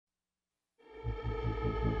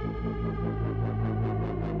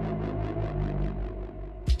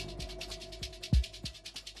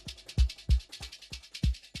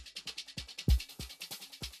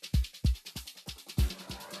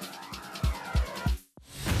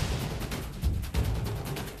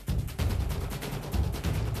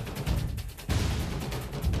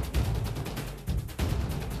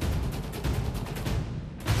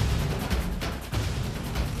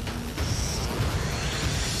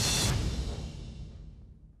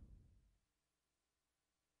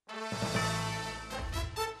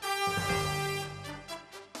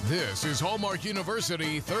This is Hallmark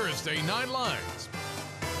University Thursday Night Lights.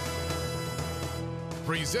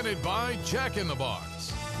 Presented by Jack in the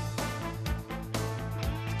Box.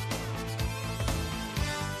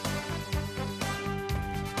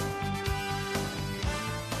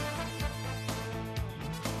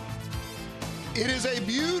 It is a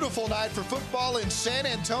beautiful night for football in San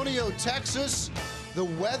Antonio, Texas. The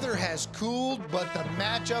weather has cooled, but the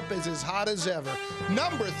matchup is as hot as ever.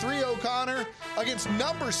 Number 3 O'Connor against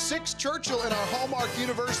number 6 Churchill in our Hallmark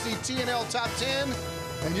University TNL Top 10.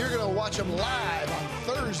 And you're going to watch them live on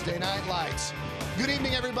Thursday Night Lights. Good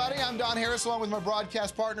evening, everybody. I'm Don Harris, along with my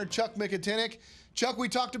broadcast partner, Chuck Mikatinik. Chuck, we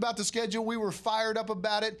talked about the schedule. We were fired up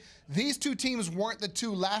about it. These two teams weren't the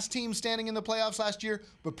two last teams standing in the playoffs last year,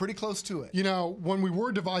 but pretty close to it. You know, when we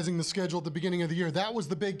were devising the schedule at the beginning of the year, that was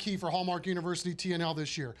the big key for Hallmark University TNL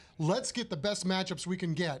this year. Let's get the best matchups we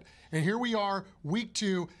can get. And here we are, week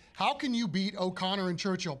 2. How can you beat O'Connor and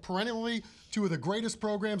Churchill? Perennially, two of the greatest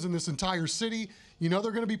programs in this entire city. You know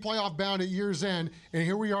they're going to be playoff bound at year's end. And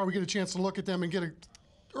here we are, we get a chance to look at them and get an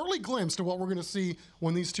early glimpse to what we're going to see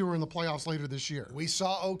when these two are in the playoffs later this year. We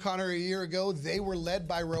saw O'Connor a year ago. They were led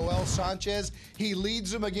by Roel Sanchez. He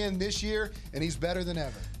leads them again this year, and he's better than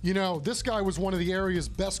ever. You know, this guy was one of the area's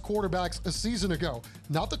best quarterbacks a season ago.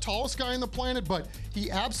 Not the tallest guy on the planet, but he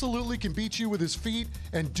absolutely can beat you with his feet,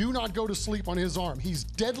 and do not go to sleep on his arm. He's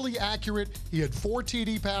deadly accurate. He had 4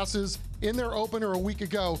 TD passes in their opener a week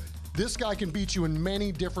ago. This guy can beat you in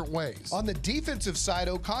many different ways. On the defensive side,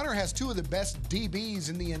 O'Connor has 2 of the best DBs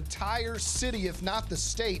in the entire city, if not the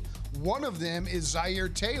state. One of them is Zaire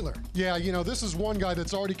Taylor. Yeah, you know, this is one guy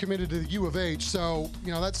that's already committed to the U of H, so,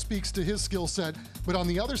 you know, that speaks to his skill set. But on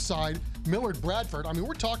the other side, Millard Bradford, I mean,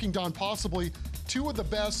 we're talking, Don, possibly 2 of the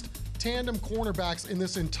best tandem cornerbacks in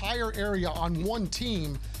this entire area on one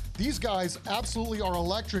team. These guys absolutely are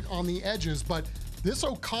electric on the edges, but this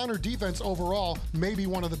O'Connor defense overall may be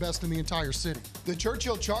one of the best in the entire city. The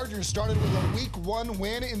Churchill Chargers started with a Week 1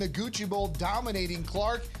 win in the Gucci Bowl, dominating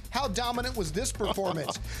Clark. How dominant was this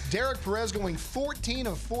performance? Derek Perez going 14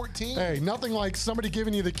 of 14. Hey, nothing like somebody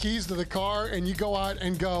giving you the keys to the car and you go out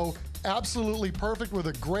and go absolutely perfect with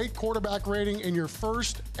a great quarterback rating in your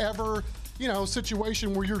first ever, you know,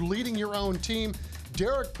 situation where you're leading your own team.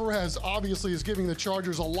 Derek Perez obviously is giving the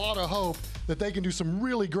Chargers a lot of hope that they can do some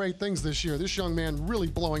really great things this year. This young man really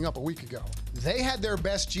blowing up a week ago. They had their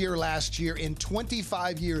best year last year in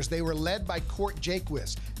 25 years. They were led by Court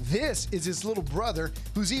Jaquist. This is his little brother,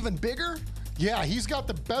 who's even bigger. Yeah, he's got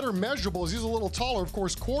the better measurables. He's a little taller. Of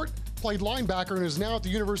course, Court played linebacker and is now at the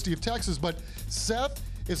University of Texas, but Seth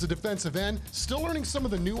is a defensive end, still learning some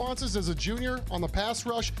of the nuances as a junior on the pass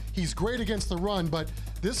rush. He's great against the run, but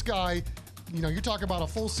this guy, you know, you're talking about a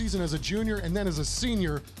full season as a junior and then as a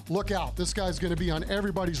senior, look out. This guy's going to be on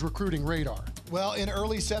everybody's recruiting radar. Well, in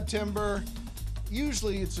early September,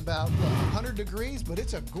 usually it's about 100 degrees, but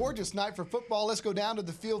it's a gorgeous night for football. Let's go down to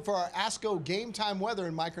the field for our ASCO game time weather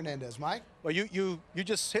and Mike Hernandez. Mike? Well, you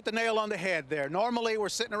just hit the nail on the head there. Normally, we're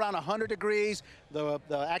sitting around 100 degrees. The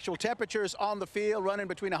actual temperatures on the field running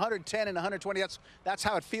between 110 and 120. That's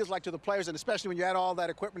how it feels like to the players, and especially when you add all that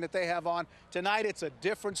equipment that they have on. Tonight, it's a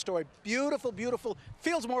different story. Beautiful, beautiful.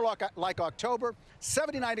 Feels more like October.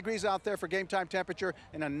 79 degrees out there for game time temperature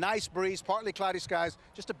and a nice breeze, partly cloudy skies.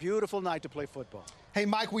 Just a beautiful night to play football. Hey,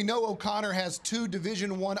 Mike, we know O'Connor has 2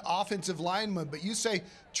 Division I offensive linemen, but you say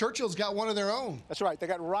Churchill's got one of their own. That's right. They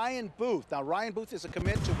got Ryan Booth. Now, Ryan Booth is a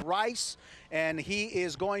commit to Rice, and he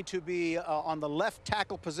is going to be on the left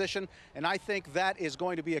tackle position, and I think that is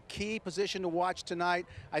going to be a key position to watch tonight.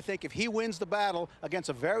 I think if he wins the battle against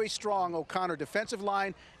a very strong O'Connor defensive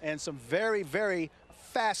line and some very, very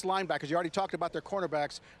fast linebackers, you already talked about their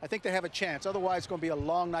cornerbacks, I think they have a chance. Otherwise, it's going to be a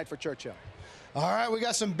long night for Churchill. All right, we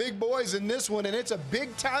got some big boys in this one, and it's a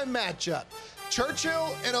big-time matchup.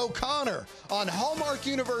 Churchill and O'Connor on Hallmark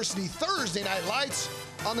University Thursday Night Lights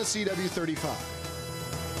on the CW35.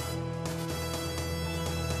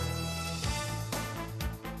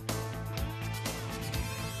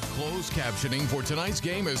 Closed captioning for tonight's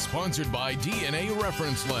game is sponsored by DNA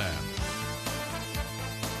Reference Lab.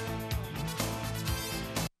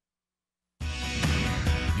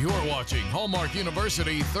 You're watching Hallmark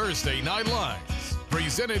University Thursday Night Lights,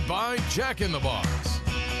 presented by Jack in the Box.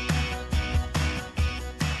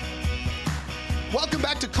 Welcome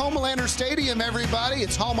back to Comalander Stadium, everybody.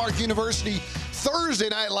 It's Hallmark University Thursday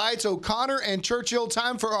Night Lights, O'Connor and Churchill.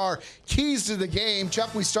 Time for our keys to the game.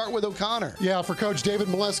 Chuck, we start with O'Connor. Yeah, for Coach David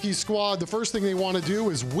Molesky's squad, the first thing they want to do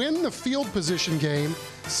is win the field position game.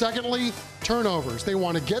 Secondly, turnovers. They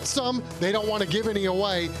want to get some. They don't want to give any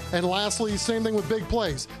away. And lastly, same thing with big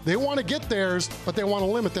plays. They want to get theirs, but they want to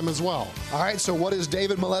limit them as well. All right, so what does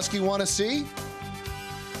David Molesky want to see?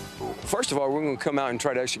 First of all, we're going to come out and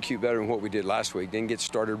try to execute better than what we did last week. Didn't get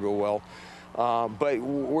started real well. But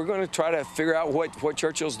we're going to try to figure out what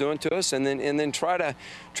Churchill's doing to us, and then try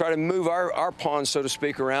to move our pawns, so to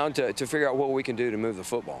speak, around to figure out what we can do to move the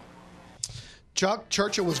football. Chuck,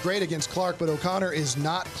 Churchill was great against Clark, but O'Connor is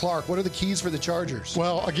not Clark. What are the keys for the Chargers?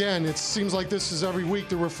 Well, again, it seems like this is every week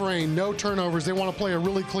the refrain. No turnovers. They want to play a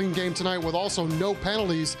really clean game tonight with also no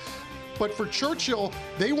penalties. But for Churchill,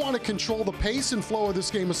 they want to control the pace and flow of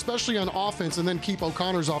this game, especially on offense, and then keep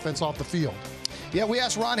O'Connor's offense off the field. Yeah, we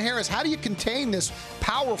asked Ron Harris, how do you contain this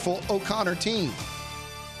powerful O'Connor team?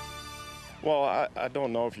 Well, I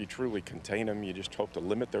don't know if you truly contain them. You just hope to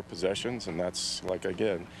limit their possessions, and that's, like,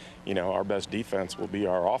 again, our best defense will be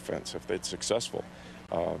our offense if it's successful,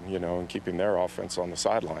 and keeping their offense on the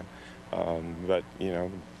sideline. But the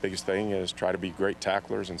biggest thing is try to be great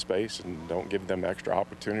tacklers in space and don't give them extra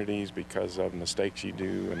opportunities because of mistakes you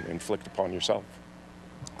do and inflict upon yourself.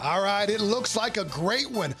 All right, it looks like a great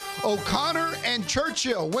one. O'Connor and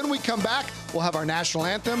Churchill. When we come back, we'll have our national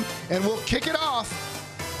anthem, and we'll kick it off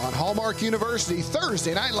on Hallmark University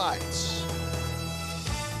Thursday Night Lights.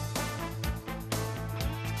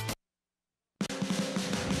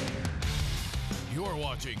 You're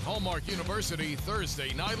watching Hallmark University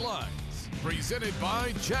Thursday Night Lights, presented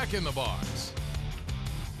by Jack in the Box.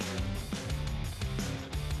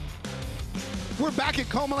 We're back at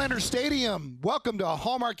Comalander Stadium. Welcome to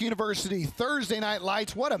Hallmark University Thursday Night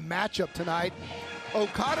Lights. What a matchup tonight.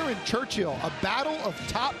 O'Connor and Churchill, a battle of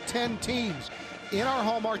top 10 teams in our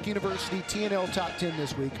Hallmark University TNL Top 10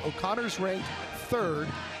 this week. O'Connor's ranked 3rd.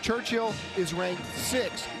 Churchill is ranked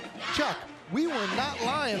 6th. Chuck, we were not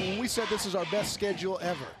lying when we said this is our best schedule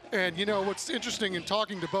ever. And what's interesting in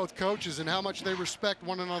talking to both coaches and how much they respect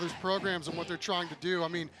one another's programs and what they're trying to do. I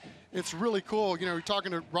mean, it's really cool. You're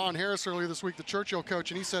talking to Ron Harris earlier this week, the Churchill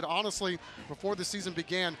coach, and he said, honestly, before the season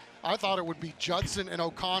began, I thought it would be Judson and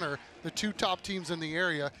O'Connor, the 2 top teams in the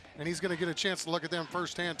area, and he's going to get a chance to look at them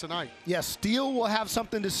firsthand tonight. Yes, Steele will have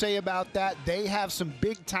something to say about that. They have some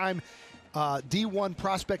big-time D1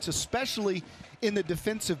 prospects, especially in the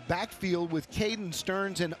defensive backfield with Caden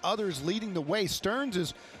Stearns and others leading the way. Stearns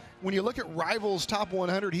is, when you look at Rivals Top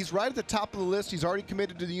 100, he's right at the top of the list. He's already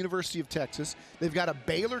committed to the University of Texas. They've got a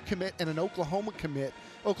Baylor commit and an Oklahoma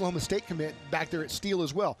State commit back there at Steele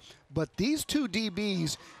as well. But these 2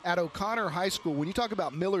 DBs at O'Connor High School, when you talk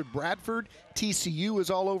about Millard Bradford, TCU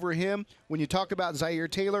is all over him. When you talk about Zaire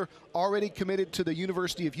Taylor, already committed to the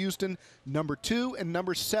University of Houston, number 2 and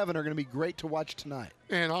number 7 are going to be great to watch tonight.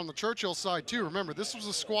 And on the Churchill side, too, remember, this was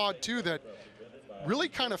a squad, too, that really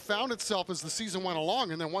kind of found itself as the season went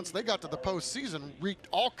along, and then once they got to the postseason, wreaked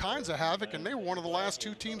all kinds of havoc, and they were one of the last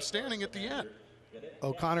 2 teams standing at the end.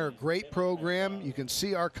 O'Connor, a great program. You can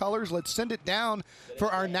see our colors. Let's send it down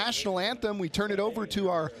for our national anthem. We turn it over to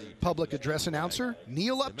our public address announcer,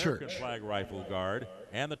 Neil Upchurch. American Flag Rifle Guard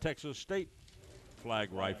and the Texas State Flag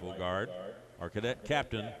Rifle Guard are Cadet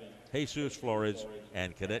Captain Jesus Flores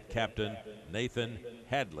and Cadet Captain Nathan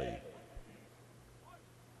Hadley.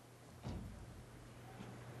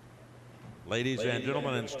 Ladies and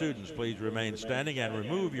gentlemen and students, please remain standing and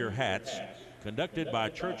remove your hats. Conducted by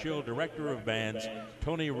Churchill Director of Bands,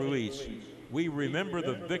 Tony Ruiz, we remember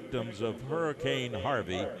the victims of Hurricane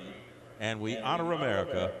Harvey, and we honor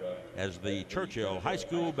America as the Churchill High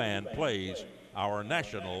School Band plays our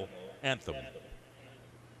national anthem.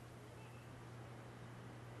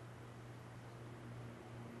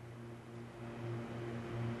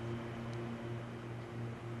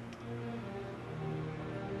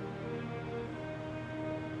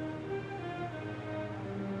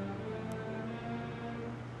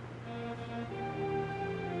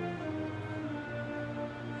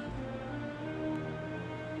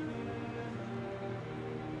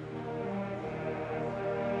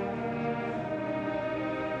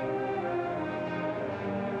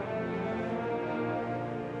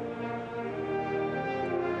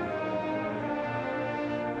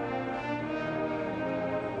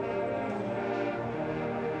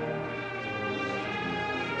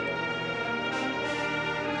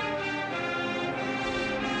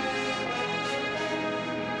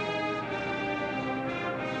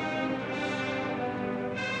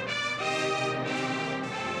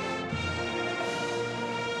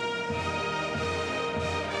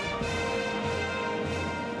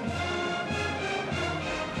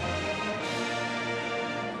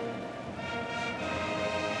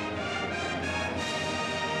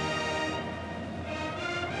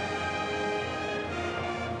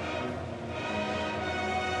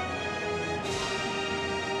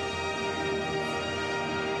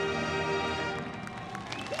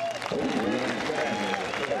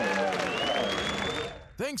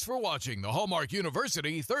 Thanks for watching the Hallmark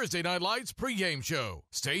University Thursday Night Lights pregame show.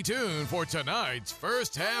 Stay tuned for tonight's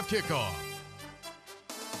first half kickoff.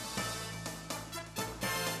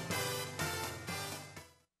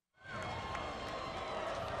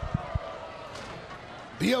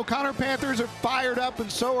 The O'Connor Panthers are fired up, and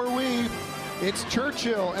so are we. It's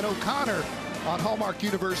Churchill and O'Connor on Hallmark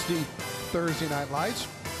University Thursday Night Lights.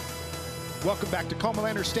 Welcome back to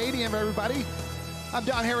Comalander Stadium, everybody. I'm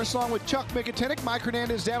Don Harris along with Chuck Mikatinik. Mike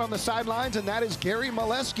Hernandez down on the sidelines, and that is Gary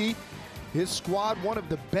Molesky. His squad, one of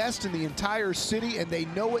the best in the entire city, and they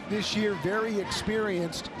know it this year, very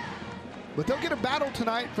experienced. But they'll get a battle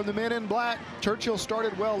tonight from the men in black. Churchill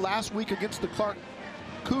started well last week against the Clark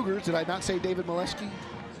Cougars. Did I not say David Molesky?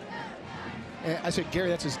 I said Gary,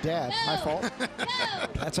 that's his dad. My fault.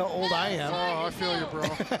 That's how old I am. Oh, I feel you, bro.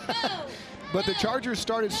 But the Chargers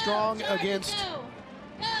started strong against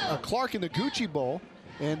Clark in the Gucci Bowl,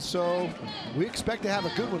 and so we expect to have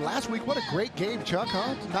a good one. Last week, what a great game, Chuck,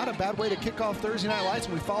 huh? Not a bad way to kick off Thursday Night Lights,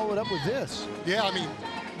 and we follow it up with this. Yeah, I mean,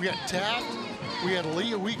 we had Taft, we had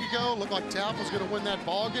Lee a week ago. Looked like Taft was going to win that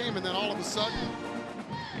ball game, and then all of a sudden,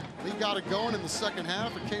 Lee got it going in the second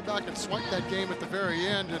half and came back and swiped that game at the very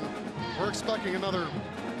end, and we're expecting another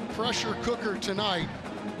pressure cooker tonight.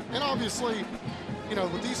 And obviously, you know,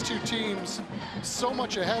 with these two teams so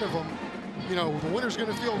much ahead of them, you know, the winner's going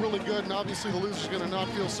to feel really good, and obviously the loser's going to not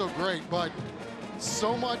feel so great. But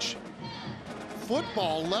so much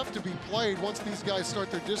football left to be played once these guys start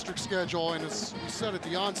their district schedule. And as we said at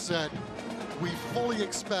the onset, we fully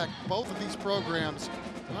expect both of these programs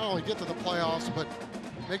to not only get to the playoffs, but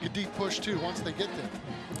make a deep push too once they get there.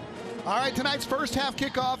 All right, tonight's first half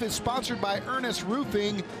kickoff is sponsored by Ernest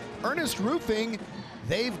Roofing. Ernest Roofing,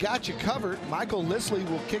 they've got you covered. Michael Lisley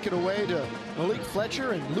will kick it away to Malik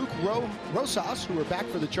Fletcher and Luke Rosas, who are back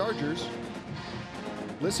for the Chargers.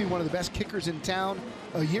 Lisley, one of the best kickers in town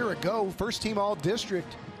a year ago, first team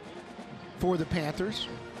all-district for the Panthers.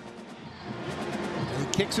 And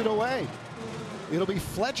he kicks it away. It'll be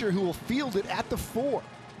Fletcher who will field it at the 4.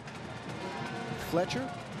 Fletcher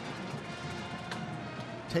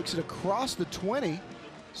takes it across the 20,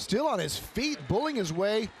 still on his feet, bullying his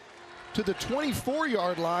way to the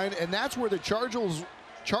 24-yard line, and that's where the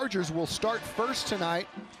Chargers will start first tonight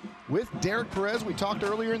with Derek Perez. We talked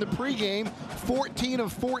earlier in the pregame, 14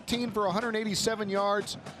 of 14 for 187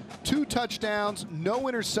 yards, 2 touchdowns, no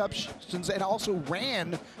interceptions, and also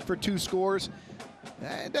ran for 2 scores.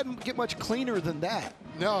 It doesn't get much cleaner than that.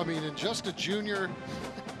 No, I mean, and just a junior,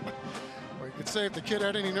 or you could say if the kid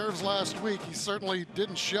had any nerves last week, he certainly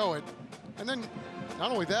didn't show it. And then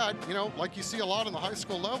not only that, you know, like you see a lot in the high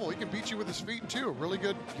school level, he can beat you with his feet too. Really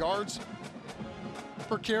good yards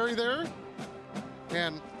per carry there.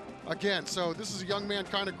 And again, so this is a young man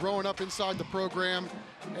kind of growing up inside the program,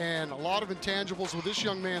 and a lot of intangibles with this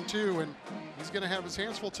young man too, and he's going to have his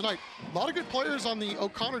hands full tonight. A lot of good players on the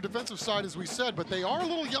O'Connor defensive side, as we said, but they are a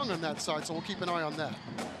little young on that side, so we'll keep an eye on that.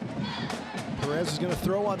 Perez is going to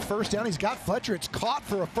throw on first down. He's got Fletcher. It's caught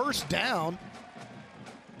for a first down.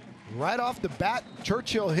 Right off the bat,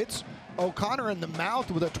 Churchill hits O'Connor in the mouth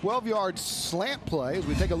with a 12-yard slant play. As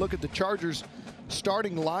we take a look at the Chargers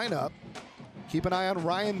starting lineup, keep an eye on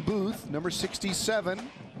Ryan Booth, number 67.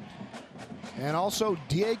 And also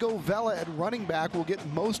Diego Vela at running back will get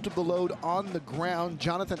most of the load on the ground.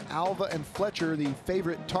 Jonathan Alva and Fletcher, the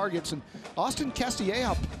favorite targets. And Austin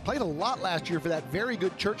Castilleja played a lot last year for that very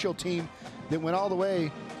good Churchill team that went all the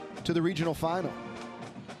way to the regional final.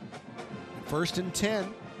 1st and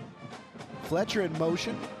 10. Fletcher in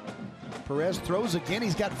motion. Perez throws again.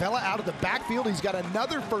 He's got Vela out of the backfield. He's got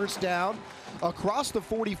another first down across the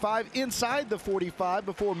 45, inside the 45,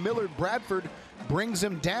 before Millard Bradford brings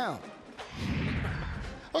him down.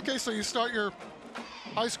 Okay, so you start your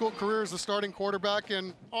high school career as a starting quarterback,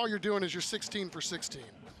 and all you're doing is you're 16 for 16.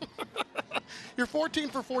 You're 14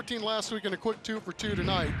 for 14 last week and a quick 2 for 2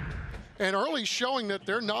 tonight. And early showing that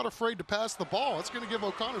they're not afraid to pass the ball. It's going to give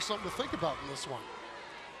O'Connor something to think about in this one.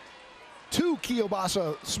 2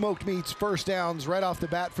 Kielbasa smoked meats first downs right off the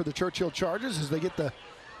bat for the Churchill Chargers as they get the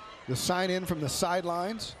sign in from the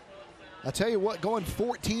sidelines. I tell you what, going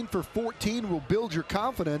 14 for 14 will build your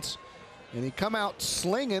confidence. And he come out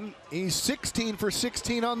slinging. He's 16 for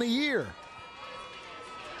 16 on the year.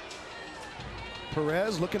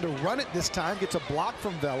 Perez looking to run it this time, gets a block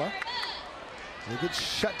from Vela. He gets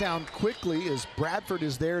shut down quickly as Bradford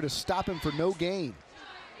is there to stop him for no gain.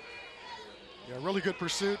 Yeah, really good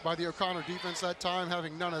pursuit by the O'Connor defense that time,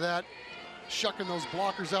 having none of that. Shucking those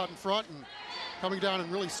blockers out in front and coming down and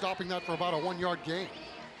really stopping that for about a 1-yard gain.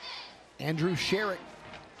 Andrew Sherrick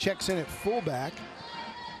checks in at fullback.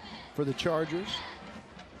 for the Chargers.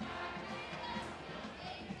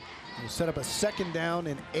 They'll set up a 2nd down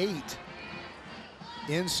and 8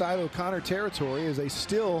 inside O'Connor territory as they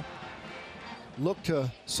still look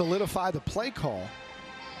to solidify the play call.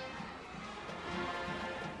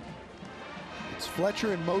 It's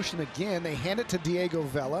Fletcher in motion again. They hand it to Diego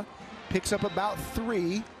Vela. Picks up about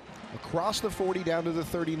 3 across the 40 down to the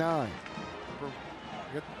 39.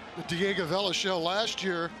 The Diego Vela show last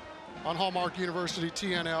year on Hallmark University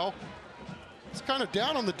TNL. It's kind of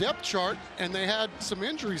down on the depth chart, and they had some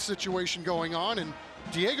injury situation going on, and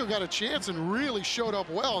Diego got a chance and really showed up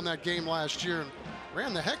well in that game last year and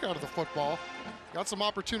ran the heck out of the football. Got some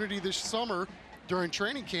opportunity this summer during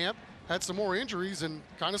training camp, had some more injuries, and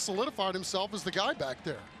kind of solidified himself as the guy back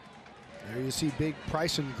there. There you see big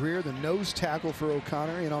Bryson Greer, the nose tackle for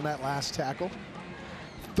O'Connor, in on that last tackle.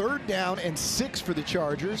 3rd down and 6 for the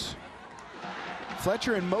Chargers.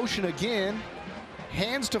 Fletcher in motion again.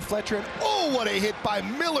 Hands to Fletcher, and oh, what a hit by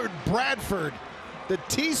Millard Bradford, the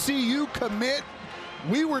TCU commit.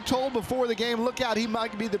 We were told before the game, look out, he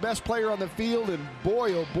might be the best player on the field, and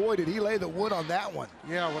boy, oh boy, did he lay the wood on that one.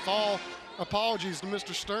 Yeah, with all apologies to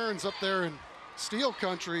Mr. Stearns up there in Steel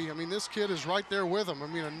Country, I mean, this kid is right there with him. I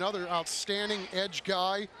mean, another outstanding edge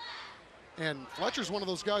guy, and Fletcher's one of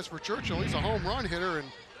those guys for Churchill. He's a home run hitter, and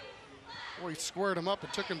boy, he squared him up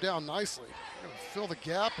and took him down nicely. Fill the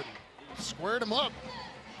gap and squared him up.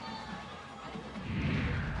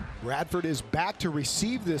 Bradford is back to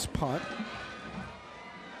receive this punt.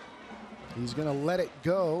 He's going to let it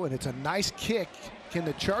go, and it's a nice kick. Can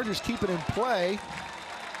the Chargers keep it in play?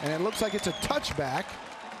 And it looks like it's a touchback.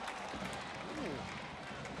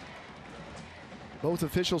 Both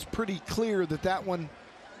officials pretty clear that that one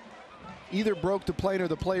either broke the plane or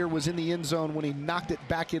the player was in the end zone when he knocked it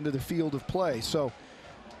back into the field of play. So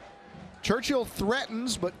Churchill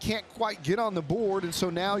threatens but can't quite get on the board, and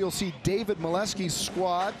so now you'll see David Molesky's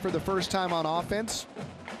squad for the first time on offense,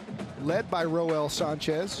 led by Roel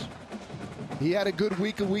Sanchez. He had a good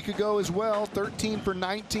week a week ago as well, 13 for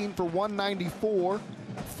 19 for 194,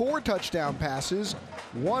 4 touchdown passes,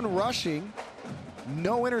 1 rushing,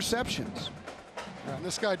 no interceptions. And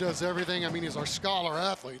this guy does everything. I mean, he's our scholar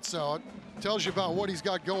athlete, so it tells you about what he's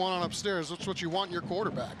got going on upstairs. That's what you want in your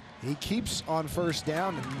quarterback. He keeps on 1st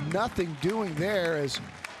down, and nothing doing there as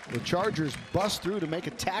the Chargers bust through to make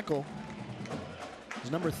a tackle.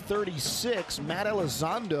 It's number 36, Matt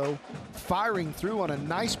Elizondo, firing through on a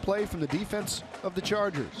nice play from the defense of the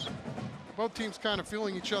Chargers. Both teams kind of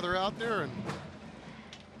feeling each other out there, and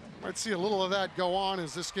might see a little of that go on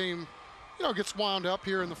as this game, you know, gets wound up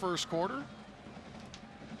here in the 1st quarter.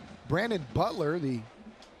 Brandon Butler, the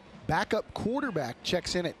backup quarterback,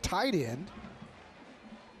 checks in at tight end.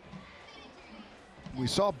 We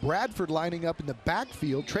saw Bradford lining up in the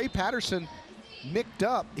backfield. Trey Patterson nicked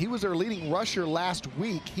up. He was their leading rusher last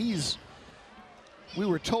week. We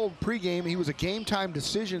were told pregame he was a game time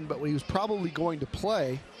decision, but he was probably going to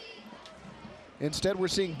play. Instead, we're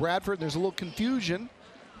seeing Bradford. There's a little confusion.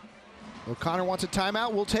 O'Connor wants a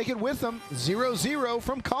timeout. We'll take it with him. 0-0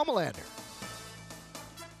 from Comalander.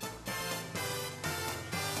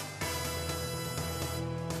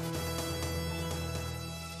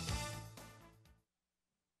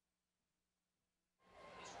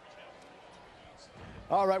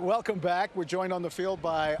 All right, welcome back. We're joined on the field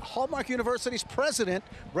by Hallmark University's president,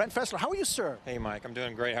 Brent Fessler. How are you, sir? Hey, Mike. I'm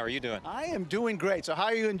doing great. How are you doing? I am doing great. So how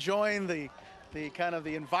are you enjoying the kind of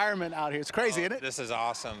the environment out here? It's crazy, isn't it? This is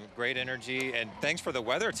awesome. Great energy, and thanks for the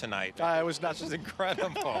weather tonight. It was nuts. This is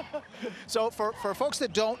incredible. So for folks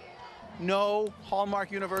that don't know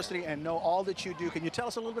Hallmark University and know all that you do, can you tell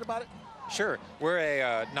us a little bit about it? Sure. We're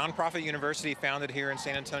a nonprofit university founded here in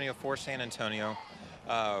San Antonio for San Antonio.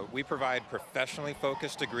 We provide professionally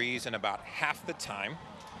focused degrees in about half the time,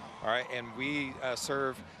 all right, and we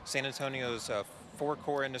serve San Antonio's 4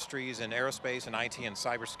 core industries in aerospace and IT and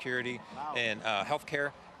cybersecurity, wow, and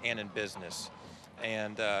healthcare and in business.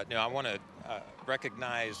 And I want to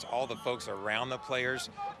recognize all the folks around the players.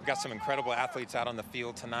 We've got some incredible athletes out on the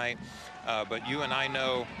field tonight, but you and I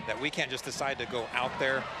know that we can't just decide to go out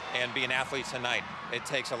there and be an athlete tonight. It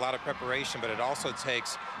takes a lot of preparation, but it also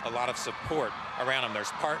takes a lot of support around them. There's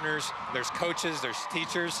partners, there's coaches, there's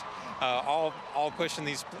teachers, all pushing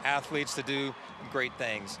these athletes to do great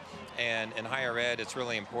things. And in higher ed, it's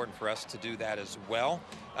really important for us to do that as well,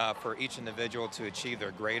 for each individual to achieve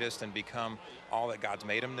their greatest and become all that God's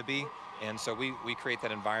made them to be. And so we create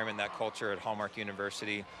that environment, that culture at Hallmark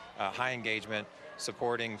University, high engagement,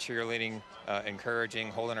 supporting, cheerleading, encouraging,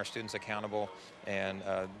 holding our students accountable, and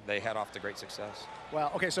they had off to great success.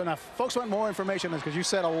 Well, okay, so now folks want more information because you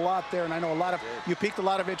said a lot there, and I know you piqued a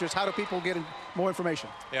lot of interest. How do people get more information?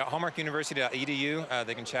 Yeah, hallmarkuniversity.edu.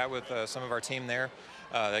 They can chat with some of our team there.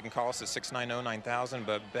 They can call us at 690-9000,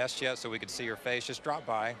 but best yet, so we could see your face, just drop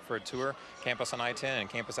by for a tour, campus on I-10 and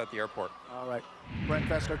campus at the airport. All right. Brent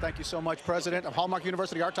Fessler, thank you so much, president of Hallmark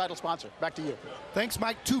University, our title sponsor. Back to you. Thanks,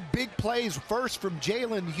 Mike. Two big plays, first from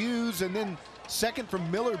Jalen Hughes and then second from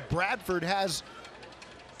Miller Bradford, has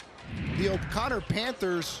the O'Connor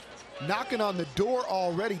Panthers knocking on the door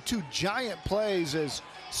already. Two giant plays as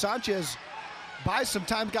Sanchez buys some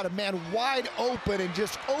time, got a man wide open and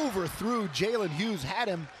just overthrew Jalen Hughes, had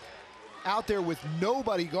him out there with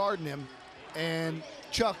nobody guarding him. And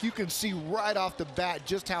Chuck, you can see right off the bat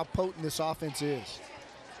just how potent this offense is.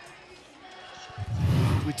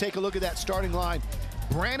 We take a look at that starting line.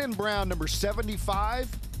 Brandon Brown, number 75,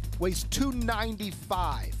 weighs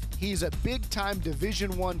 295. He's a big-time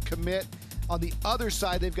Division I commit. On the other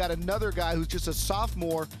side, they've got another guy who's just a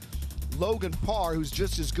sophomore, Logan Parr, who's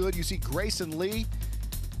just as good. You see Grayson Lee,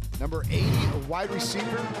 number 80, a wide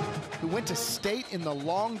receiver who went to state in the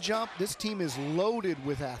long jump. This team is loaded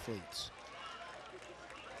with athletes.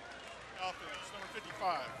 Offense, number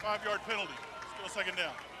 55, 5-yard penalty, still second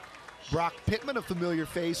down. Brock Pittman, a familiar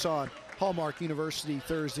face on Hallmark University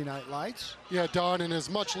Thursday Night Lights. Yeah, Don, and as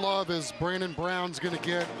much love as Brandon Brown's going to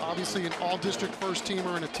get, obviously an all-district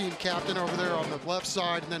first-teamer and a team captain over there on the left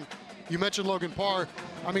side. And then you mentioned Logan Parr.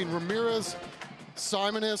 I mean, Ramirez,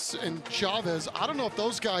 Simonis, and Chavez, I don't know if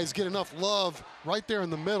those guys get enough love right there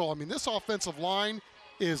in the middle. I mean, this offensive line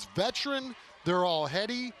is veteran. They're all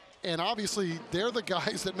heady. And obviously, they're the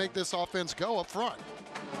guys that make this offense go up front.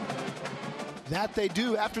 That they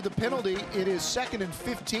do. After the penalty, it is 2nd and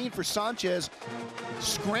 15 for Sanchez.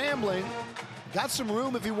 Scrambling. Got some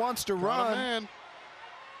room if he wants to run.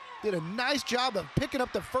 Did a nice job of picking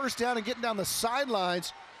up the first down and getting down the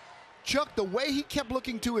sidelines. Chuck, the way he kept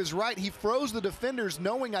looking to his right, he froze the defenders,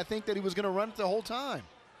 knowing, I think, that he was going to run it the whole time.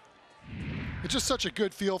 It's just such a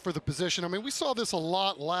good feel for the position. I mean, we saw this a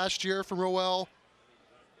lot last year from Roel.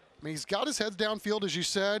 I mean, he's got his head downfield, as you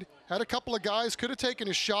said. Had a couple of guys, could have taken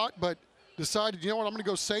a shot, but decided, you know what, I'm going to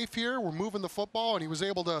go safe here. We're moving the football, and he was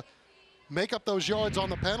able to make up those yards on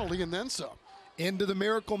the penalty and then some. Into the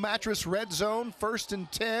Miracle Mattress red zone, 1st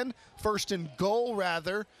and 10, 1st and goal,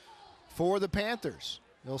 rather, for the Panthers.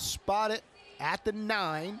 They'll spot it at the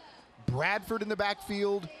 9. Bradford in the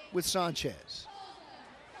backfield with Sanchez.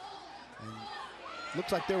 And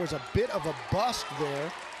looks like there was a bit of a bust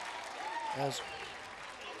there as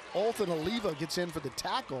Olthan Oliva gets in for the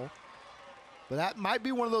tackle. But that might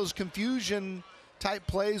be one of those confusion-type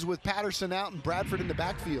plays with Patterson out and Bradford in the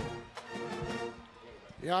backfield.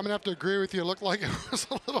 Yeah, I'm going to have to agree with you. It looked like it was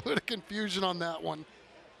a little bit of confusion on that one.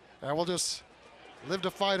 And we'll just live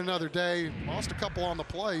to fight another day. Lost a couple on the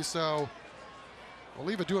play, so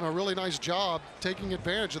Oliva doing a really nice job taking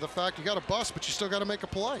advantage of the fact you got a bust, but you still got to make a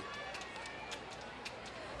play.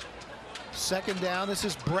 2nd down, this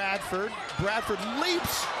is Bradford. Bradford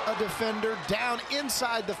leaps a defender down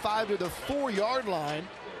inside the 5 to the 4-yard line.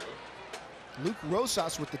 Luke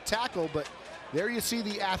Rosas with the tackle, but there you see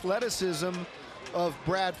the athleticism of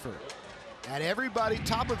Bradford. At everybody,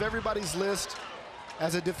 top of everybody's list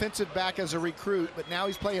as a defensive back, as a recruit, but now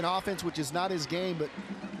he's playing offense, which is not his game, but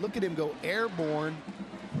look at him go airborne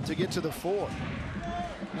to get to the 4.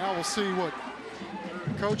 Now we'll see what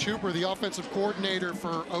Coach Hooper, the offensive coordinator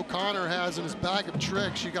for O'Connor, has in his bag of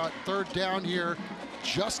tricks. You got 3rd down here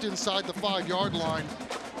just inside the 5-yard line.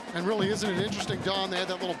 And really, isn't it interesting, Don? They had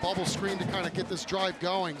that little bubble screen to kind of get this drive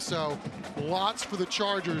going. So lots for the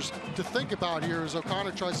Chargers to think about here as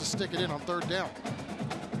O'Connor tries to stick it in on 3rd down.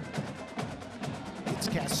 It's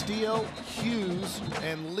Castillo, Hughes,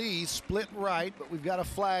 and Lee split right, but we've got a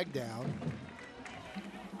flag down.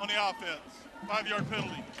 On the offense, 5-yard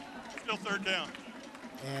penalty, still 3rd down.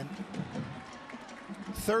 And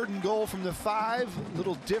 3rd and goal from the 5, a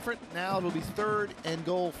little different. Now it'll be 3rd and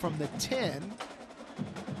goal from the 10.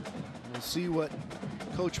 We'll see what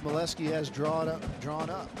Coach Molesky has drawn up.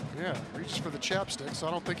 Yeah, reaches for the chapstick, so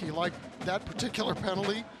I don't think he liked that particular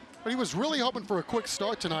penalty. But he was really hoping for a quick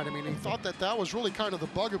start tonight. I mean, he thought that was really kind of the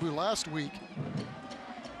bugaboo last week.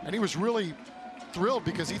 And he was really thrilled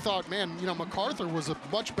because he thought, man, you know, MacArthur was a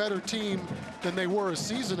much better team than they were a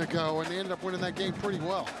season ago, and they ended up winning that game pretty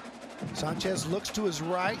well. Sanchez looks to his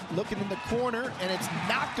right, looking in the corner, and it's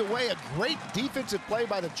knocked away. A great defensive play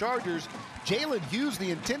by the Chargers. Jalen Hughes,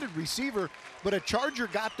 the intended receiver, but a Charger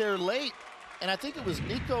got there late, and I think it was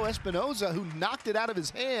Nico Espinoza who knocked it out of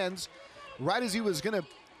his hands right as he was going to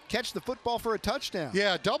catch the football for a touchdown.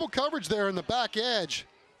 Yeah, double coverage there in the back edge.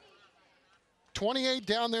 28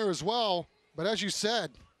 down there as well. But as you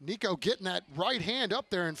said, Nico getting that right hand up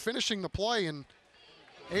there and finishing the play and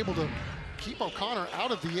able to keep O'Connor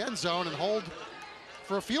out of the end zone and hold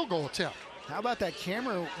for a field goal attempt. How about that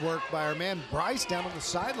camera work by our man Bryce down on the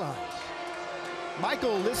sidelines?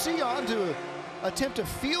 Michael Lissi on to attempt a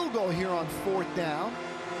field goal here on 4th down.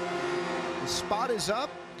 The spot is up,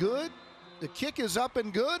 good. The kick is up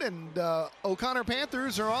and good, and O'Connor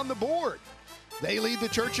Panthers are on the board. They lead the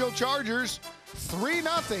Churchill Chargers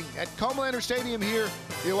 3-0 at Comalander Stadium here.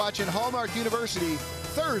 You're watching Hallmark University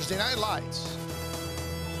Thursday Night Lights.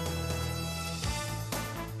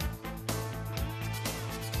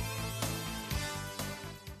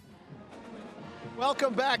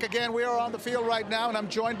 Welcome back again. We are on the field right now, and I'm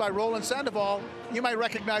joined by Roland Sandoval. You might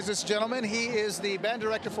recognize this gentleman. He is the band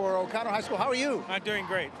director for O'Connor High School. How are you? I'm doing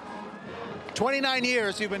great. 29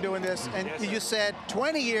 years you've been doing this, and yes, you said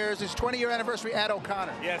 20 years is 20-year anniversary at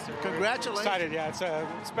O'Connor. Yes, sir. Congratulations. Excited, yeah. It's a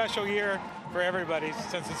special year for everybody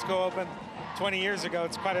since the school opened 20 years ago.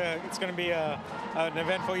 It's going to be an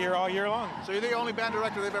eventful year all year long. So you're the only band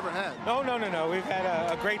director they've ever had? No. We've had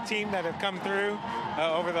a great team that have come through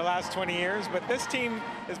over the last 20 years, but this team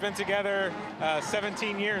has been together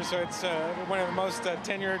 17 years, so it's one of the most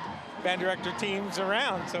tenured band director teams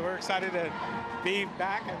around. So we're excited to be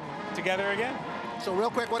back and together again. So real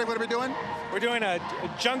quick, what are we going to be doing? We're doing a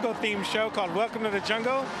jungle-themed show called Welcome to the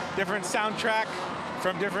Jungle, different soundtrack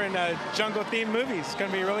from different jungle-themed movies. It's going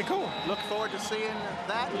to be really cool. Look forward to seeing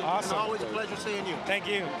that. Awesome. It's always a pleasure seeing you. Thank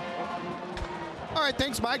you. All right,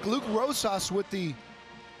 thanks, Mike. Luke Rosas with the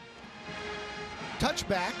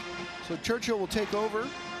touchback. So Churchill will take over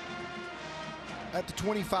at the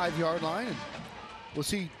 25-yard line, and we'll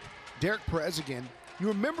see Derek Perez again. You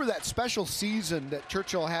remember that special season that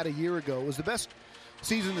Churchill had a year ago? It was the best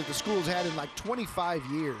season that the school's had in like 25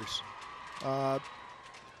 years.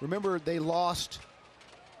 Remember, they lost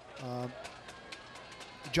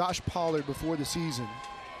Josh Pollard before the season,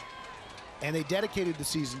 and they dedicated the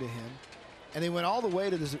season to him, and they went all the way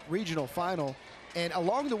to the regional final, and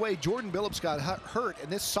along the way, Jordan Billups got hurt,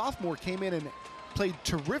 and this sophomore came in and played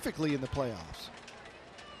terrifically in the playoffs.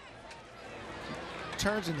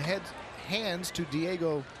 Turns and hands to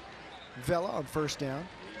Diego Vela on 1st down.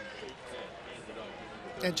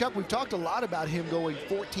 And Chuck, we've talked a lot about him going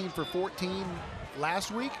 14 for 14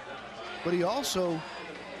 last week, but he also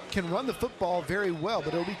can run the football very well.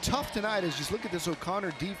 But it'll be tough tonight as you look at this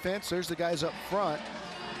O'Connor defense. There's the guys up front.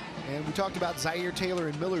 And we talked about Zaire Taylor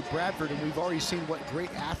and Millard Bradford, and we've already seen what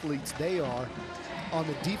great athletes they are on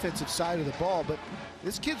the defensive side of the ball. But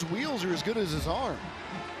this kid's wheels are as good as his arm.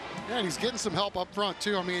 Yeah, and he's getting some help up front,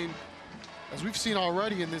 too. I mean, as we've seen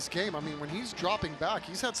already in this game, I mean, when he's dropping back,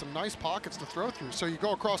 he's had some nice pockets to throw through. So you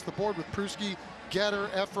go across the board with Pruski, Getter,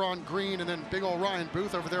 Efron, Green, and then big old Ryan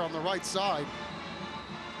Booth over there on the right side.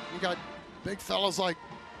 You got big fellas like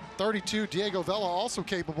 32, Diego Vela, also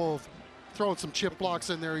capable of throwing some chip blocks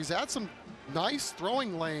in there. He's had some nice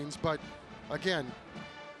throwing lanes, but again,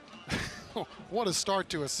 what a start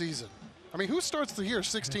to a season. I mean, who starts the year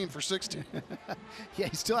 16 for 16? Yeah,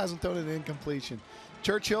 he still hasn't thrown an incompletion.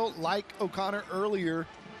 Churchill, like O'Connor earlier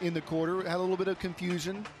in the quarter, had a little bit of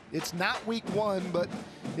confusion. It's not week 1, but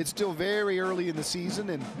it's still very early in the season,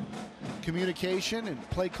 and communication and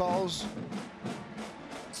play calls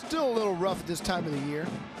still a little rough at this time of the year.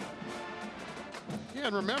 Yeah,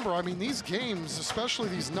 and remember, I mean, these games, especially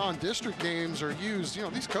these non-district games, are used, you know,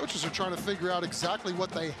 these coaches are trying to figure out exactly what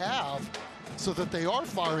they have so that they are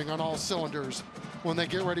firing on all cylinders when they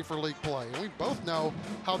get ready for league play. And we both know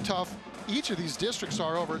how tough each of these districts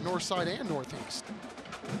are over at Northside and Northeast.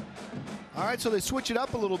 All right, so they switch it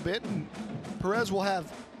up a little bit, and Perez will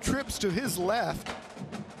have trips to his left,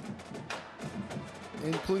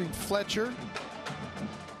 including Fletcher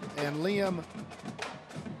and Liam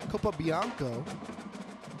Copabianco.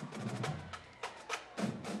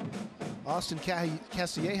 Austin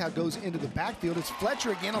Castilleja goes into the backfield. It's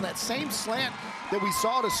Fletcher again on that same slant that we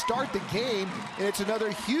saw to start the game, and it's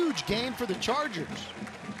another huge gain for the Chargers.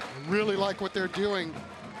 Really like what they're doing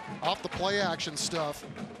off the play action stuff.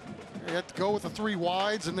 You have to go with the 3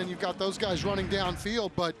 wides, and then you've got those guys running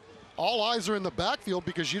downfield, but all eyes are in the backfield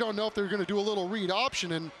because you don't know if they're going to do a little read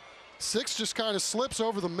option, and 6 just kind of slips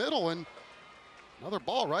over the middle, and another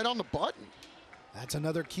ball right on the button. That's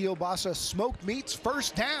another Kielbasa smoked meats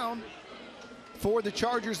 1st down for the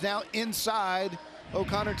Chargers, now inside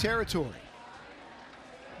O'Connor territory.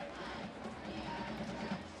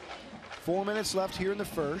 4 minutes left here in the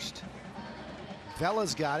first.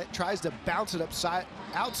 Vela's got it, tries to bounce it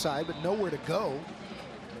outside, but nowhere to go.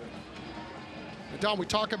 And Don, we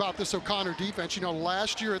talk about this O'Connor defense. You know,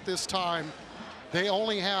 last year at this time, they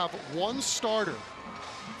only have one starter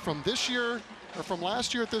from this year, or from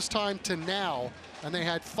last year at this time to now, and they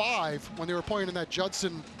had 5 when they were playing in that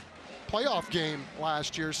Judson playoff game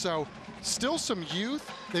last year. So still some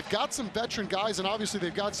youth. They've got some veteran guys, and obviously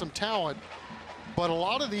they've got some talent, but a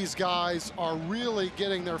lot of these guys are really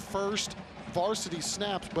getting their first varsity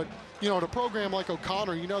snaps. But, you know, at a program like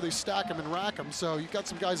O'Connor, you know they stack them and rack them. So you've got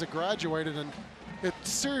some guys that graduated, and it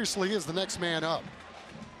seriously is the next man up.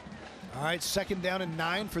 All right, 2nd down and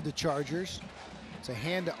 9 for the Chargers. It's a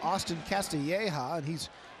hand to Austin Castilleja, and he's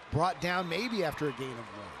brought down maybe after a gain of 1.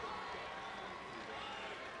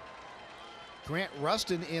 Grant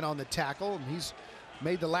Rustin in on the tackle, and he's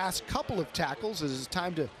made the last couple of tackles. It is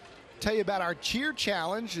time to tell you about our cheer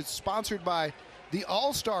challenge. It's sponsored by the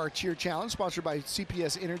All-Star Cheer Challenge, sponsored by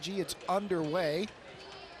CPS Energy. It's underway.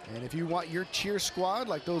 And if you want your cheer squad,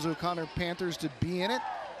 like those O'Connor Panthers, to be in it,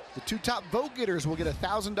 the 2 top vote getters will get a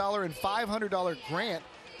 $1,000 and $500 grant.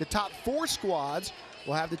 The top 4 squads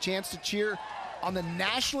will have the chance to cheer on the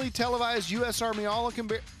nationally televised U.S. Army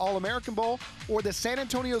All-American Bowl or the San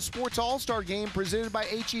Antonio Sports All-Star Game presented by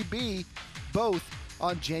HEB, both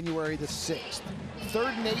on January the 6th.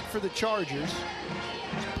 3rd and 8 for the Chargers.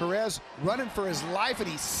 Perez running for his life, and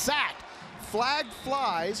he's sacked. Flag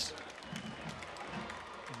flies.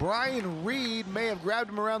 Brian Reed may have grabbed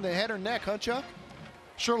him around the head or neck, huh, Chuck?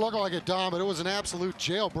 Sure looked like it, Don, but it was an absolute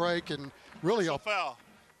jailbreak, and really a foul.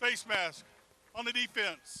 Face mask on the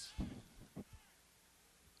defense.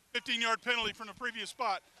 15-yard penalty from the previous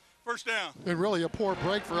spot. 1st down. And really a poor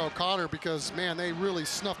break for O'Connor because, man, they really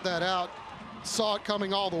snuffed that out. Saw it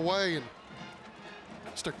coming all the way, and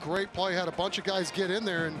just a great play. Had a bunch of guys get in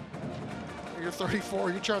there, and you're 34.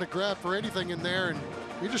 You're trying to grab for anything in there, and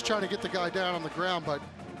you're just trying to get the guy down on the ground. But,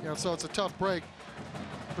 you know, so it's a tough break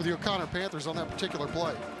for the O'Connor Panthers on that particular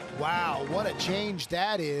play. Wow, what a change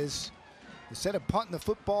that is. Instead of punting the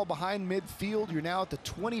football behind midfield, you're now at the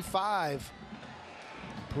 25.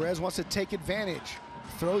 Perez wants to take advantage.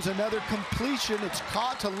 Throws another completion. It's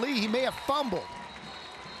caught to Lee. He may have fumbled.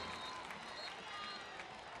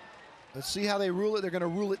 Let's see how they rule it. They're going to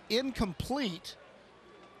rule it incomplete.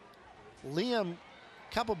 Liam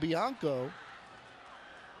Capobianco,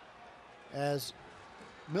 as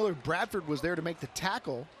Millard Bradford was there to make the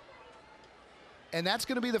tackle. And that's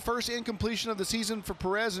going to be the first incompletion of the season for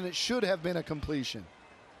Perez, and it should have been a completion.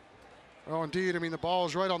 Oh, indeed. I mean, the ball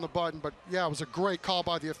is right on the button, but, yeah, it was a great call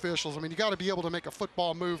by the officials. I mean, you got to be able to make a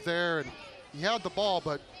football move there, and he had the ball,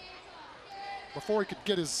 but before he could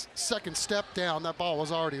get his 2nd step down, that ball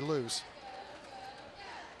was already loose.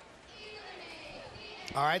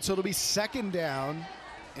 All right, so it'll be 2nd down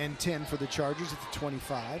and 10 for the Chargers at the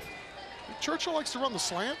 25. Churchill likes to run the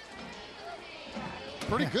slant.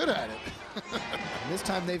 Pretty good at it. And this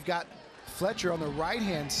time they've got Fletcher on the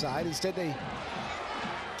right-hand side. Instead, they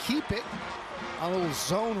keep it on a little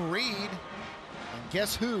zone read. And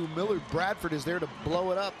guess who? Millard Bradford is there to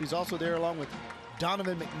blow it up. He's also there along with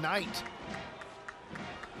Donovan McKnight.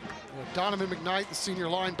 Donovan McKnight, the senior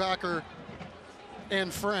linebacker,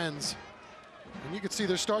 and friends. And you can see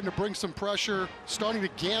they're starting to bring some pressure, starting to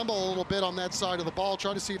gamble a little bit on that side of the ball,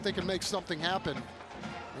 trying to see if they can make something happen.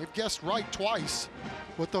 They've guessed right twice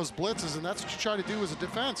with those blitzes, and that's what you try to do as a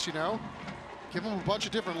defense, you know. Give them a bunch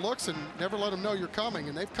of different looks and never let them know you're coming.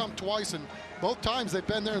 And they've come twice, and both times they've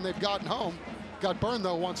been there and they've gotten home. Got burned,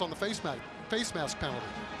 though, once on the face mask penalty.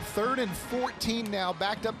 3rd and 14 now,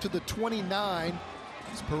 backed up to the 29.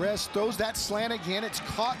 As Perez throws that slant again. It's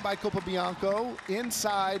caught by Capobianco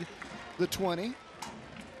inside the 20.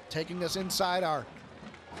 Taking us inside our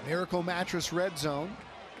Miracle Mattress red zone.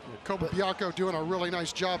 Capobianco doing a really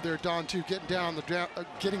nice job there, Don, too, getting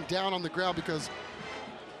down on the ground because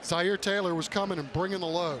Zaire Taylor was coming and bringing the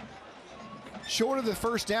load. Short of the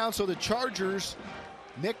 1st down, so the Chargers,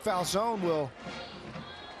 Nick Falzone will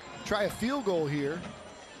try a field goal here.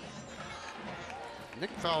 Nick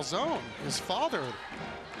Falzone, his father,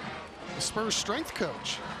 the Spurs strength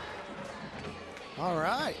coach. All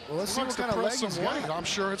right, well, let's see what kind of leg he's got. I'm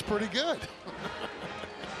sure it's pretty good.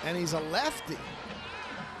 And he's a lefty.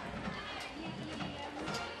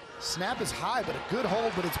 Snap is high, but a good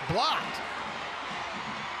hold, but it's blocked.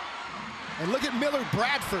 And look at Millard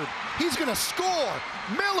Bradford. He's going to score.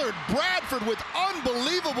 Millard Bradford with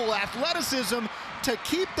unbelievable athleticism to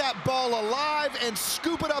keep that ball alive and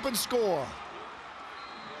scoop it up and score.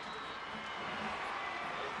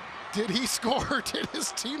 Did he score or did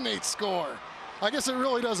his teammates score? I guess it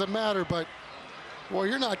really doesn't matter, but, well,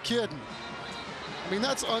 you're not kidding. I mean,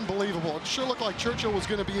 that's unbelievable. It sure looked like Churchill was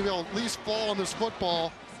going to be able to at least fall on this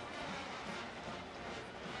football.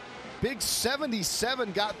 Big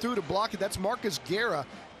 77 got through to block it. That's Marcus Guerra.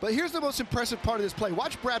 But here's the most impressive part of this play.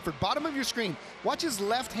 Watch Bradford, bottom of your screen. Watch his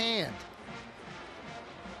left hand.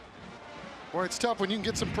 Boy, it's tough when you can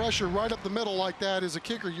get some pressure right up the middle like that as a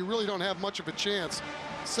kicker. You really don't have much of a chance.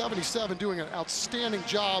 77 doing an outstanding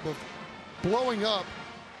job of blowing up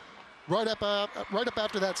right up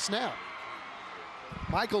after that snap.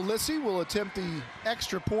 Michael Lissy will attempt the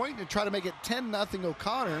extra point and try to make it 10-0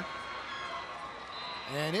 O'Connor.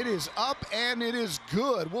 And it is up and it is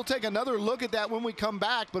good. We'll take another look at that when we come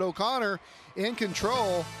back, but O'Connor in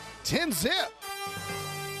control, 10-0.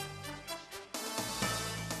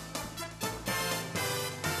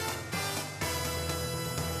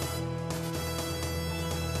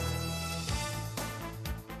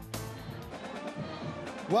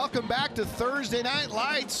 Welcome back to Thursday Night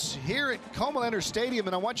Lights here at Comalander Stadium,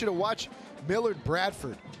 and I want you to watch Millard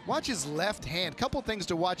Bradford. Watch his left hand. Couple things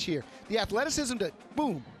to watch here. The athleticism to,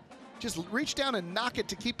 boom, just reach down and knock it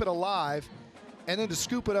to keep it alive, and then to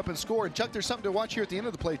scoop it up and score. And Chuck, there's something to watch here at the end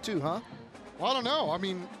of the play too, huh? Well, I don't know. I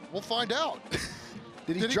mean, we'll find out.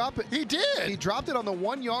 Did he drop it? He did. He dropped it on the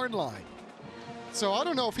 1 yard line. So I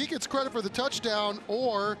don't know if he gets credit for the touchdown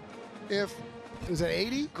or if is that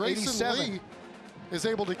 80? Grayson 87. Lee is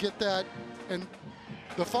able to get that and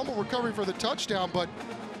the fumble recovery for the touchdown. But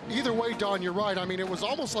either way, Don, you're right. I mean, it was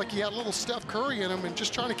almost like he had a little Steph Curry in him and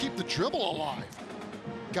just trying to keep the dribble alive.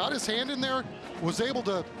 Got his hand in there, was able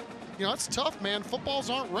to, you know, it's tough, man. Footballs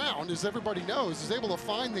aren't round, as everybody knows. He's able to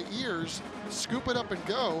find the ears, scoop it up and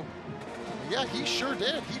go. Yeah, he sure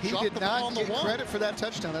did. He dropped the ball on the one. He did not get credit for that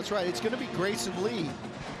touchdown. That's right. It's going to be Grayson Lee.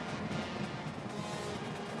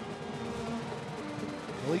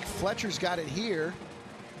 Malik Fletcher's got it here.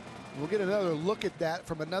 We'll get another look at that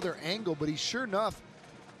from another angle, but he sure enough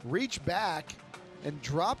reached back and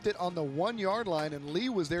dropped it on the 1 yard line, and Lee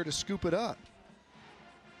was there to scoop it up.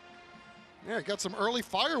 Yeah, got some early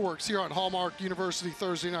fireworks here on Hallmark University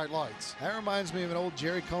Thursday Night Lights. That reminds me of an old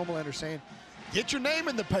Jerry Comalander saying, get your name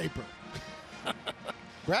in the paper.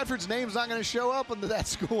 Bradford's name's not going to show up under that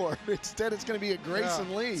score. Instead, it's going to be a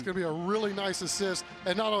Grayson Lee. It's going to be a really nice assist.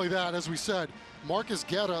 And not only that, as we said, Marcus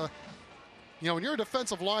Guerra, you know, when you're a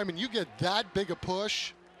defensive lineman, you get that big a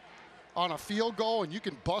push on a field goal and you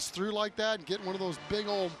can bust through like that and get one of those big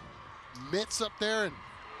old mitts up there and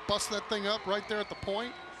bust that thing up right there at the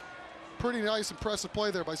point. Pretty nice, impressive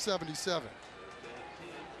play there by 77.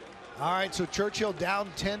 All right, so Churchill down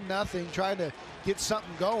 10-0, trying to get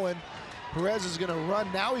something going. Perez is going to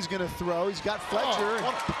run. Now he's going to throw. He's got Fletcher. Oh,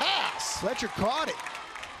 what a pass. Fletcher caught it.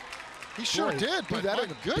 He sure did, but that my in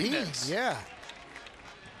the goodness. bean. Yeah.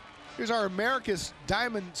 Here's our America's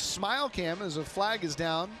Diamond Smile Cam as a flag is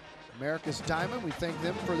down. America's Diamond, we thank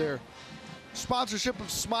them for their sponsorship of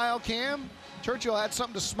Smile Cam. Churchill had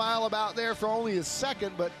something to smile about there for only a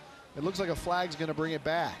second, but it looks like a flag's going to bring it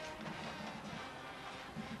back.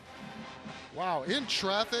 Wow, in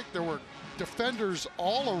traffic, there were defenders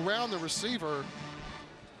all around the receiver.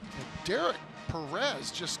 And Derek Perez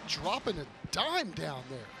just dropping a dime down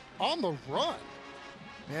there on the run.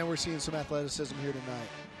 Man, we're seeing some athleticism here tonight.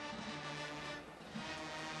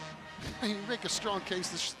 You make a strong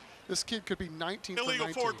case this kid could be 19 for 19.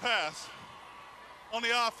 Illegal forward pass on the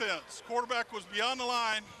offense. Quarterback was beyond the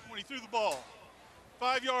line when he threw the ball.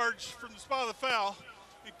 5 yards from the spot of the foul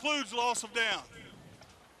includes loss of down.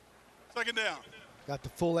 Second down. Got the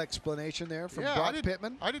full explanation there from Brock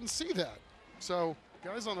Pittman. I didn't see that. So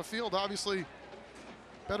guys on the field, obviously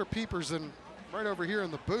better peepers than right over here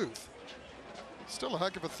in the booth. Still a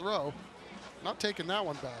heck of a throw. Not taking that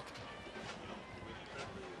one back.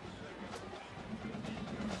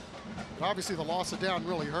 But obviously the loss of down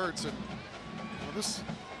really hurts. And you know, this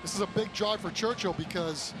is a big drive for Churchill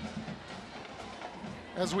because,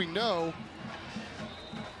 as we know,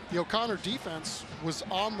 the O'Connor defense was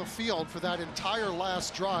on the field for that entire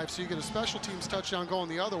last drive. So you get a special teams touchdown going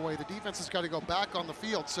the other way. The defense has got to go back on the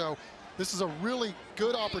field. So this is a really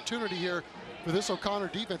good opportunity here for this O'Connor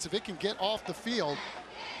defense. If it can get off the field,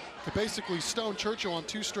 to basically stone Churchill on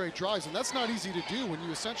 2 straight drives. And that's not easy to do when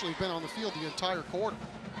you essentially have been on the field the entire quarter.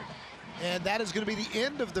 And that is going to be the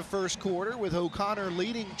end of the first quarter with O'Connor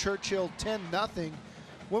leading Churchill 10-0.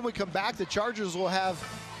 When we come back, the Chargers will have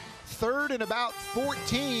 3rd and about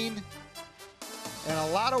 14 and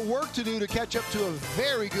a lot of work to do to catch up to a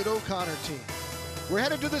very good O'Connor team. We're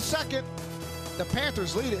headed to the second. The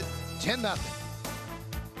Panthers lead it 10-0.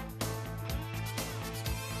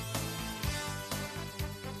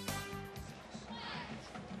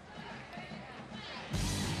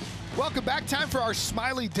 Welcome back. Time for our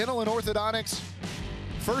Smiley Dental and Orthodontics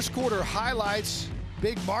first quarter highlights.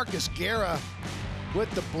 Big Marcus Guerra with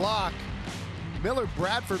the block. Millard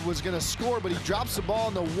Bradford was going to score, but he drops the ball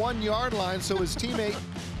on the 1-yard line, so his teammate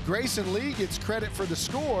Grayson Lee gets credit for the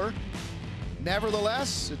score.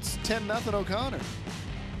 Nevertheless, it's 10-0 O'Connor.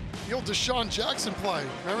 The old Deshaun Jackson play.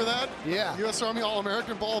 Remember that? Yeah. U.S. Army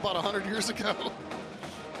All-American ball about 100 years ago.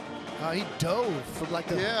 He dove from like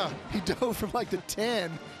the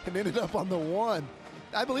 10 and ended up on the 1.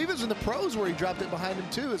 I believe it was in the pros where he dropped it behind him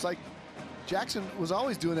too. It's like Jackson was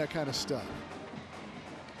always doing that kind of stuff.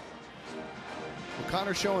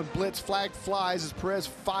 O'Connor showing blitz, flag flies as Perez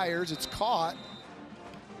fires. It's caught.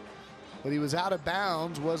 But he was out of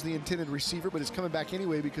bounds, was the intended receiver, but it's coming back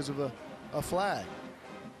anyway because of a flag.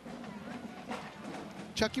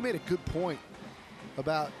 Chuck, you made a good point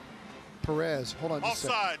about Perez. Hold on just a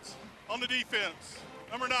second. Offsides on the defense.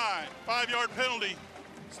 Number 9, 5-yard penalty.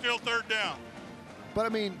 Still 3rd down. But I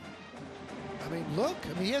mean, look,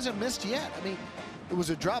 he hasn't missed yet. I mean, it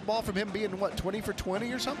was a drop ball from him being, what, 20 for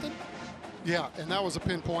 20 or something? Yeah, and that was a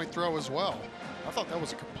pinpoint throw as well. I thought that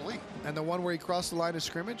was a complete. And the one where he crossed the line of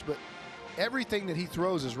scrimmage, but everything that he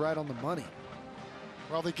throws is right on the money.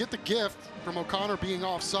 Well, they get the gift from O'Connor being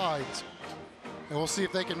offsides, and we'll see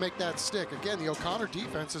if they can make that stick. Again, the O'Connor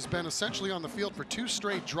defense has been essentially on the field for 2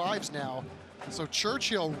 straight drives now, so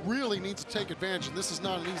Churchill really needs to take advantage, and this is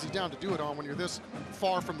not an easy down to do it on when you're this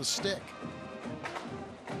far from the stick.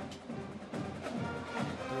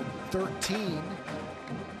 13.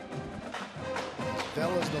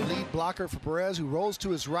 Vella's the lead blocker for Perez, who rolls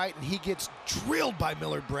to his right, and he gets drilled by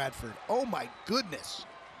Millard Bradford. Oh, my goodness.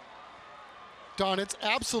 Don, it's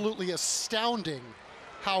absolutely astounding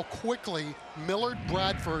how quickly Millard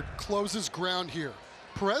Bradford closes ground here.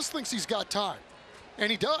 Perez thinks he's got time, and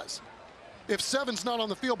he does, if 7's not on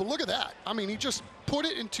the field. But look at that. I mean, he just put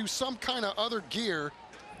it into some kind of other gear,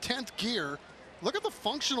 10th gear. Look at the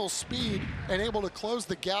functional speed and able to close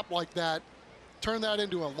the gap like that, turn that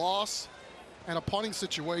into a loss and a punting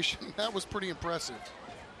situation. That was pretty impressive.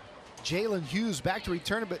 Jalen Hughes back to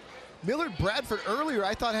return it, but Millard Bradford earlier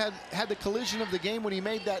I thought had the collision of the game when he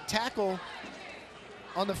made that tackle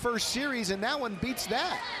on the first series, and that one beats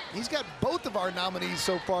that. He's got both of our nominees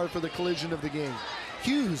so far for the collision of the game.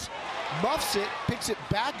 Hughes muffs it, picks it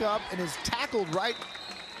back up, and is tackled right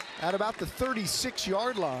at about the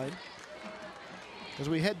 36-yard line. As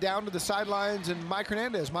we head down to the sidelines, and Mike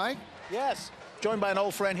Hernandez. Mike? Yes. Joined by an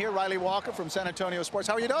old friend here, Riley Walker from San Antonio Sports.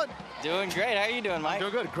 How are you doing? Doing great. How are you doing, Mike?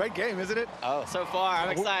 Doing good. Great game, isn't it? Oh, so far. I'm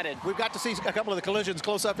excited. We've got to see a couple of the collisions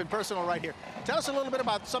close up and personal right here. Tell us a little bit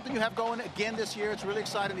about something you have going again this year. It's really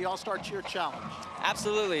exciting, the All-Star Cheer Challenge.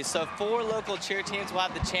 Absolutely. So 4 local cheer teams will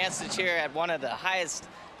have the chance to cheer at one of the highest,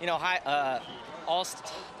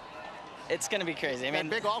 it's going to be crazy. I mean,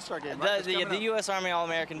 big All-Star game, right? The U.S. Army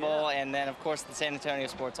All-American Bowl, and then, of course, the San Antonio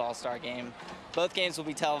Sports All-Star game. Both games will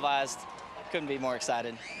be televised. Couldn't be more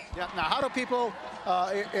excited. Yeah. Now, how do people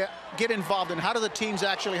get involved, and how do the teams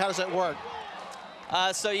actually, how does that work?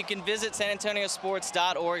 So you can visit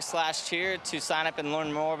sanantoniosports.org/cheer to sign up and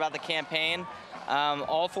learn more about the campaign.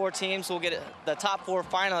 All 4 teams will get the top 4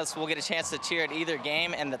 finalists will get a chance to cheer at either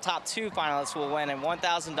game, and the top 2 finalists will win a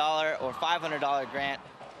 $1,000 or $500 grant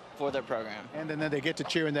for their program. And then they get to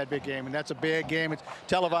cheer in that big game, and that's a big game. It's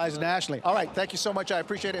televised nationally. All right, thank you so much. I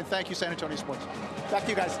appreciate it, and thank you, San Antonio Sports. Back to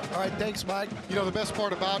you guys. All right, thanks, Mike. You know, the best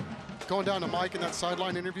part about going down to Mike in that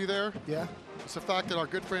sideline interview there? Yeah. It's the fact that our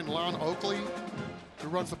good friend Lon Oakley, who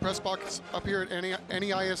runs the press box up here at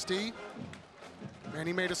NEISD, man,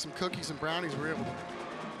 he made us some cookies and brownies. We were able to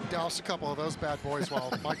douse a couple of those bad boys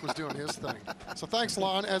while Mike was doing his thing. So thanks,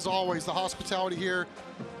 Lon. As always, the hospitality here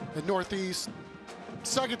at Northeast,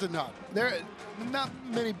 second to none. There are not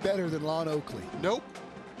many better than Lon Oakley. Nope.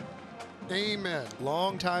 Amen.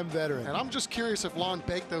 Long-time veteran. And I'm just curious if Lon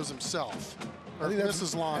baked those himself. Or if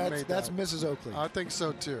Mrs. Lon made that. That's Mrs. Oakley. I think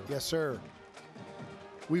so, too. Yes, sir.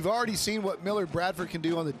 We've already seen what Millard Bradford can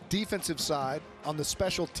do on the defensive side, on the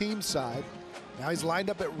special team side. Now he's lined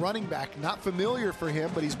up at running back. Not familiar for him,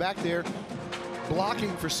 but he's back there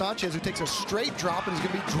blocking for Sanchez, who takes a straight drop, and he's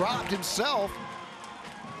going to be dropped himself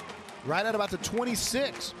right at about the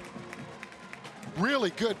 26. Really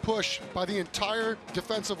good push by the entire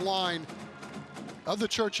defensive line of the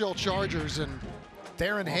Churchill Chargers. And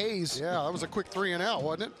Theron Hayes. Yeah, that was a quick 3 and out,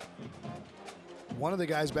 wasn't it? One of the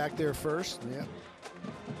guys back there first. Yeah.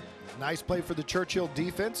 Nice play for the Churchill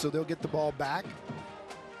defense, so they'll get the ball back.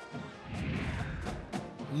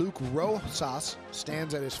 Luke Rosas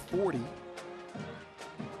stands at his 40.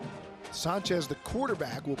 Sanchez, the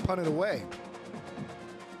quarterback, will punt it away.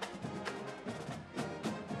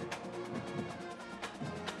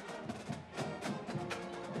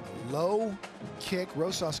 Low kick.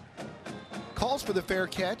 Rosas calls for the fair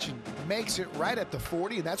catch and makes it right at the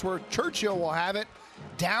 40, and that's where Churchill will have it.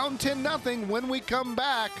 Down 10-0 when we come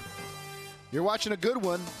back. You're watching a good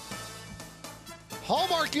one.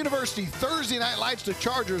 Hallmark University Thursday Night Lights. The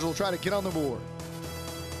Chargers will try to get on the board.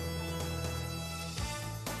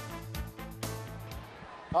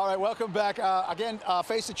 All right, welcome back. Again,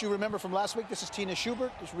 face that you remember from last week. This is Tina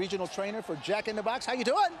Schubert, this regional trainer for Jack in the Box. How you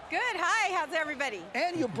doing? Good. Hi. How's everybody?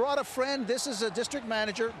 And you brought a friend. This is a district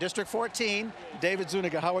manager, District 14, David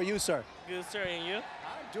Zuniga. How are you, sir? Good, sir. And you? I'm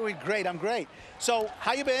doing great. I'm great. So,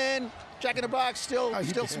 how you been? Jack in the Box still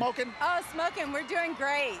smoking? Oh, smoking. We're doing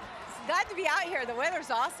great. Glad to be out here. The weather's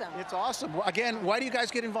awesome. It's awesome. Again, why do you guys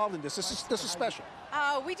get involved in this? This is special.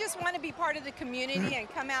 We just want to be part of the community and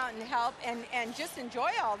come out and help and just enjoy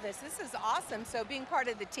all this. This is awesome. So being part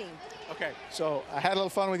of the team. Okay. So I had a little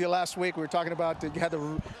fun with you last week. We were talking about you had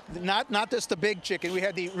not just the big chicken. We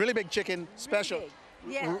had the really big chicken special. Really big.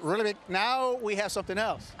 Yeah. Really big. Now we have something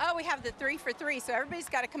else. Oh, we have the 3 for $3. So everybody's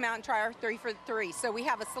got to come out and try our 3 for $3. So we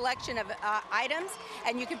have a selection of items,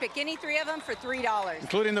 and you can pick any 3 of them for $3.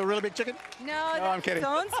 Including the really big chicken? No, I'm kidding.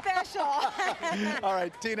 Its own special. All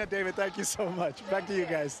right, Tina, David, thank you so much. Back to you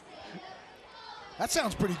guys. That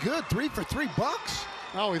sounds pretty good. 3 for $3.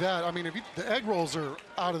 Not only that, I mean, the egg rolls are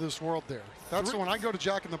out of this world there. That's when I go to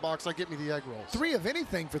Jack in the Box, I get me the egg rolls. 3 of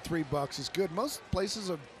anything for $3 is good. Most places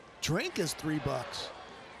a drink is $3.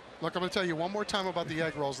 Look, I'm going to tell you one more time about the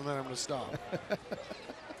egg rolls, and then I'm going to stop.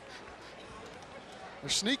 They're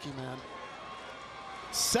sneaky, man.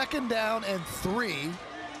 2nd down and 3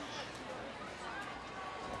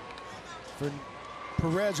 for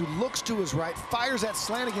Perez, who looks to his right, fires at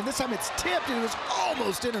slant again. This time it's tipped, and it was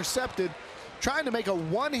almost intercepted. Trying to make a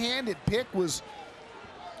one-handed pick was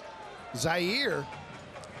Zaire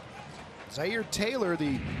Taylor,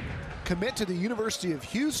 the commit to the University of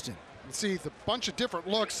Houston. See the bunch of different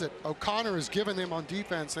looks that O'Connor has given them on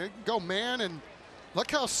defense. They go man, and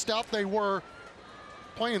look how stout they were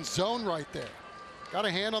playing zone right there. Got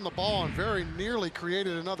a hand on the ball and very nearly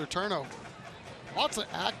created another turnover. Lots of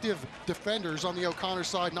active defenders on the O'Connor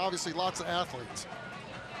side, and obviously lots of athletes.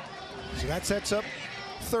 So that sets up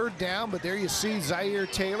 3rd down, but there you see Zaire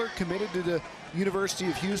Taylor committed to the University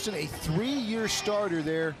of Houston, a 3-year starter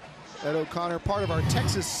there at O'Connor, part of our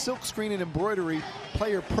Texas silkscreen and embroidery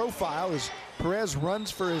player profile as Perez runs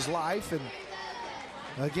for his life. And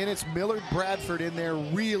again, it's Millard Bradford in there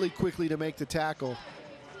really quickly to make the tackle.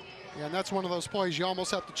 Yeah, and that's one of those plays you almost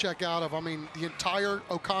have to check out of. I mean, the entire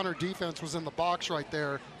O'Connor defense was in the box right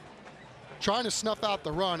there trying to snuff out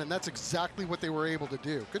the run, and that's exactly what they were able to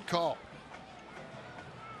do. Good call.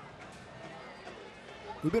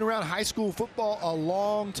 We've been around high school football a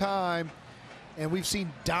long time, and we've seen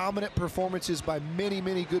dominant performances by many,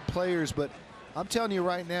 many good players. But I'm telling you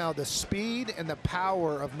right now, the speed and the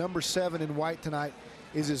power of number 7 in white tonight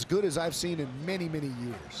is as good as I've seen in many, many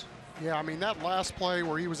years. Yeah, I mean, that last play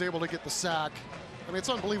where he was able to get the sack, I mean, it's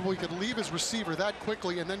unbelievable he could leave his receiver that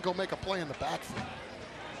quickly and then go make a play in the backfield.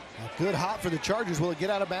 A good hop for the Chargers. Will it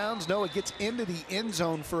get out of bounds? No, it gets into the end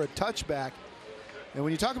zone for a touchback. And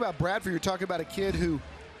when you talk about Bradford, you're talking about a kid who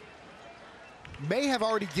may have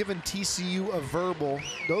already given TCU a verbal.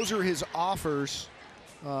 Those are his offers.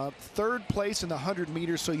 3rd place in the 100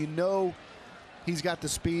 meters, so you know he's got the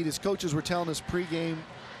speed. His coaches were telling us pregame,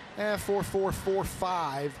 4.4,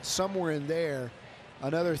 4.5, somewhere in there.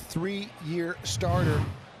 Another 3-year starter.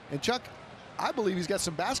 And Chuck, I believe he's got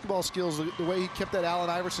some basketball skills, the way he kept that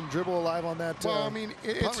Allen Iverson dribble alive on that punt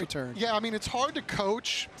return. Yeah, I mean, it's hard to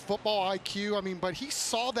coach football IQ. I mean, but he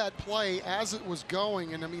saw that play as it was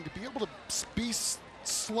going. And, I mean, to be able to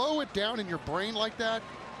slow it down in your brain like that.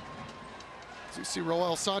 So you see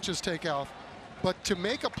Roel Sanchez take off. But to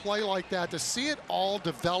make a play like that, to see it all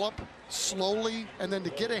develop slowly, and then to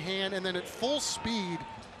get a hand, and then at full speed,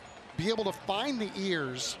 be able to find the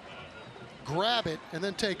ears, grab it, and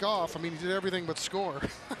then take off. I mean, he did everything but score.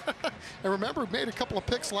 And remember, he made a couple of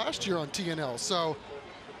picks last year on TNL. So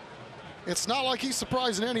it's not like he's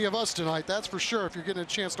surprising any of us tonight, that's for sure, if you're getting a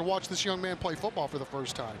chance to watch this young man play football for the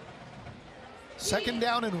first time. 2nd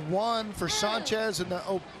down and 1 for Sanchez, and the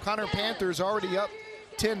O'Connor Panthers already up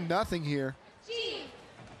 10-0 here.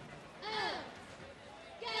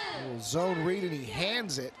 A little zone read, and he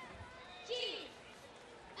hands it.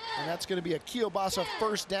 And that's going to be a Kielbasa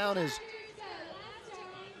 1st down as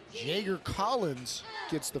Jaeger Collins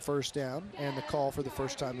gets the 1st down and the call for the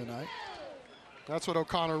first time tonight. That's what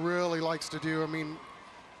O'Connor really likes to do. I mean,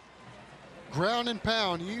 ground and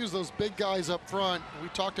pound. You use those big guys up front. We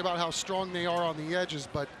talked about how strong they are on the edges,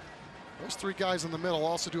 but those 3 guys in the middle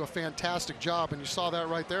also do a fantastic job, and you saw that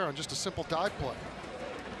right there on just a simple dive play.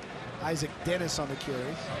 Isaac Dennis on the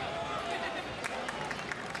carry.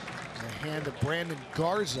 The hand of Brandon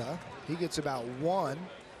Garza. He gets about 1.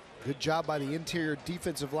 Good job by the interior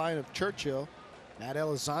defensive line of Churchill. Matt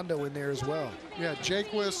Elizondo in there as well. Yeah,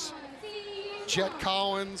 Jaquez, Jet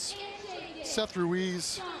Collins, Seth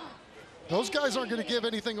Ruiz. Those guys aren't going to give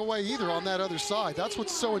anything away either on that other side. That's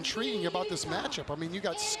what's so intriguing about this matchup. I mean, you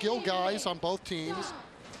got skill guys on both teams.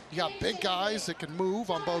 You got big guys that can move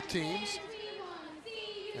on both teams.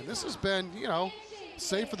 And this has been, you know,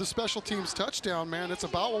 save for the special teams touchdown, man, it's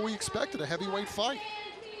about what we expected, a heavyweight fight.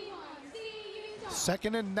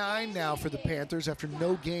 2nd and 9 now for the Panthers after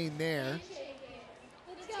no gain there.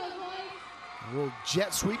 A little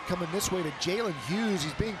jet sweep coming this way to Jalen Hughes.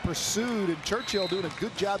 He's being pursued, and Churchill doing a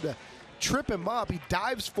good job to trip him up. He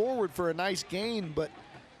dives forward for a nice gain, but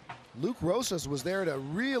Luke Rosas was there to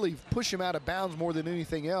really push him out of bounds more than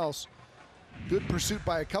anything else. Good pursuit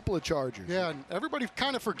by a couple of Chargers. Yeah, and everybody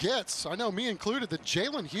kind of forgets, I know me included, that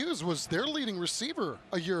Jalen Hughes was their leading receiver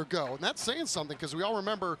a year ago. And that's saying something because we all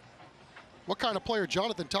remember what kind of player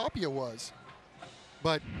Jonathan Tapia was.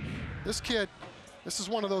 But this kid, this is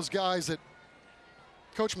one of those guys that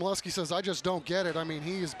Coach Molesky says, I just don't get it. I mean,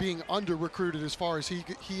 he is being under-recruited as far as he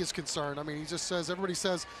is concerned. I mean, he just says, everybody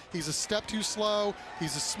says he's a step too slow,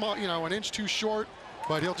 he's a small, you know, an inch too short,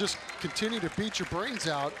 but he'll just continue to beat your brains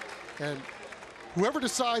out. And whoever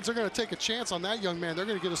decides they're going to take a chance on that young man, they're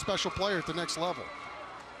going to get a special player at the next level.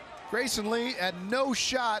 Grayson Lee had no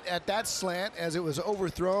shot at that slant as it was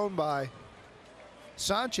overthrown by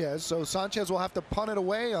Sanchez. So Sanchez will have to punt it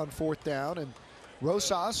away on 4th down, and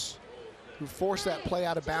Rosas, who forced that play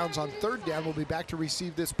out of bounds on 3rd down, will be back to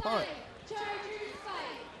receive this punt.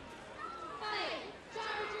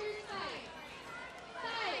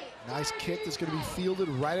 Nice kick that's going to be fielded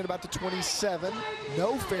right at about the 27.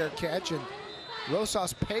 No fair catch, and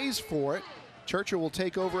Rosas pays for it. Churchill will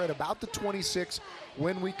take over at about the 26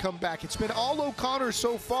 when we come back. It's been all O'Connor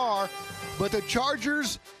so far, but the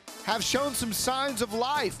Chargers have shown some signs of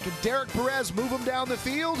life. Can Derek Perez move them down the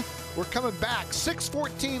field? We're coming back.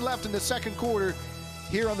 6:14 left in the 2nd quarter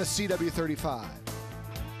here on the CW35.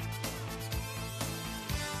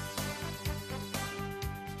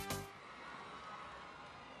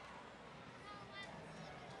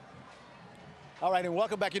 All right, and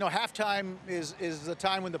welcome back. You know, halftime is the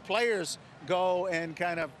time when the players go and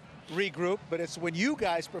kind of regroup, but it's when you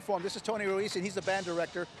guys perform. This is Tony Ruiz, and he's the band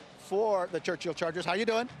director for the Churchill Chargers. How you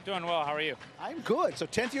doing? Doing well. How are you? I'm good. So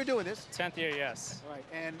 10th year doing this? 10th year, yes. All right,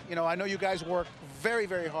 and you know, I know you guys work very,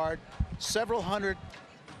 very hard. Several hundred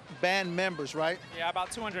band members, right? Yeah, about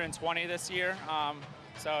 220 this year.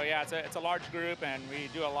 So yeah, it's a large group, and we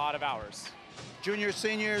do a lot of hours. Juniors,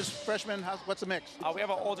 seniors, freshmen, what's the mix? We have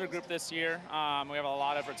an older group this year. We have a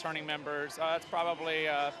lot of returning members. It's probably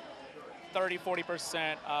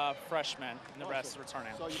 30-40% freshmen, and the rest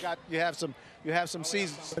returning. So you have some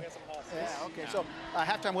seasons. Yeah, okay. So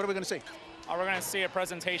halftime, what are we going to see? We're going to see a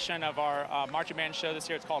presentation of our marching band show this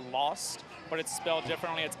year. It's called Lost, but it's spelled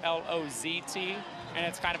differently. It's L-O-Z-T, and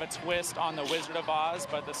it's kind of a twist on the Wizard of Oz,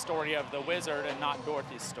 but the story of the wizard and not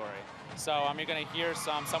Dorothy's story. So you're going to hear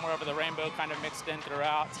some Somewhere Over the Rainbow kind of mixed in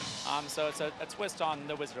throughout. So it's a twist on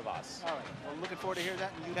the Wizard of Oz. All right. Well, looking forward to hearing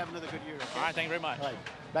that, and you have another good year. Okay? All right. Thank you very much. All right.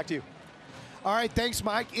 Back to you. All right. Thanks,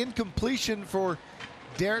 Mike. Incompletion for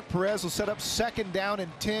Derek Perez will set up 2nd down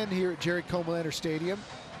and 10 here at Jerry Comalander Stadium.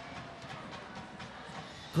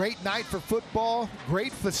 Great night for football.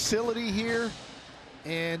 Great facility here.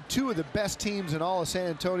 And 2 of the best teams in all of San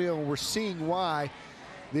Antonio, and we're seeing why.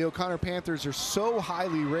 The O'Connor Panthers are so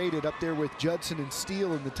highly rated up there with Judson and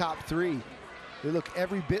Steele in the top 3. They look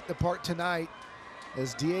every bit the part tonight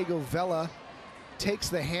as Diego Vela takes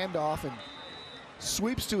the handoff and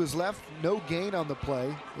sweeps to his left. No gain on the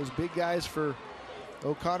play. Those big guys for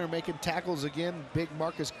O'Connor making tackles again. Big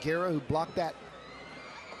Marcus Guerra, who blocked that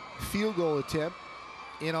field goal attempt,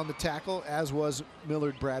 in on the tackle, as was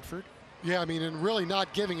Millard Bradford. Yeah, I mean, and really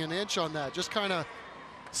not giving an inch on that. Just kind of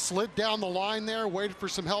slid down the line there, waited for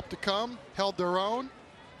some help to come, held their own,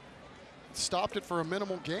 stopped it for a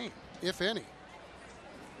minimal gain, if any.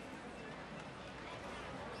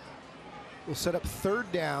 We'll set up 3rd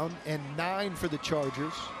down and 9 for the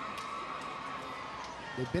Chargers.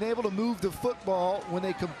 They've been able to move the football when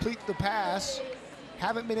they complete the pass.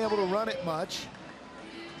 Haven't been able to run it much.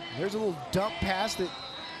 There's a little dump pass that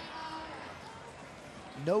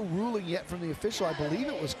no ruling yet from the official. I believe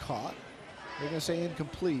it was caught. They're going to say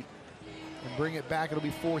incomplete and bring it back. It'll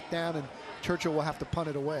be 4th down, and Churchill will have to punt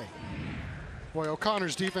it away. Boy,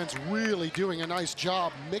 O'Connor's defense really doing a nice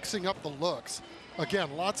job mixing up the looks.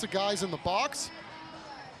 Again, lots of guys in the box,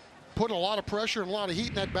 putting a lot of pressure and a lot of heat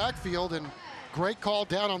in that backfield, and great call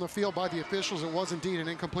down on the field by the officials. It was indeed an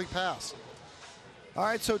incomplete pass. All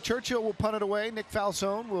right, so Churchill will punt it away. Nick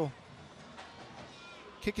Falzone will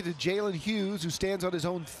kick it to Jalen Hughes, who stands on his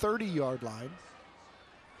own 30-yard line.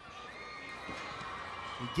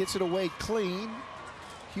 He gets it away clean.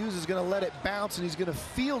 Hughes is going to let it bounce, and he's going to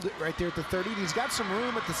field it right there at the 30. He's got some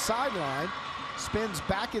room at the sideline. Spins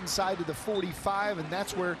back inside to the 45, and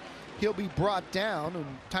that's where he'll be brought down. And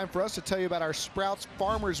time for us to tell you about our Sprouts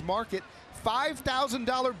Farmers Market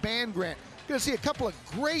 $5,000 band grant. You're going to see a couple of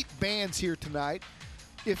great bands here tonight.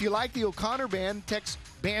 If you like the O'Connor band, text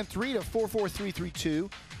band 3 to 44332.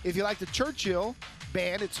 If you like the Churchill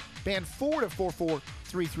band, it's band 4 to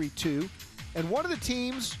 44332. And one of the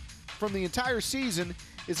teams from the entire season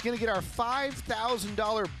is going to get our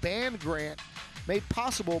 $5,000 band grant made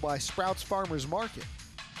possible by Sprouts Farmers Market.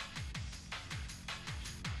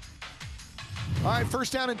 All right,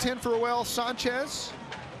 first down and 10 for Roel Sanchez.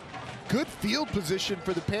 Good field position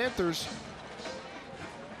for the Panthers.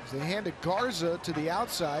 As they hand to Garza to the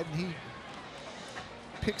outside, and he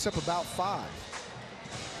picks up about 5.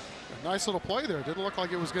 A nice little play there. Didn't look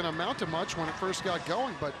like it was going to amount to much when it first got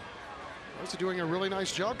going, but Garza doing a really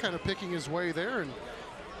nice job kind of picking his way there. And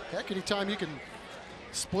heck, anytime you can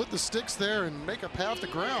split the sticks there and make up half the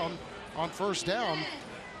ground on first down,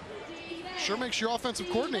 sure makes your offensive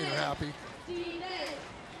coordinator happy.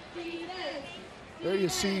 There you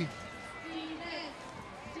see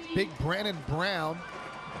big Brandon Brown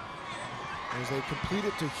as they complete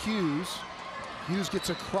it to Hughes. Hughes gets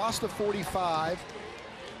across the 45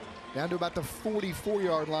 down to about the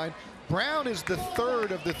 44-yard line. Brown is the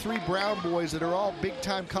third of the 3 Brown boys that are all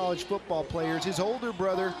big-time college football players. His older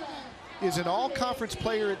brother is an all-conference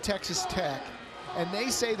player at Texas Tech, and they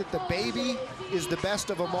say that the baby is the best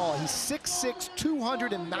of them all. He's 6'6",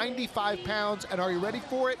 295 pounds, and are you ready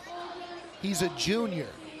for it? He's a junior.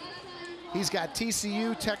 He's got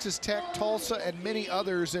TCU, Texas Tech, Tulsa, and many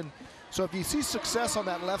others, and so if you see success on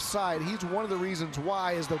that left side, he's one of the reasons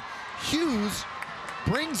why. Is that Hughes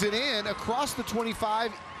brings it in across the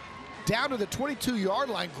 25, down to the 22-yard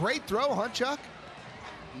line. Great throw, huh, Chuck?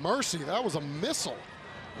 Mercy, that was a missile.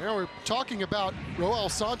 You know, we're talking about Roel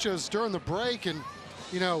Sanchez during the break, and,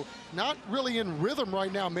 you know, not really in rhythm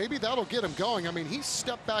right now. Maybe that'll get him going. I mean, he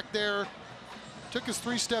stepped back there, took his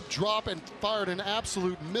 3-step drop, and fired an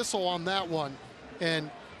absolute missile on that one. And,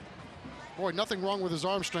 boy, nothing wrong with his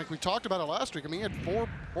arm strength. We talked about it last week. I mean, he had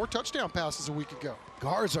four touchdown passes a week ago.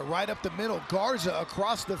 Garza right up the middle. Garza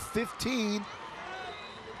across the 15.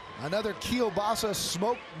 Another Kielbasa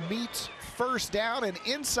smoke meets first down and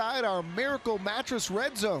inside our Miracle Mattress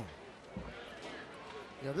red zone.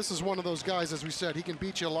 Yeah, this is one of those guys, as we said, he can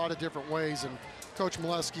beat you a lot of different ways, and Coach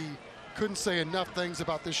Molesky couldn't say enough things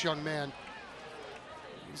about this young man.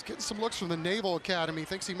 He's getting some looks from the Naval Academy,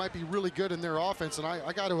 thinks he might be really good in their offense, and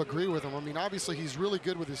I got to agree with him. I mean, obviously he's really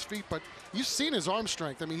good with his feet, but you've seen his arm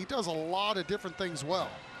strength. I mean, he does a lot of different things well.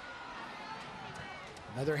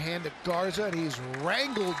 Another hand to Garza, and he's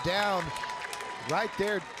wrangled down right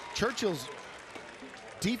there. Churchill's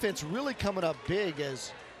defense really coming up big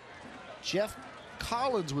as Jeff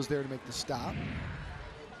Collins was there to make the stop.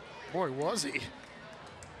 Boy, was he.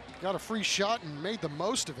 Got a free shot and made the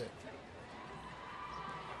most of it.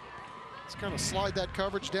 Let's kind of slide that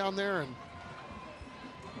coverage down there, and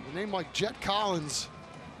a name like Jet Collins.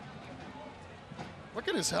 Look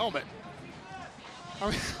at his helmet. I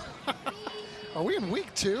mean, are we in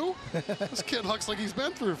week 2? This kid looks like he's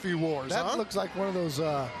been through a few wars. That looks like one of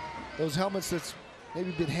those helmets that's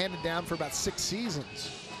maybe been handed down for about 6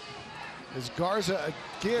 seasons. As Garza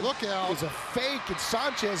again is a fake, and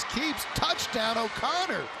Sanchez keeps. Touchdown,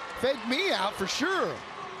 O'Connor. Fake me out for sure.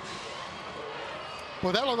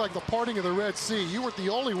 Well, that looked like the parting of the Red Sea. You weren't the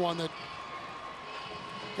only one that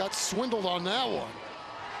got swindled on that one.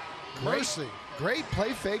 Mercy. Great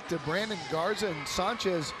play fake to Brandon Garza, and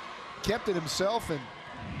Sanchez kept it himself and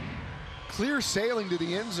clear sailing to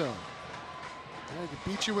the end zone. Yeah, he could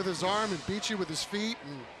beat you with his arm and beat you with his feet.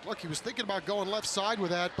 And look, he was thinking about going left side with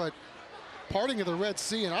that, but parting of the Red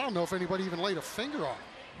Sea, and I don't know if anybody even laid a finger on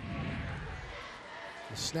it.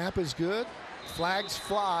 The snap is good. Flags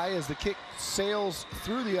fly as the kick sails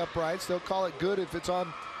through the uprights. They'll call it good if it's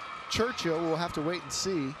on Churchill. We'll have to wait and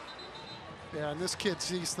see. Yeah, and this kid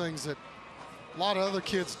sees things that a lot of other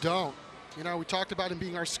kids don't. You know, we talked about him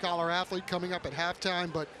being our scholar athlete coming up at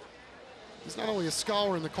halftime, but he's not only a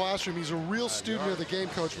scholar in the classroom, he's a real student of the game,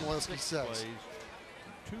 Coach Molesky says. Plays,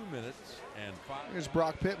 2 minutes and 5. Here's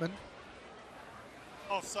Brock Pittman.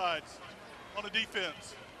 Off sides on the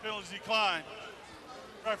defense. Penalties decline.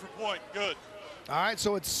 Right for point. Good. All right,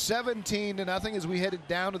 so it's 17-0 as we headed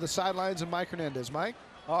down to the sidelines, and Mike Hernandez. Mike?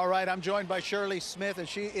 All right, I'm joined by Shirley Smith, and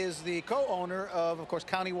she is the co-owner of course,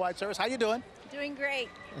 Countywide Service. How you doing? Doing great.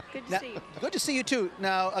 Good to see you. Good to see you, too.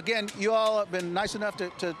 Now, again, you all have been nice enough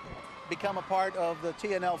to become a part of the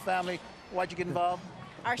TNL family. Why'd you get involved?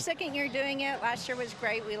 Our second year doing it. Last year was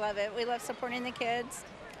great. We love it. We love supporting the kids,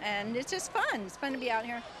 and it's just fun. It's fun to be out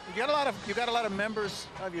here. You got a lot of members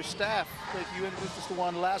of your staff that you introduced us to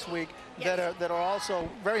one last week. Yes. that are also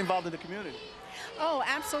very involved in the community. Oh,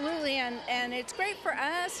 absolutely, and it's great for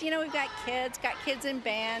us. You know, we've got kids in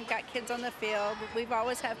band, got kids on the field. We've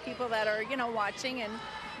always have people that are, you know, watching, and,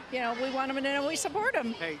 you know, we want them to know we support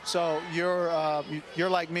them. Hey, so you're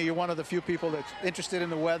like me. You're one of the few people that's interested in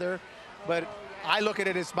the weather, but I look at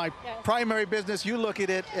it as my primary business. You look at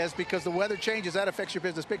it as because the weather changes, that affects your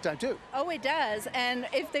business big time too. Oh, it does. And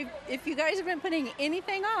if you guys have been putting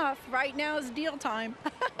anything off, right now is deal time.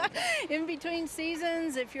 In between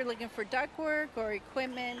seasons, if you're looking for ductwork or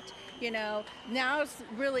equipment, you know, now's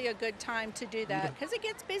really a good time to do that because it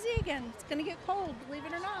gets busy again. It's going to get cold, believe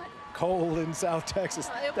it or not. Cold in South Texas.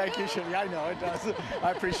 Thank you, Shirley. I know it does. I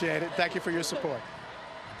appreciate it. Thank you for your support.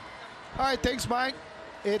 All right, thanks, Mike.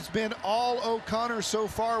 It's been all O'Connor so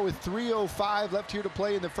far with 3:05 left here to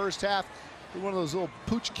play in the first half. One of those little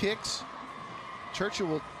pooch kicks. Churchill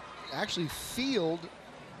will actually field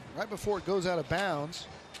right before it goes out of bounds.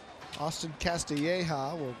 Austin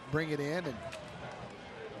Castilleja will bring it in, and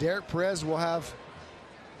Derek Perez will have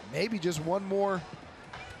maybe just one more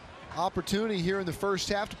opportunity here in the first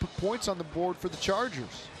half to put points on the board for the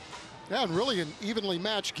Chargers. Yeah, and really an evenly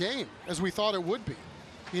matched game, as we thought it would be.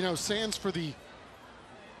 You know, Sands for the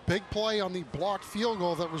big play on the blocked field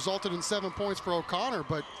goal that resulted in 7 points for O'Connor,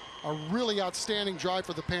 but a really outstanding drive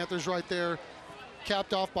for the Panthers right there,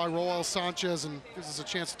 capped off by Roel Sanchez, and gives us a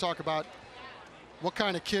chance to talk about what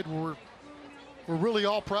kind of kid we're really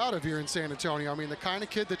all proud of here in San Antonio. I mean, the kind of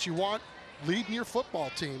kid that you want leading your football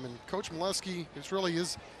team, and Coach Molesky is really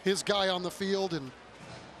his guy on the field and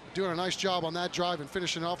doing a nice job on that drive and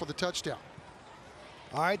finishing off with a touchdown.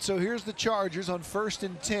 All right, so here's the Chargers on 1st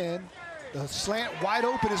and 10. The slant wide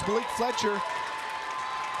open is Malik Fletcher.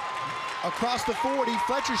 Across the 40,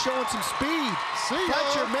 Fletcher showing some speed.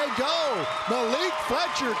 Fletcher may go. Malik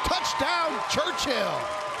Fletcher, touchdown, Churchill.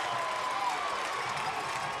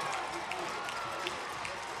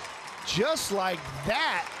 Just like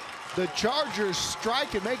that, the Chargers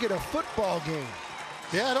strike and make it a football game.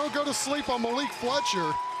 Yeah, don't go to sleep on Malik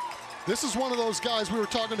Fletcher. This is one of those guys we were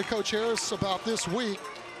talking to Coach Harris about this week.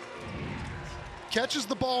 Catches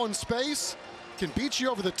the ball in space, can beat you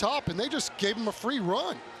over the top, and they just gave him a free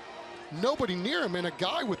run. Nobody near him, and a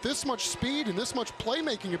guy with this much speed and this much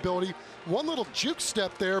playmaking ability, one little juke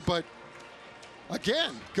step there, but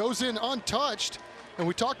again, goes in untouched. And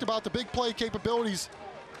we talked about the big play capabilities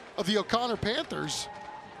of the O'Connor Panthers.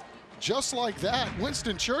 Just like that,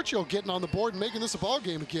 Winston Churchill getting on the board and making this a ball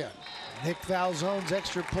game again. Nick Falzone's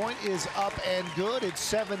extra point is up and good.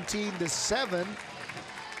 It's 17-7.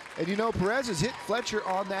 And you know, Perez has hit Fletcher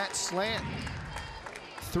on that slant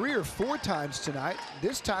 3 or 4 times tonight.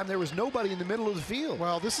 This time there was nobody in the middle of the field.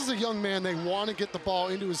 Well, this is a young man. They want to get the ball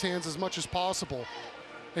into his hands as much as possible.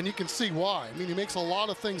 And you can see why. I mean, he makes a lot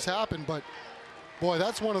of things happen, but boy,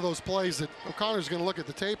 that's one of those plays that O'Connor's going to look at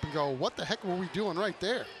the tape and go, what the heck were we doing right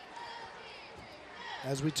there?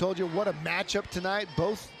 As we told you, what a matchup tonight.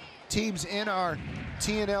 Both teams in our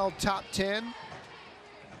TNL top 10.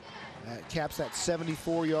 That caps that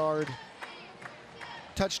 74-yard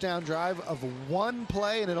touchdown drive of one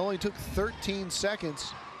play, and it only took 13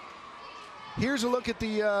 seconds. Here's a look at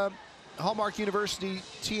the Hallmark University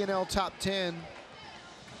TNL top 10.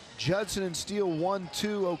 Judson and Steele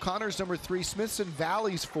 1-2. O'Connor's number 3. Smithson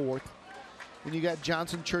Valley's 4th. Then you got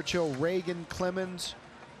Johnson, Churchill, Reagan, Clemens,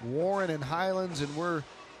 Warren, and Highlands, and we're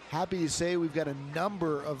happy to say we've got a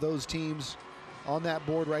number of those teams on that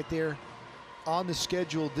board right there on the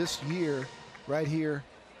schedule this year right here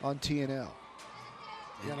on TNL.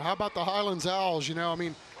 Yeah, how about the Highlands Owls? You know, I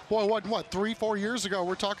mean, boy, what 3-4 years ago,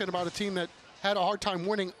 we're talking about a team that had a hard time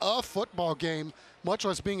winning a football game, much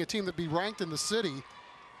less being a team that be ranked in the city.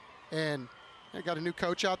 And they got a new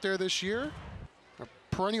coach out there this year, a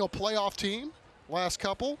perennial playoff team, last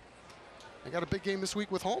couple. They got a big game this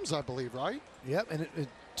week with Holmes, I believe, right? Yep, and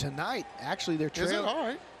tonight, actually, they're Is it? All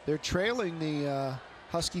right. They're trailing the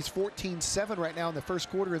Huskies 14-7 right now in the first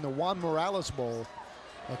quarter in the Juan Morales Bowl.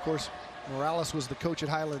 Of course, Morales was the coach at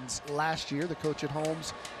Highlands last year, the coach at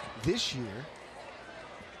Holmes this year.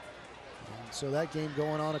 And so that game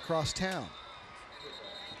going on across town.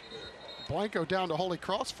 Blanco down to Holy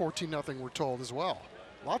Cross 14-0, we're told as well.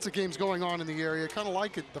 Lots of games going on in the area. Kind of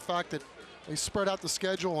like it, the fact that they spread out the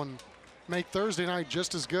schedule and make Thursday night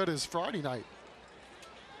just as good as Friday night.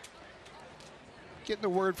 getting the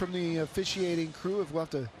word from the officiating crew if we'll have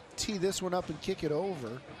to tee this one up and kick it over.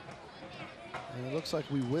 And it looks like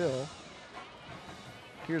we will.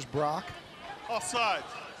 Here's Brock. Offside.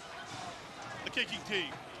 The kicking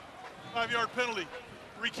team. 5-yard penalty.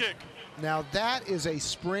 Re-kick. Now that is a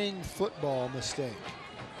spring football mistake.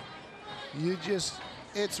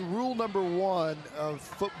 It's rule number 1 of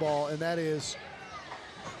football, and that is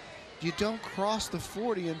you don't cross the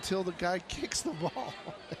 40 until the guy kicks the ball.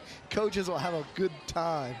 Coaches will have a good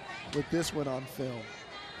time with this one on film.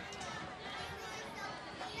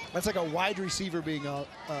 That's like a wide receiver being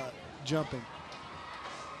jumping.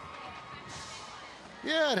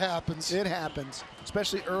 Yeah, it happens. It happens,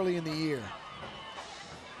 especially early in the year.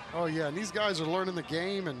 Oh, yeah, and these guys are learning the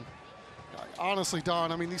game, and honestly,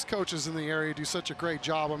 Don, I mean, these coaches in the area do such a great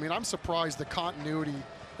job. I mean, I'm surprised the continuity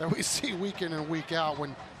that we see week in and week out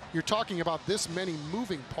when you're talking about this many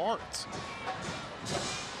moving parts.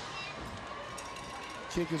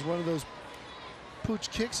 Kick is one of those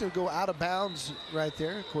pooch kicks that go out of bounds right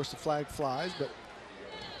there. Of course, the flag flies, but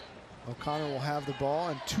O'Connor will have the ball,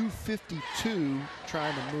 and 2:52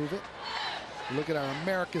 trying to move it. Look at our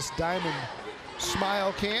America's Diamond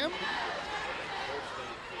smile cam.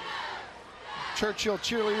 Churchill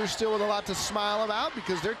cheerleaders still with a lot to smile about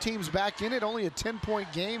because their team's back in it. Only a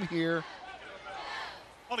 10-point game here.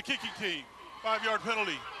 On the kicking team, 5-yard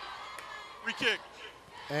penalty. Re-kick.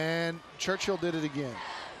 And Churchill did it again.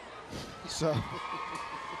 So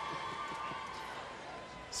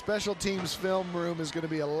special teams film room is going to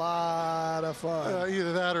be a lot of fun.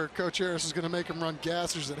 Either that or Coach Harris is going to make him run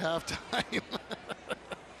gassers at halftime.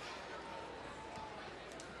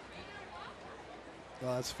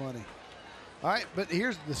 Oh, that's funny. All right, but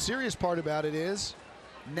here's the serious part about it is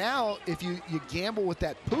now if you gamble with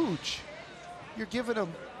that pooch, you're giving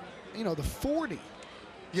them, the 40.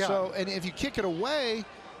 Yeah. So, and if you kick it away,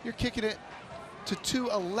 you're kicking it to 2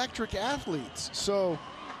 electric athletes. So,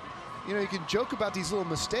 you can joke about these little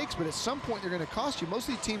mistakes, but at some point they're going to cost you. Most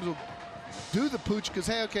of these teams will do the pooch because,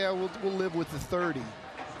 hey, okay, we'll live with the 30.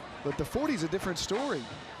 But the 40 is a different story.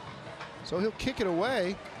 So he'll kick it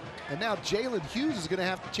away, and now Jalen Hughes is going to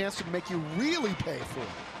have the chance to make you really pay for it.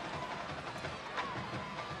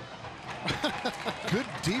 Good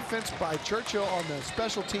defense by Churchill on the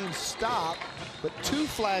special team stop, but 2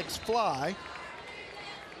 flags fly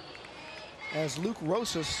as Luke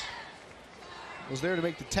Rosas was there to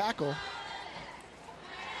make the tackle.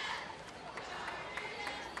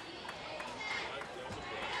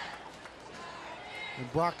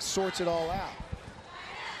 And Brock sorts it all out.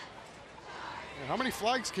 How many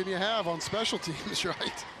flags can you have on special teams,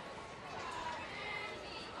 right?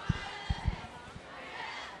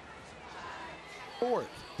 Fourth.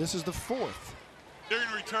 This is the 4th. During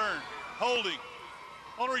return, holding.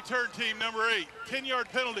 On return team, number 8, 10-yard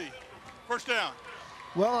penalty. First down.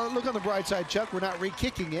 Well, look on the bright side, Chuck. We're not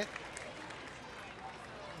re-kicking it.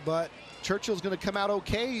 But Churchill's going to come out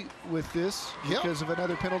okay with this because of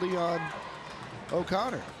another penalty on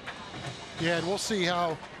O'Connor. Yeah, and we'll see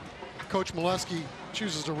how Coach Molesky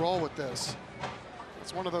chooses to roll with this.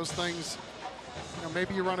 It's one of those things,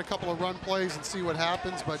 maybe you run a couple of run plays and see what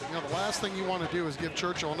happens, but the last thing you want to do is give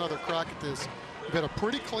Churchill another crack at this. You've had a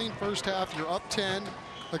pretty clean first half. You're up 10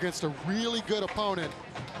 against a really good opponent.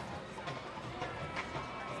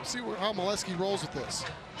 See how Molesky rolls with this.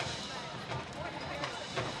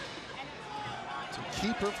 It's a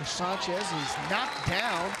keeper for Sanchez. He's knocked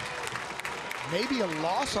down. Maybe a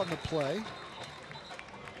loss on the play.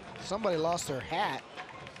 Somebody lost their hat.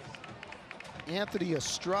 Anthony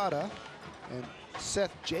Estrada and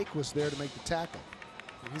Seth Jake was there to make the tackle.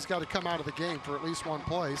 He's got to come out of the game for at least one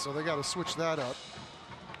play, so they got to switch that up.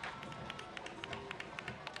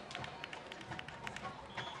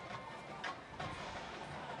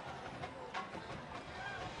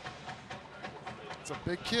 It's a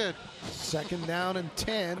big kid. 2nd down and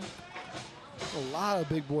 10. A lot of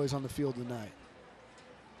big boys on the field tonight.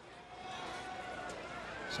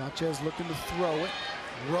 Sanchez looking to throw it,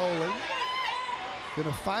 rolling.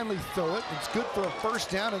 Gonna finally throw it. It's good for a first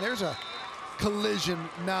down, and there's a collision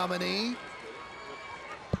nominee.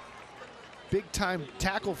 Big time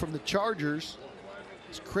tackle from the Chargers.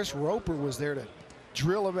 Chris Roper was there to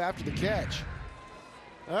drill him after the catch.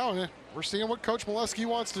 Well, we're seeing what Coach Molesky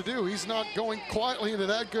wants to do. He's not going quietly into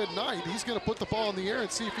that good night. He's going to put the ball in the air and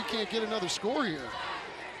see if he can't get another score here.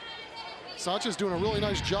 Sanchez doing a really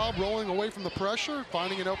nice job rolling away from the pressure,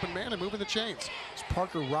 finding an open man and moving the chains. It's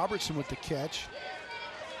Parker Robertson with the catch.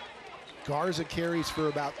 Garza carries for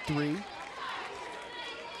about 3.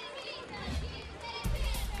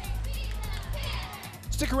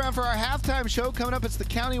 Stick around for our halftime show. Coming up, it's the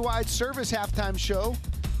countywide service halftime show.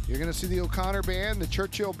 You're going to see the O'Connor Band, the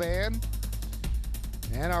Churchill Band,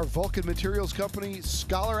 and our Vulcan Materials Company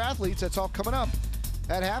Scholar Athletes. That's all coming up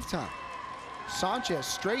at halftime. Sanchez,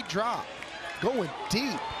 straight drop, going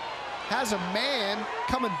deep. Has a man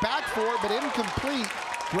coming back for it, but incomplete.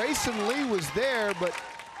 Grayson Lee was there, but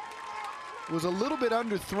was a little bit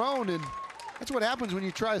underthrown, and that's what happens when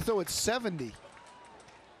you try to throw it 70.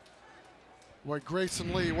 Boy,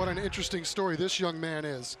 Grayson Lee, what an interesting story this young man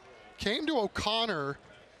is. Came to O'Connor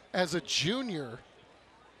as a junior,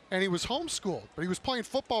 and he was homeschooled, but he was playing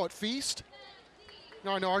football at Feast.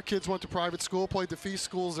 Now, I know our kids went to private school, played the Feast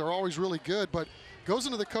schools. They're always really good, but goes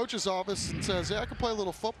into the coach's office and says, yeah, I can play a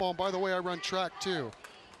little football, and by the way, I run track too.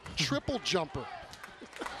 Triple jumper.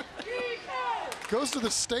 Goes to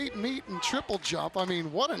the state meet and triple jump. I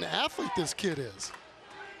mean, what an athlete this kid is.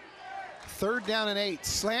 3rd down and 8,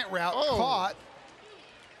 slant route caught.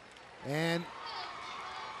 And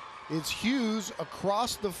it's Hughes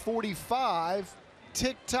across the 45.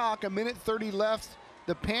 Tick-tock, 1:30 left.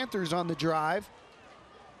 The Panthers on the drive.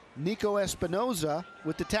 Nico Espinoza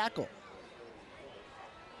with the tackle.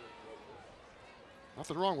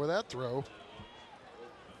 Nothing wrong with that throw.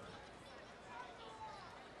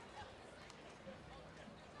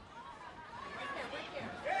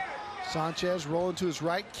 Sanchez rolling to his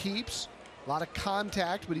right, keeps. A lot of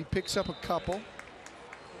contact, but he picks up a couple.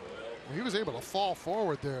 He was able to fall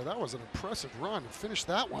forward there. That was an impressive run. Finished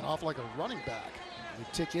that one off like a running back. We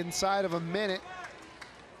tick inside of a minute.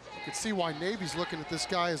 You can see why Navy's looking at this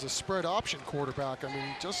guy as a spread option quarterback. I mean,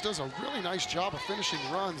 he just does a really nice job of finishing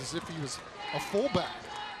runs as if he was a fullback.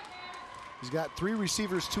 He's got 3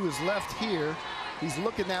 receivers to his left here. He's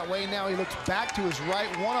looking that way now. He looks back to his right,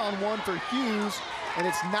 one-on-one for Hughes, and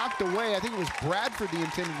it's knocked away. I think it was Bradford, the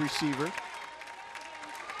intended receiver.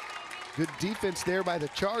 Good defense there by the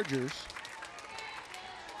Chargers.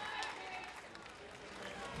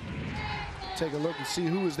 Take a look and see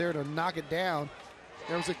who was there to knock it down.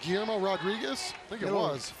 There was a Guillermo Rodriguez? I think it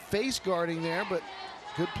was. Face guarding there, but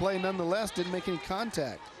good play nonetheless. Didn't make any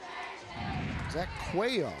contact. Zach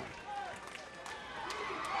Quayon.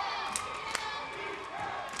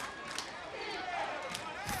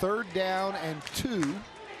 Third down and 2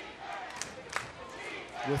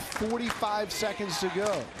 with 45 seconds to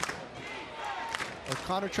go.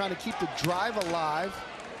 O'Connor trying to keep the drive alive.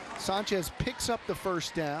 Sanchez picks up the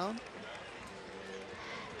first down.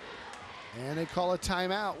 And they call a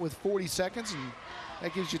timeout with 40 seconds. And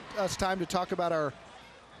that gives us time to talk about our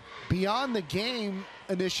Beyond the Game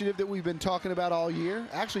initiative that we've been talking about all year.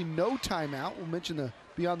 Actually, no timeout. We'll mention the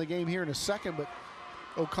Beyond the Game here in a second, but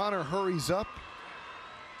O'Connor hurries up.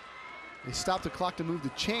 They stopped the clock to move the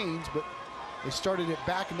chains, but they started it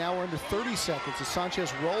back, and now we're under 30 seconds. As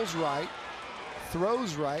Sanchez rolls right,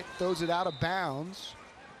 throws it out of bounds,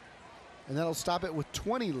 and that'll stop it with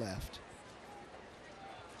 20 left.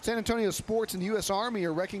 San Antonio Sports and the U.S. Army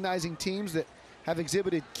are recognizing teams that have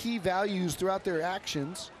exhibited key values throughout their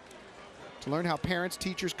actions. To learn how parents,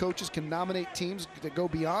 teachers, coaches can nominate teams that go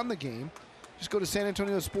beyond the game, just go to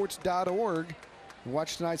sanantoniosports.org and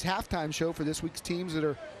watch tonight's halftime show for this week's teams that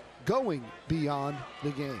are going beyond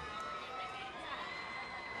the game.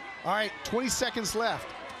 All right, 20 seconds left.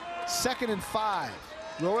 2nd and 5.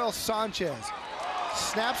 Roel Sanchez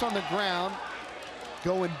snaps on the ground,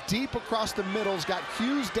 going deep across the middle. He's got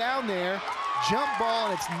Hughes down there. Jump ball,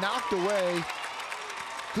 and it's knocked away.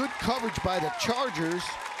 Good coverage by the Chargers.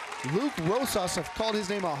 Luke Rosas, I've called his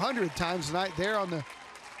name 100 times tonight, there on the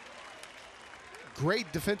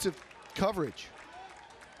great defensive coverage.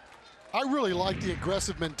 I really like the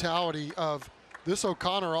aggressive mentality of this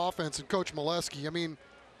O'Connor offense and Coach Molesky. I mean,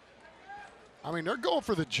 they're going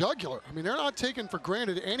for the jugular. I mean, they're not taking for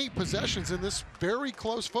granted any possessions in this very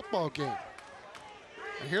close football game.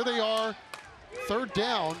 And here they are, 3rd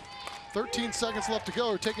down, 13 seconds left to go.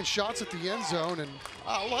 They're taking shots at the end zone, and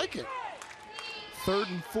I like it. 3rd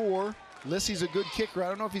and 4. Lissy's a good kicker. I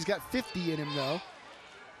don't know if he's got 50 in him, though.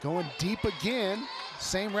 Going deep again.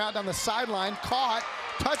 Same route down the sideline. Caught.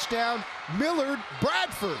 Touchdown, Millard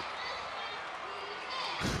Bradford.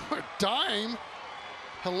 Dime.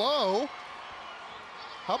 Hello.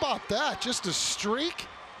 How about that? Just a streak.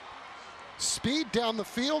 Speed down the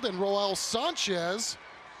field, and Roel Sanchez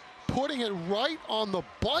putting it right on the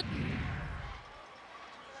button.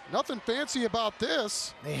 Nothing fancy about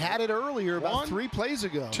this. They had it earlier, about 3 plays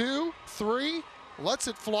ago. 2, 3, lets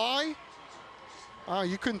it fly.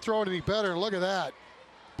 You couldn't throw it any better. Look at that.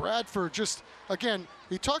 Bradford just, again,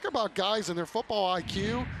 you talk about guys and their football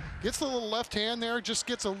IQ. Gets the little left hand there, just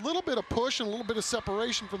gets a little bit of push and a little bit of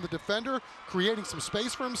separation from the defender, creating some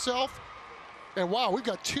space for himself. And wow, we've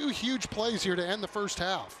got 2 huge plays here to end the first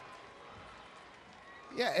half.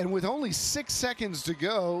 Yeah, and with only 6 seconds to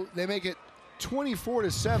go, they make it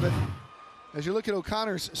 24-7. As you look at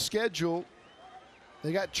O'Connor's schedule,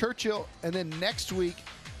 they got Churchill, and then next week,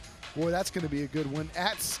 boy, that's going to be a good one.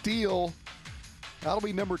 At Steele, that'll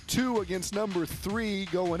be number 2 against number 3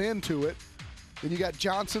 going into it. Then you got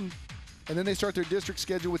Johnson, and then they start their district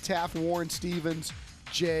schedule with Taft, Warren, Stevens,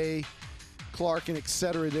 Jay, Clark, and et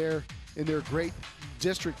cetera there in their great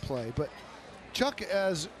district play. But Chuck,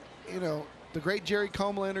 as you know, the great Jerry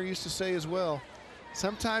Comelander used to say as well,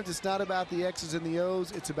 sometimes it's not about the X's and the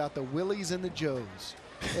O's, it's about the Willies and the Joes.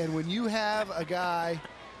 And when you have a guy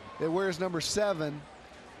that wears number 7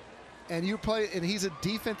 and you play, and he's a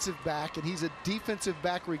defensive back and he's a defensive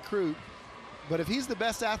back recruit, but if he's the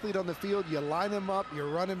best athlete on the field, you line him up, you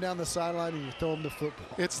run him down the sideline, and you throw him the football.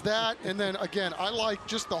 It's that, and then again, I like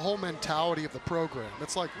just the whole mentality of the program.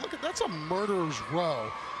 It's like, look, that's a murderer's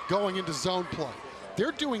row going into zone play.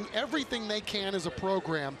 They're doing everything they can as a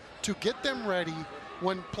program to get them ready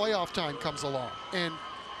when playoff time comes along. And,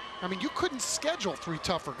 I mean, you couldn't schedule 3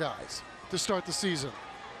 tougher guys to start the season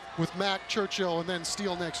with Mack, Churchill, and then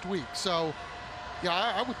Steele next week. So, yeah,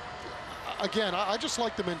 I would, again, I just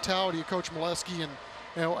like the mentality of Coach Molesky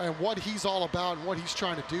and what he's all about and what he's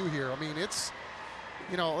trying to do here. I mean, it's,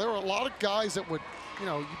 you know, there are a lot of guys that would, you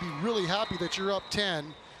know, you'd be really happy that you're up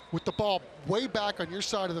 10 with the ball way back on your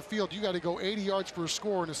side of the field. You got to go 80 yards for a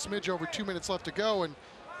score and a smidge over 2 minutes left to go. And,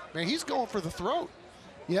 man, he's going for the throat.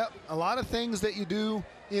 Yep, a lot of things that you do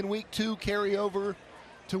in week 2 carry over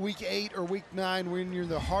to week 8 or week 9 when you're in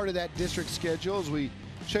the heart of that district schedule, as we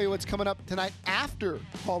show you what's coming up tonight after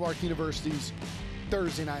Hallmark University's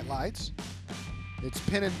Thursday Night Lights. It's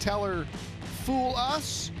Penn and Teller Fool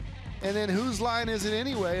Us, and then Whose Line Is It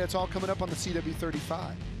Anyway? It's all coming up on the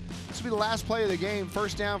CW35. This will be the last play of the game.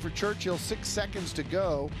 First down for Churchill, 6 seconds to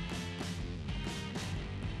go.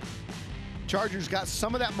 Chargers got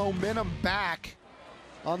some of that momentum back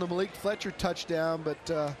on the Malik Fletcher touchdown,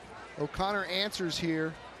 but O'Connor answers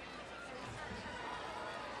here.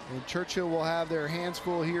 And Churchill will have their hands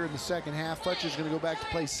full here in the second half. Fletcher's going to go back to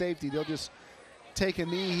play safety. They'll just take a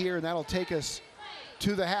knee here, and that'll take us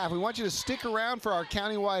to the half. We want you to stick around for our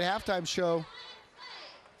countywide halftime show.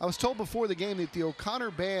 I was told before the game that the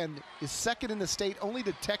O'Connor band is second in the state only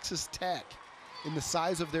to Texas Tech in the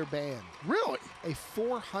size of their band. Really? A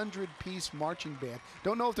 400-piece marching band.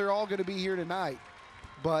 Don't know if they're all going to be here tonight,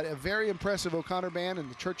 but a very impressive O'Connor band, and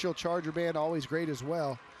the Churchill Charger band always great as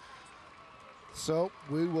well. So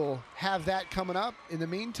we will have that coming up. In the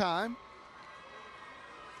meantime,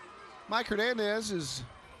 Mike Hernandez is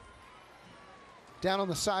down on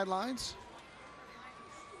the sidelines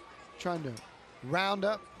trying to round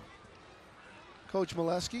up Coach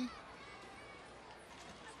Molesky.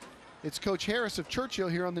 It's Coach Harris of Churchill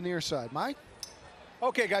here on the near side. Mike?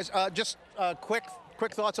 Okay, guys, just quick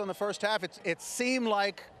thoughts on the first half. It seemed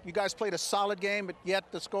like you guys played a solid game, but yet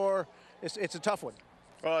the score, it's a tough one.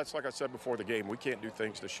 Well, it's like I said before the game. We can't do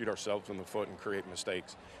things to shoot ourselves in the foot and create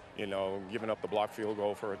mistakes. You know, giving up the block field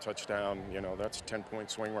goal for a touchdown, you know, that's a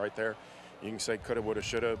 10-point swing right there. You can say coulda, woulda,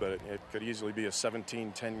 shoulda, but it could easily be a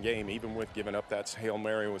 17-10 game, even with giving up that Hail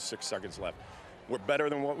Mary with 6 seconds left. We're better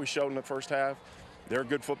than what we showed in the first half. They're a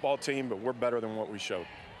good football team, but we're better than what we showed.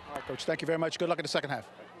 All right, Coach, thank you very much. Good luck in the second half.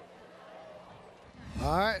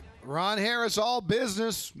 All right, Ron Harris, all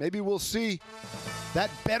business. Maybe we'll see that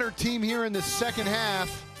better team here in the second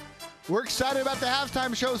half. We're excited about the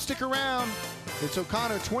halftime show. Stick around. It's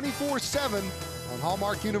O'Connor 24/7 on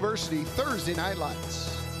Hallmark University Thursday Night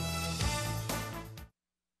Lights.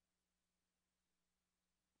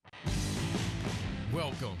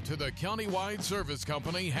 Welcome to the Countywide Service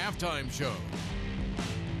Company Halftime Show.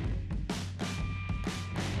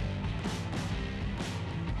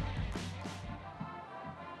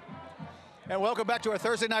 And welcome back to our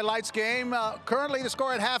Thursday Night Lights game. Currently, the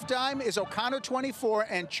score at halftime is O'Connor 24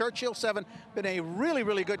 and Churchill 7. Been a really,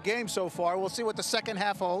 really good game so far. We'll see what the second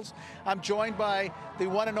half holds. I'm joined by the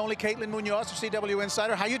one and only Caitlin Munoz of CW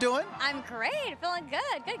Insider. How you doing? I'm great. Feeling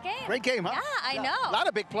good. Good game. Great game, huh? Yeah, I know. A lot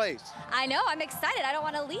of big plays. I know. I'm excited. I don't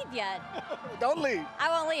want to leave yet. Don't leave. I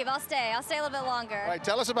won't leave. I'll stay. I'll stay a little bit longer. All right.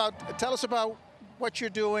 Tell us about what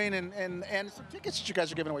you're doing and some tickets that you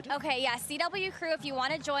guys are giving away too. Okay, yeah, CW Crew, if you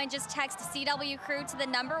want to join, just text CW Crew to the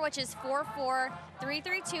number, which is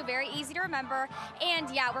 44332, very easy to remember. And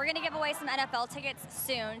yeah, we're going to give away some NFL tickets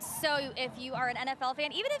soon. So if you are an NFL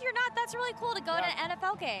fan, even if you're not, that's really cool to go to an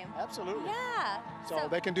NFL game. Absolutely. Yeah. So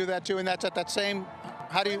they can do that too, and that's at that same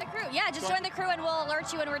How do you? Join the crew. Yeah, just join the crew and we'll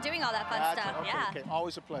alert you when we're doing all that fun stuff. Okay, yeah. okay.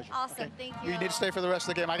 Always a pleasure. Awesome. Okay. Thank you. You need to stay for the rest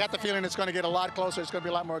of the game. I got the feeling it's going to get a lot closer. It's going to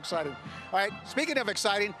be a lot more exciting. All right. Speaking of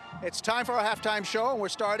exciting, it's time for our halftime show, and we're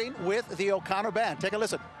starting with the O'Connor Band. Take a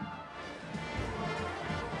listen.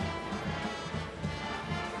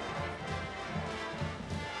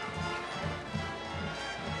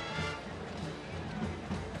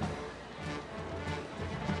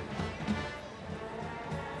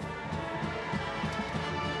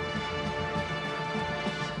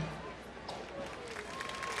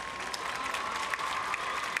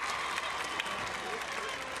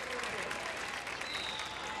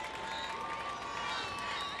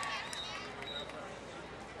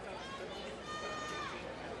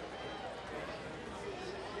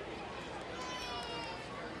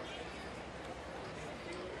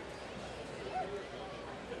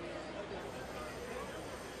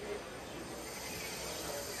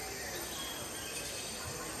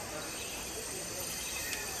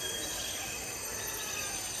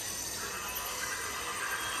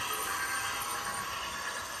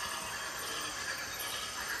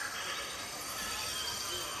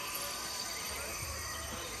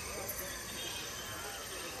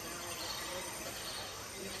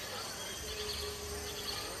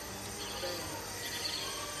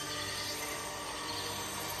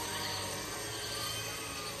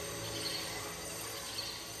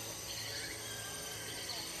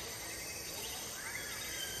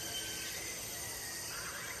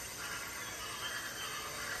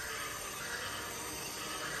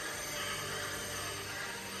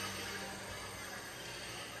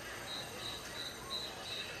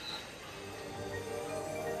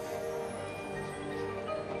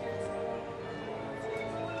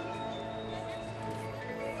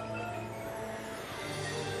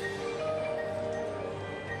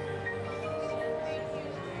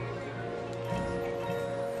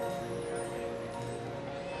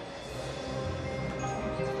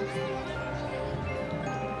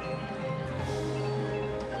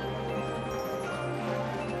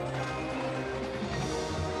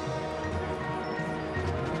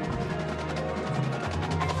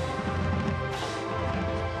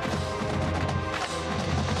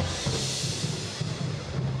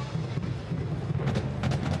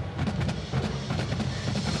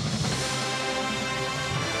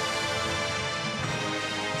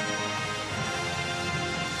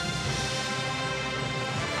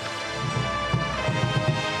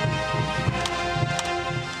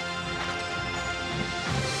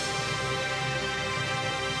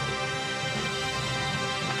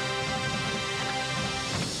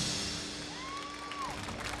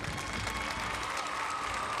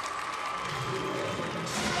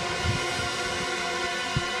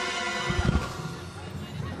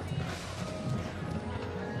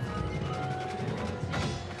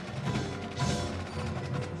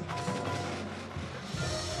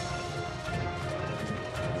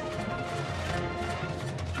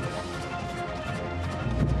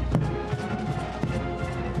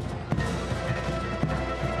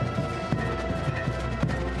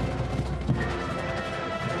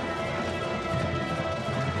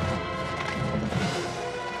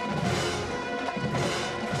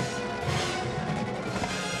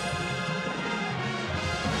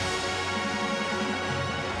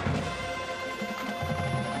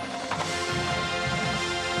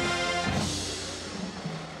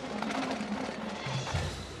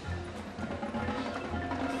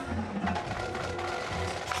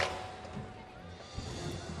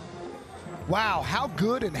 Wow, how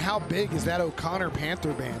good and how big is that O'Connor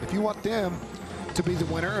Panther Band? If you want them to be the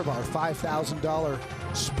winner of our $5,000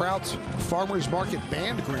 Sprouts Farmers Market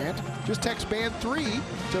Band Grant, just text Band 3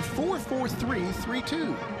 to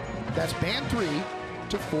 44332. That's Band 3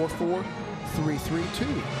 to 44332.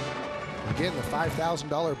 Again, the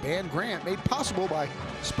 $5,000 band grant made possible by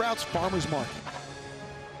Sprouts Farmers Market.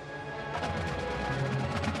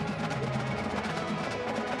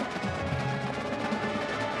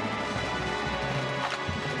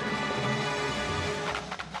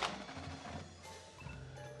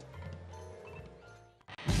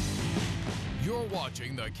 You're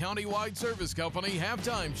watching the Countywide Service Company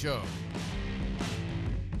Halftime Show.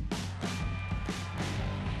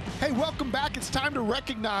 Hey, welcome back. It's time to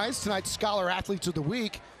recognize tonight's Scholar Athletes of the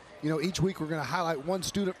Week. You know, each week we're going to highlight one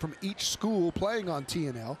student from each school playing on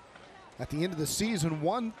TNL. At the end of the season,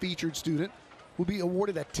 one featured student will be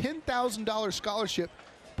awarded a $10,000 scholarship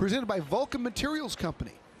presented by Vulcan Materials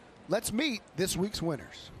Company. Let's meet this week's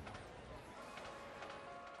winners.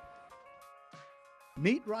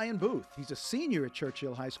 Meet Ryan Booth. He's a senior at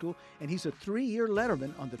Churchill High School, and he's a 3-year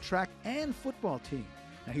letterman on the track and football team.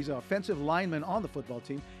 Now, he's an offensive lineman on the football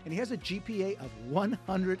team, and he has a GPA of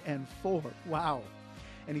 104. Wow.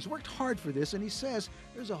 And he's worked hard for this, and he says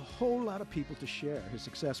there's a whole lot of people to share his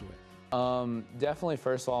success with. Definitely,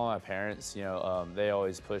 first of all, my parents. They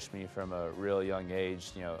always push me from a real young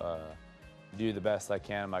age. Do the best I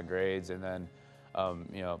can in my grades, and then,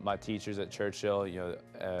 my teachers at Churchill.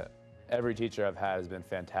 Every teacher I've had has been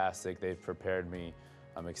fantastic. They've prepared me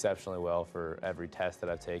exceptionally well for every test that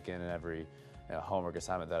I've taken and every homework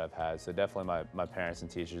assignment that I've had. So definitely my parents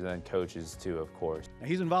and teachers, and then coaches too, of course. Now,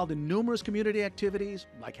 he's involved in numerous community activities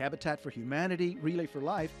like Habitat for Humanity, Relay for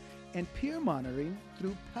Life, and peer monitoring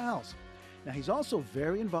through PALS. Now, he's also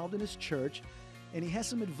very involved in his church, and he has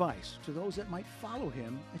some advice to those that might follow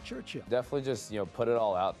him at Churchill. Definitely just, put it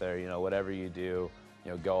all out there. Whatever you do,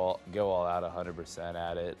 go all out 100%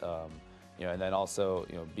 at it. And then also,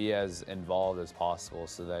 be as involved as possible,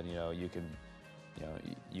 so that, you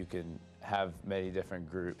can have many different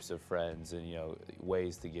groups of friends and,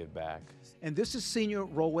 ways to give back. And this is senior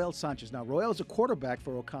Roel Sanchez. Now, Roel is a quarterback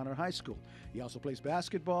for O'Connor High School. He also plays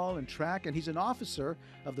basketball and track, and he's an officer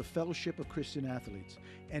of the Fellowship of Christian Athletes.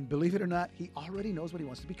 And believe it or not, he already knows what he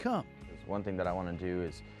wants to become. One thing that I want to do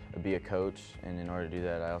is be a coach, and in order to do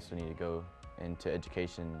that, I also need to go into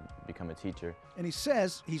education, become a teacher. And he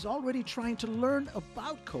says he's already trying to learn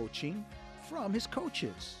about coaching from his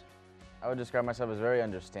coaches. I would describe myself as very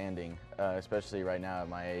understanding, especially right now at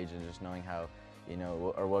my age, and just knowing how,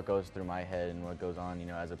 or what goes through my head and what goes on,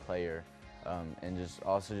 as a player, and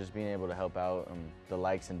just being able to help out the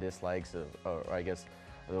likes and dislikes of, or I guess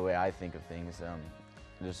the way I think of things.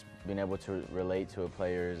 Just being able to relate to a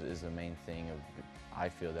player is the main thing of, I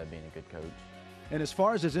feel, that being a good coach. And as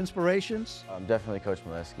far as his inspirations? Definitely Coach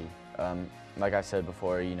Molesky. Like I said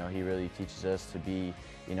before, he really teaches us to be,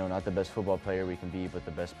 not the best football player we can be, but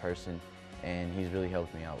the best person, and he's really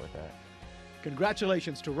helped me out with that.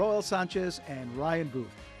 Congratulations to Roel Sanchez and Ryan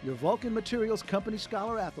Booth, your Vulcan Materials Company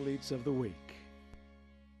Scholar Athletes of the Week.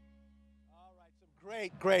 All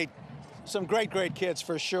right, some great kids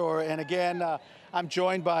for sure. And again, I'm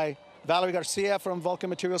joined by Valerie Garcia from Vulcan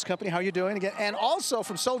Materials Company. How are you doing again? And also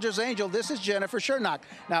from Soldier's Angel, this is Jennifer Shernock.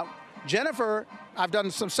 Now, Jennifer, I've done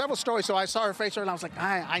several stories, so I saw her face earlier, and I was like,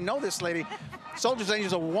 I know this lady. Soldier's Angel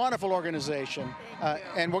is a wonderful organization,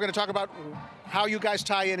 and we're going to talk about how you guys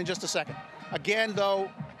tie in just a second. Again, though,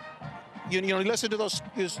 you listen to those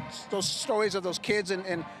stories of those kids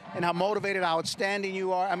and how motivated, how outstanding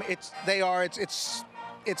you are. I mean,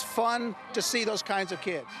 it's fun to see those kinds of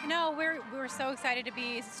kids. We're so excited to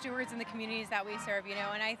be stewards in the communities that we serve,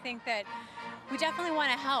 and I think that we definitely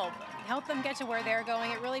want to help them get to where they're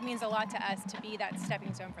going. It really means a lot to us to be that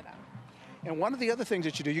stepping stone for them. And one of the other things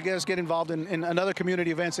that you do, you guys get involved in another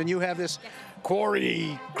community events, and you have this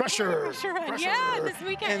Quarry Crusher. Yeah, this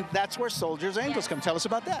weekend. And that's where Soldiers Angels come. Tell us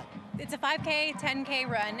about that. It's a 5K, 10K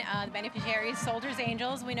run. The beneficiaries, Soldiers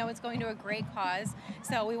Angels. We know it's going to a great cause,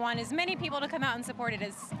 so we want as many people to come out and support it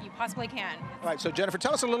as you possibly can. All right, so Jennifer,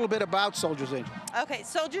 tell us a little bit about Soldiers Angels. Okay,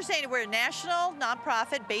 Soldiers Angels, we're a national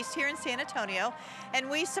nonprofit based here in San Antonio, and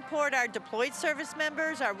we support our deployed service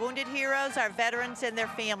members, our wounded heroes, our veterans, and their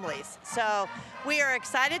families. So we are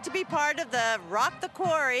excited to be part of the Rock the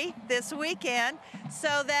Quarry this weekend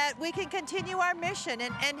so that we can continue our mission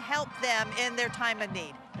and help them in their time of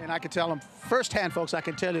need. And I can tell them firsthand, folks, I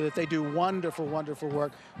can tell you that they do wonderful, wonderful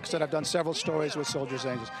work, because I've done several stories with Soldiers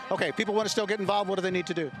Angels. Okay, people want to still get involved. What do they need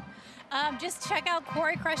to do? Just check out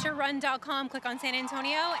quarrycrusherrun.com, click on San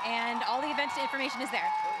Antonio, and all the event information is there.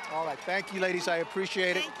 All right, thank you, ladies. I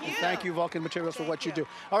appreciate it. Thank you. And thank you, Vulcan Materials, for what you do.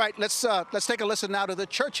 All right, let's take a listen now to the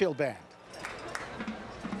Churchill Band.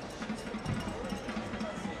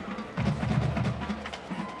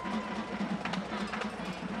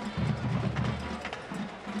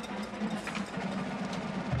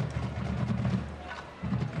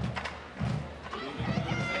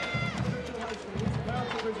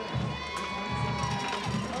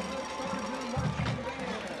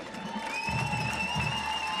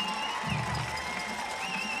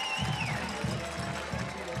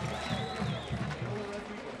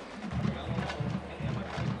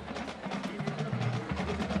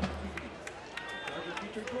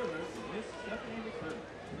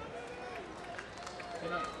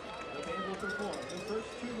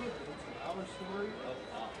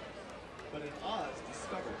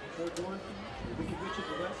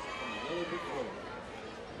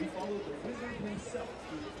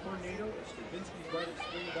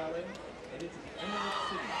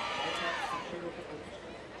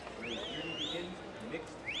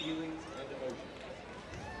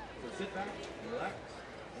 Sit back, relax,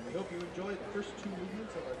 and we hope you enjoy the first two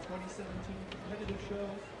movements of our 2017 competitive show,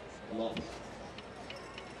 Lost.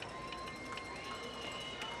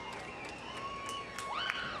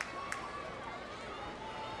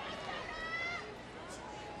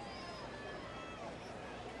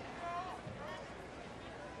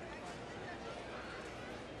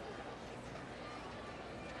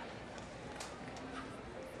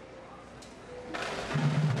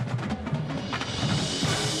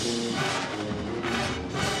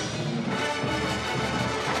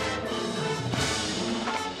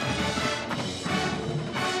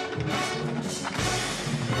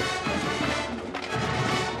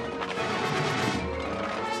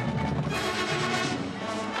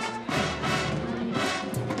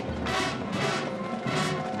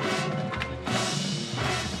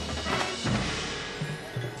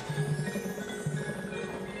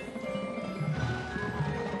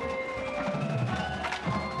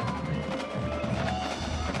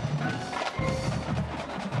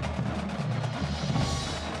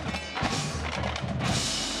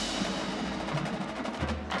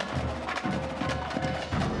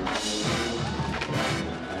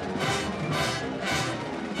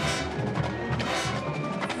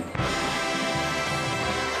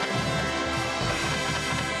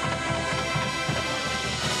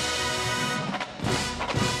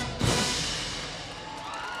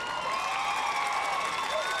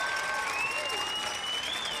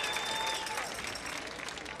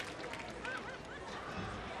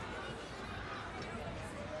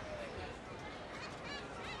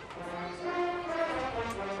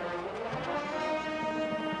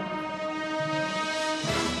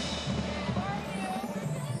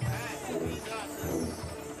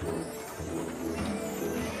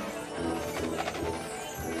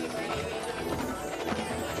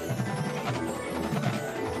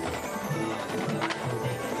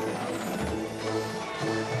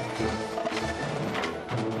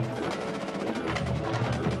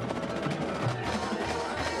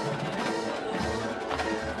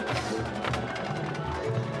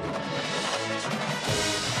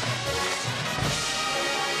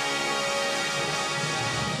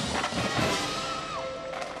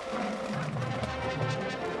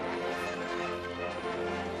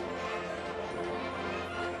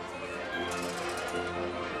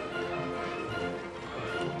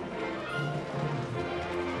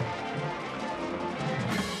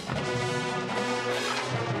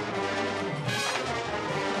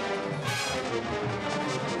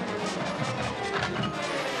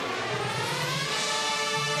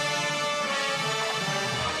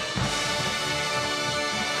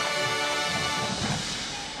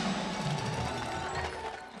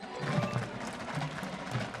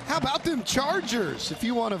 about them Chargers? If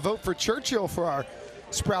you want to vote for Churchill for our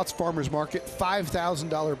Sprouts Farmers Market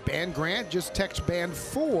 $5,000 band grant, just text band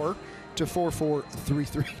 4 to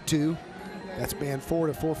 44332. That's band 4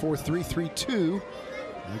 to 44332.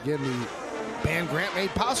 Again, the band grant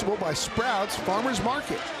made possible by Sprouts Farmers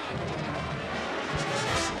Market.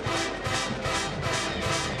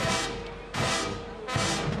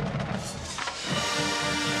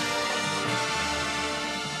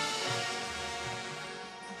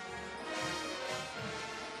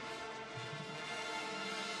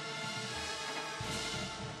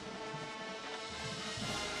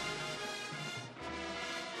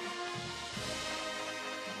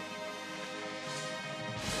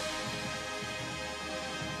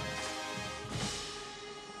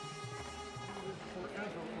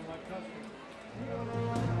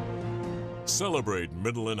 Celebrate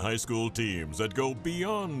middle and high school teams that go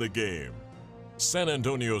beyond the game. San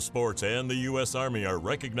Antonio Sports and the U.S. Army are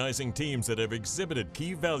recognizing teams that have exhibited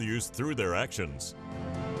key values through their actions.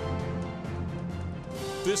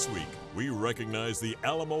 This week, we recognize the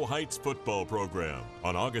Alamo Heights football program.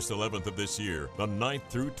 On August 11th of this year, the 9th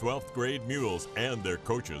through 12th grade mules and their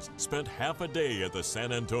coaches spent half a day at the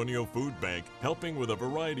San Antonio Food Bank helping with a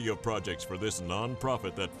variety of projects for this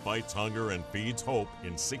nonprofit that fights hunger and feeds hope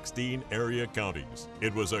in 16 area counties.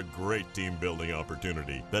 It was a great team building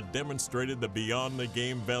opportunity that demonstrated the beyond the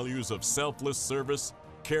game values of selfless service,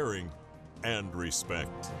 caring, and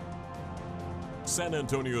respect. San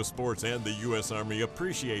Antonio Sports and the U.S. Army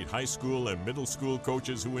appreciate high school and middle school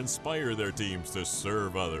coaches who inspire their teams to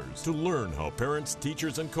serve others. To learn how parents,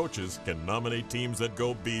 teachers, and coaches can nominate teams that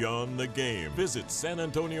go beyond the game, visit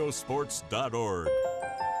sanantoniosports.org.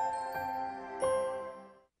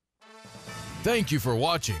 Thank you for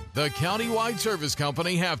watching the Countywide Service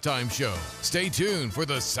Company Halftime Show. Stay tuned for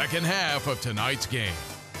the second half of tonight's game.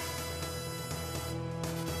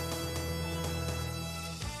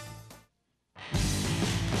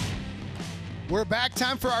 We're back.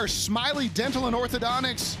 Time for our Smiley Dental and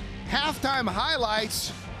Orthodontics halftime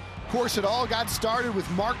highlights. Of course, it all got started with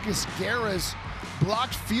Marcus Guerra's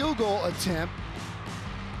blocked field goal attempt.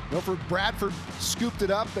 Wilford Bradford scooped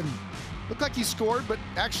it up and looked like he scored, but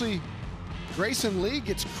actually Grayson Lee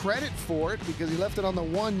gets credit for it because he left it on the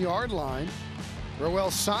 1-yard line.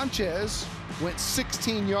 Roel Sanchez went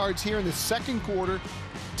 16 yards here in the second quarter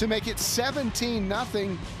to make it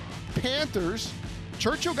 17-0 Panthers.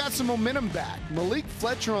 Churchill got some momentum back. Malik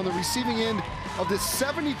Fletcher on the receiving end of this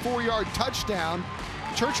 74-yard touchdown.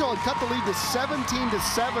 Churchill had cut the lead to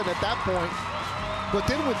 17-7 at that point. But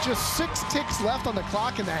then with just 6 ticks left on the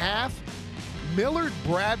clock in the half, Millard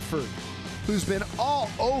Bradford, who's been all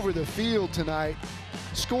over the field tonight,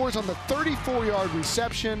 scores on the 34-yard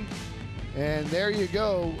reception. And there you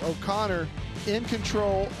go, O'Connor in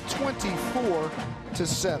control,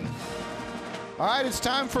 24-7. All right, it's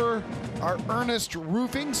time for our Ernest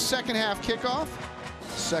Roofing second half kickoff.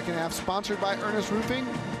 Second half sponsored by Ernest Roofing.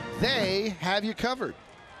 They have you covered.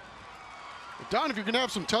 Don, if you're going to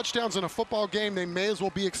have some touchdowns in a football game, they may as well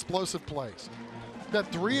be explosive plays.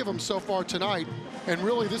 Got 3 of them so far tonight, and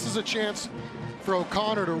really this is a chance for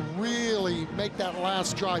O'Connor to really make that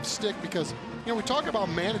last drive stick because, you know, we talk about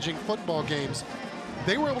managing football games.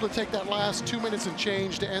 They were able to take that last 2 minutes and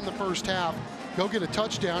change to end the first half, go get a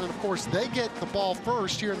touchdown, and of course they get the ball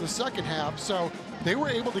first here in the second half, so they were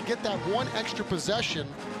able to get that one extra possession.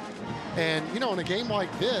 And you know, in a game like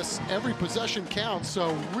this, every possession counts,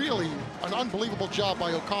 so really an unbelievable job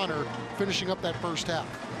by O'Connor finishing up that first half.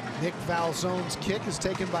 Nick Valzone's kick is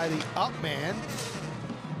taken by the up man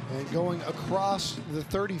and going across the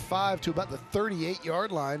 35 to about the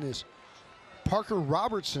 38-yard line is Parker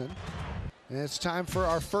Robertson. And it's time for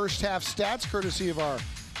our first half stats courtesy of our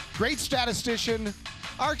great statistician,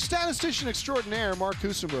 our statistician extraordinaire, Mark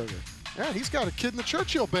Husenberger. Yeah, he's got a kid in the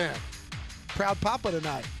Churchill band. Proud papa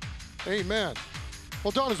tonight. Amen.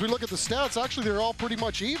 Well, Don, as we look at the stats, actually they're all pretty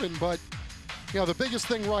much even, but you know, the biggest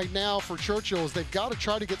thing right now for Churchill is they've got to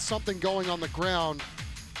try to get something going on the ground.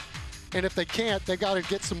 And if they can't, they got to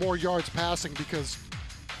get some more yards passing because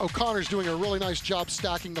O'Connor's doing a really nice job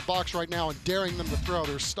stacking the box right now and daring them to throw.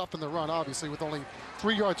 They're stuffing the run, obviously, with only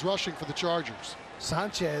 3 yards rushing for the Chargers.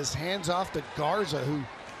 Sanchez hands off to Garza, who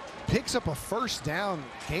picks up a first down,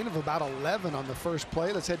 gain of about 11 on the first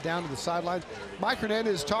play. Let's head down to the sidelines. Mike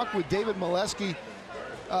Hernandez talked with David Molesky.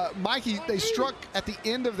 Mikey, they struck at the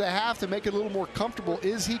end of the half to make it a little more comfortable.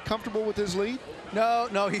 Is he comfortable with his lead?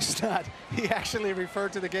 No, he's not. He actually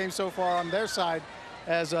referred to the game so far on their side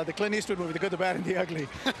as the Clint Eastwood movie, The Good, the Bad, and the Ugly.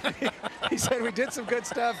 He said we did some good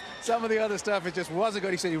stuff. Some of the other stuff, it just wasn't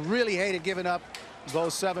good. He said he really hated giving up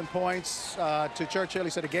those 7 points to Churchill. He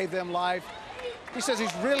said it gave them life. He says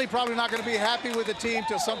he's really probably not going to be happy with the team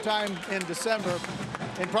till sometime in December,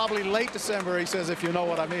 and probably late December, he says, if you know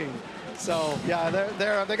what I mean. So, yeah,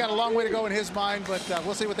 they got a long way to go in his mind, but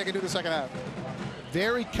we'll see what they can do the second half.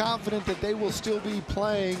 Very confident that they will still be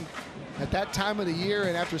playing at that time of the year,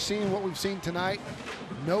 and after seeing what we've seen tonight,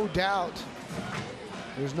 no doubt,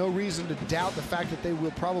 there's no reason to doubt the fact that they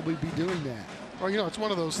will probably be doing that. Well, you know, it's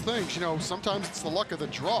one of those things, you know, sometimes it's the luck of the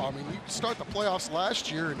draw. I mean, you start the playoffs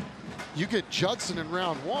last year and you get Judson in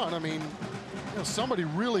round 1. I mean, you know, somebody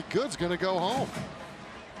really good's going to go home.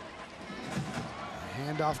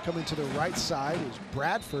 Handoff coming to the right side is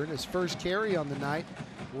Bradford, his first carry on the night,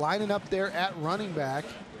 lining up there at running back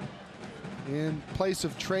in place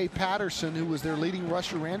of Trey Patterson, who was their leading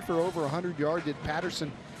rusher, ran for over 100 yards, did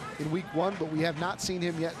Patterson in week 1, but we have not seen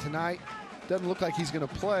him yet tonight. Doesn't look like he's going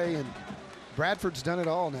to play, and Bradford's done it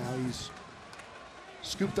all now. He's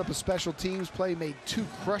scooped up a special teams play, made 2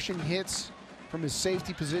 crushing hits from his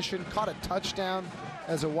safety position, caught a touchdown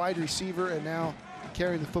as a wide receiver, and now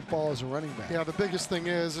carrying the football as a running back. Yeah, the biggest thing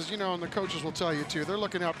is, you know, and the coaches will tell you too, they're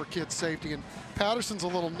looking out for kids' safety, and Patterson's a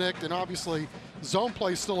little nicked, and obviously zone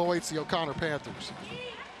play still awaits the O'Connor Panthers.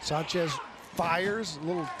 Sanchez fires a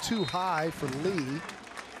little too high for Lee.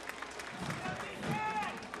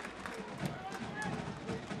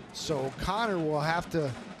 So O'Connor will have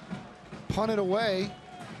to punt it away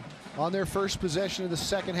on their first possession of the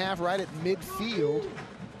second half, right at midfield.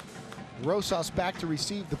 Rosas back to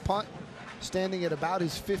receive the punt, standing at about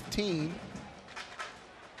his 15.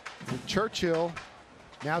 And Churchill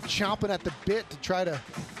now chomping at the bit to try to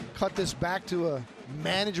cut this back to a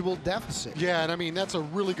manageable deficit. Yeah, and I mean, that's a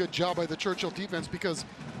really good job by the Churchill defense, because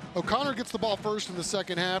O'Connor gets the ball first in the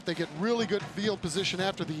second half. They get really good field position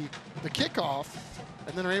after the kickoff,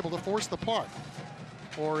 and then are able to force the punt.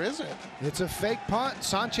 Or is it? It's a fake punt.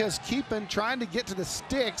 Sanchez keeping, trying to get to the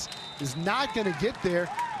sticks, is not going to get there.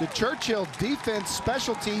 The Churchill defense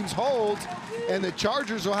special teams holds, and the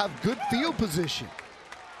Chargers will have good field position.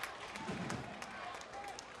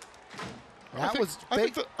 That was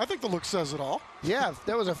fake. I think the look says it all. Yeah,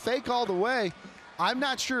 that was a fake all the way. I'm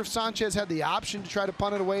not sure if Sanchez had the option to try to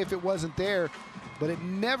punt it away if it wasn't there, but it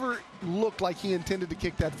never looked like he intended to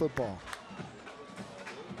kick that football.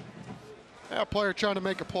 Yeah, a player trying to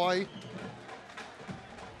make a play.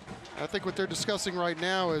 I think what they're discussing right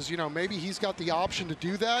now is, you know, maybe he's got the option to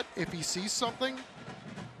do that if he sees something.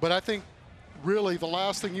 But I think really the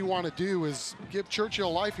last thing you want to do is give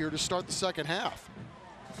Churchill life here to start the second half.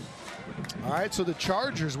 All right, so the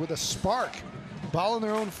Chargers with a spark. Ball in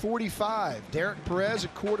their own 45. Derek Perez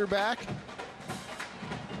at quarterback.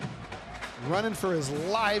 Running for his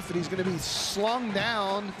life, and he's going to be slung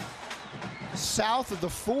down south of the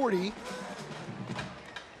 40.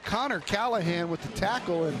 Connor Callahan with the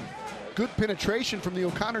tackle, and good penetration from the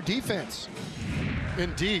O'Connor defense.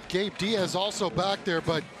 Indeed, Gabe Diaz also back there,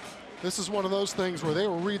 but this is one of those things where they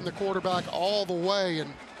were reading the quarterback all the way,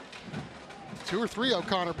 and 2 or 3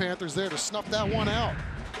 O'Connor Panthers there to snuff that one out.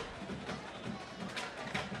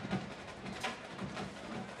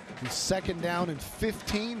 He's second down and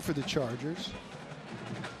 15 for the Chargers.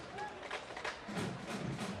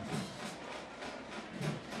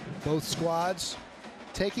 Both squads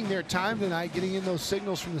taking their time tonight, getting in those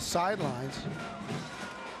signals from the sidelines.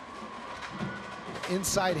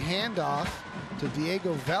 Inside handoff to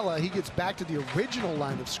Diego Vela. He gets back to the original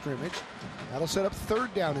line of scrimmage. That'll set up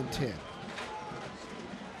 3rd down and 10.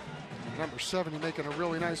 Number 70 making a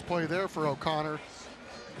really nice play there for O'Connor.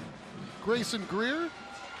 Grayson Greer,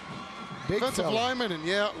 big defensive fella. lineman, and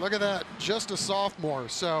yeah, look at that, just a sophomore.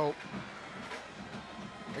 So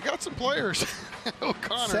they got some players.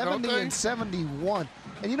 O'Connor, 70 don't they? and 71.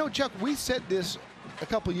 And you know, Chuck, we said this a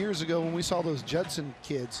couple years ago when we saw those Judson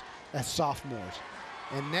kids as sophomores.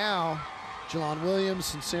 And now, Jelon Williams,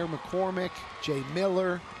 Sincere McCormick, Jay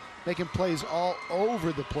Miller, making plays all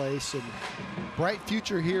over the place, and bright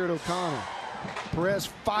future here at O'Connor. Perez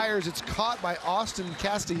fires, it's caught by Austin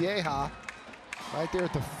Castilleja right there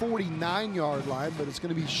at the 49-yard line, but it's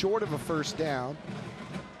going to be short of a 1st down.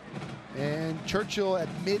 And Churchill at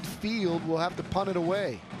midfield will have to punt it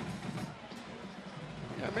away.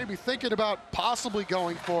 Yeah, maybe thinking about possibly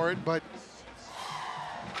going for it, but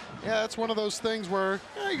yeah, it's one of those things where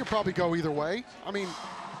you could probably go either way. I mean,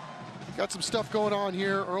 got some stuff going on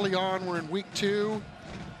here early on. We're in week 2.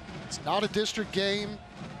 It's not a district game.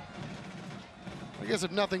 I guess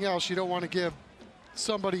if nothing else, you don't want to give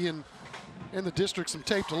somebody in the district some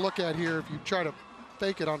tape to look at here if you try to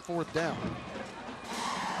fake it on 4th down.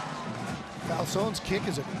 Falsone's kick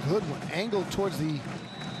is a good one, angled towards the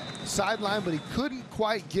sideline, but he couldn't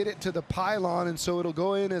quite get it to the pylon, and so it'll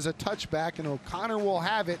go in as a touchback, and O'Connor will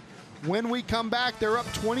have it When we come back, they're up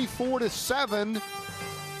 24-7.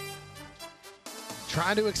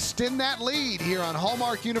 Trying to extend that lead here on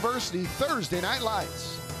Hallmark University Thursday Night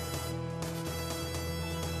Lights.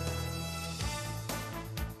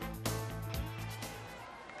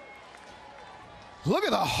 Look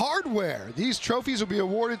at the hardware. These trophies will be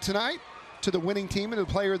awarded tonight to the winning team and the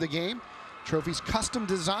player of the game. Trophies custom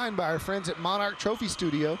designed by our friends at Monarch Trophy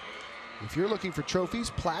Studio. If you're looking for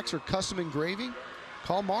trophies, plaques, or custom engraving,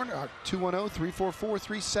 call Monarch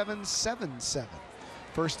 210-344-3777.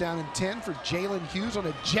 First down and 10 for Jalen Hughes on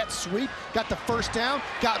a jet sweep. Got the first down,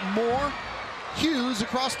 got more. Hughes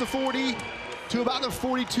across the 40 to about the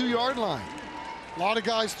 42-yard line. A lot of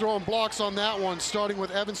guys throwing blocks on that one, starting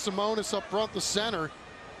with Evan Simonis up front, the center.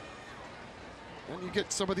 Then you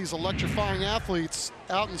get some of these electrifying athletes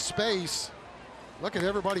out in space. Look at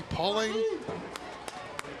everybody pulling.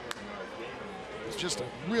 It's just a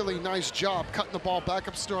really nice job cutting the ball back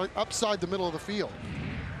upside the middle of the field.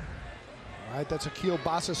 All right, that's Akil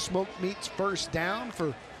Basa Smoke Meat's first down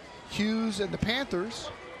for Hughes and the Panthers.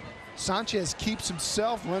 Sanchez keeps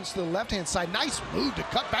himself, runs to the left-hand side. Nice move to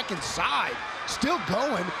cut back inside. Still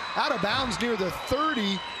going, out of bounds near the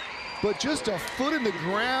 30, but just a foot in the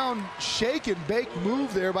ground, shake and bake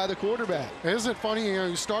move there by the quarterback. Isn't it funny,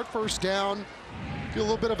 you start first down, do a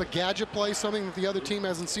little bit of a gadget play, something that the other team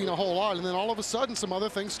hasn't seen a whole lot, and then all of a sudden some other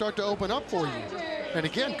things start to open up for you. And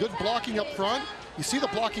again, good blocking up front. You see the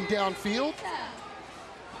blocking downfield.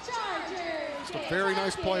 Just a very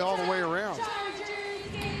nice play all the way around.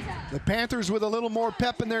 The Panthers with a little more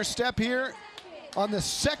pep in their step here on the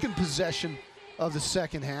second possession of the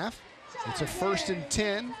second half. It's a 1st and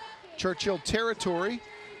 10, Churchill territory.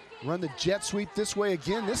 Run the jet sweep this way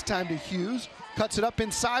again, this time to Hughes. Cuts it up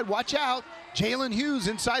inside, watch out. Jalen Hughes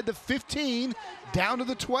inside the 15, down to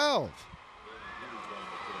the 12.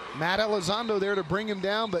 Matt Elizondo there to bring him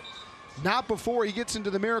down, but not before he gets into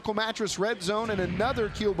the Miracle Mattress red zone and another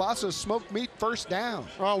Kielbasa smoked meat first down.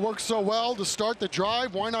 Oh, it worked so well to start the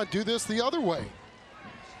drive. Why not do this the other way?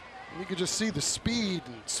 You can just see the speed,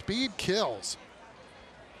 and speed kills.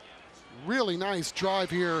 Really nice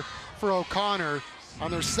drive here for O'Connor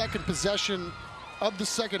on their second possession of the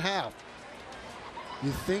second half.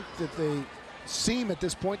 You think that they seem at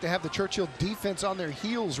this point to have the Churchill defense on their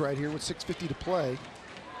heels right here with 6:50 to play.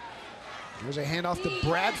 There's a handoff to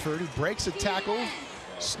Bradford, who breaks a tackle,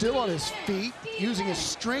 still on his feet, using his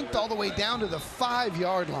strength all the way down to the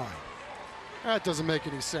 5-yard line. That doesn't make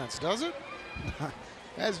any sense, does it?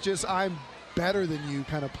 That's just I'm better than you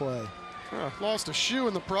kind of play. Lost a shoe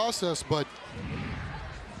in the process, but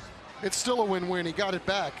it's still a win-win. He got it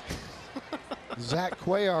back. Zach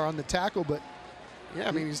Cuellar on the tackle, but yeah,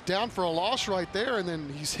 I mean, he's down for a loss right there, and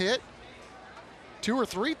then he's hit 2 or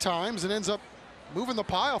 3 times and ends up moving the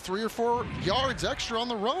pile 3 or 4 yards extra on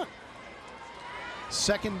the run.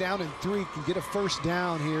 2nd down and 3, can get a first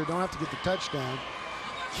down here. Don't have to get the touchdown.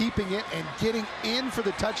 Keeping it and getting in for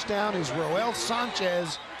the touchdown is Roel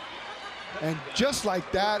Sanchez. And just like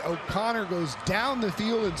that, O'Connor goes down the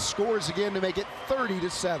field and scores again to make it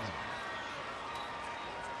 30-7.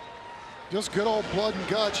 Just good old blood and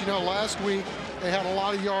guts. You know, last week they had a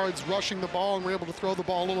lot of yards rushing the ball and were able to throw the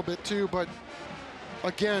ball a little bit too. But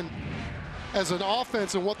again, as an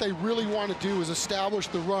offense, and what they really want to do is establish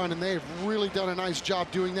the run, and they've really done a nice job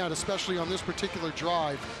doing that, especially on this particular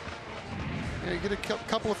drive. You get a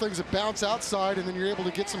couple of things that bounce outside, and then you're able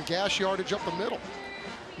to get some gas yardage up the middle.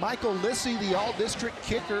 Michael Lissy, the all-district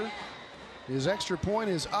kicker, his extra point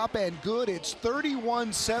is up and good. It's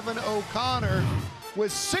 31-7 O'Connor.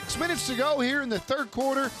 With 6 minutes to go here in the third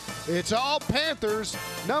quarter, it's all Panthers,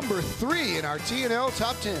 number 3 in our TNL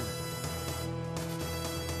Top 10.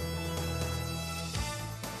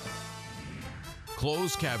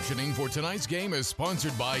 Closed captioning for tonight's game is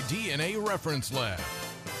sponsored by DNA Reference Lab.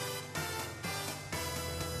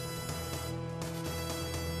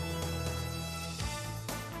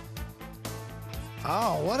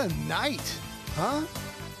 Oh, what a night, huh?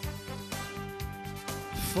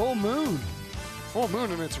 Full moon. Full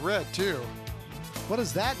moon, and it's red, too. What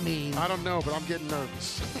does that mean? I don't know, but I'm getting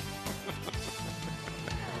nervous.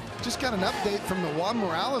 Just got an update from the Juan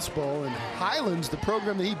Morales Bowl, and Highlands, the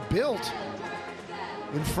program that he built,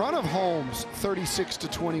 in front of Holmes,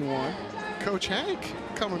 36-21. Coach Hank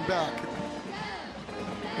coming back.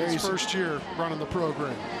 His first year running the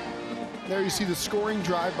program. There you see the scoring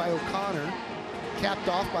drive by O'Connor, capped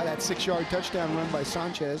off by that 6-yard touchdown run by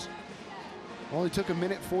Sanchez. Only took a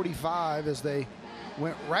minute 45 as they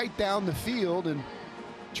went right down the field, and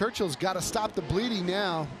Churchill's got to stop the bleeding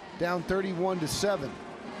now, down 31-7.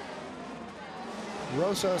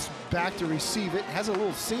 Rosas back to receive it, has a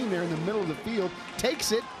little seam there in the middle of the field,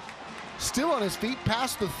 takes it, still on his feet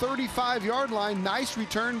past the 35-yard line. Nice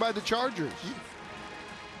return by the Chargers.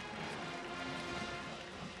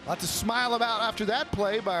 A lot to smile about after that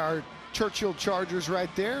play by our Churchill Chargers right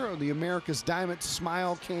there on the America's Diamond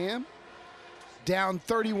Smile Cam. Down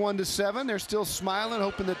 31-7. They're still smiling,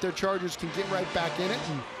 hoping that their Chargers can get right back in it.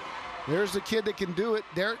 And there's the kid that can do it,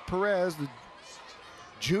 Derek Perez, the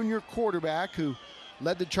junior quarterback who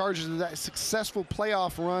led the Chargers to that successful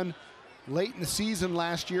playoff run late in the season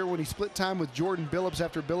last year when he split time with Jordan Billups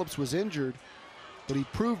after Billups was injured. But he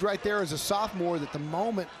proved right there as a sophomore that the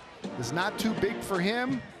moment is not too big for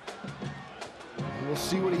him. And we'll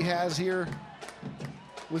see what he has here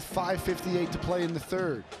with 5:58 to play in the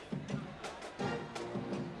third.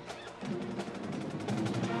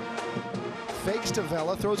 Fakes to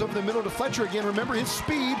Vela, throws over the middle to Fletcher again. Remember his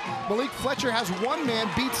speed. Malik Fletcher has one man,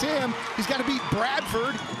 beats him. He's got to beat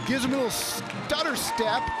Bradford, gives him a little stutter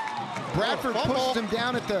step. Bradford pushes him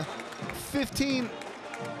down at the 15.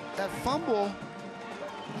 That fumble,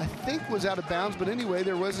 I think, was out of bounds, but anyway,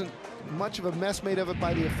 there wasn't much of a mess made of it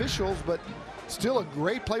by the officials, but still a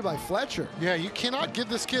great play by Fletcher. Yeah, you cannot give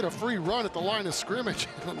this kid a free run at the line of scrimmage.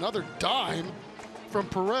 Another dime from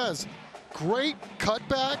Perez. Great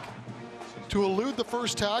cutback to elude the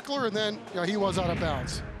first tackler, and then he was out of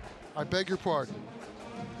bounds. I beg your pardon.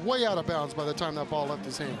 Way out of bounds by the time that ball left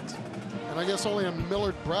his hands. And I guess only a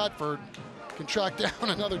Millard Bradford can track down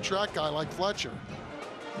another track guy like Fletcher.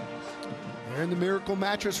 They're in the Miracle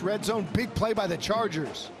Mattress red zone. Big play by the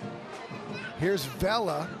Chargers. Here's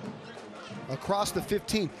Vela across the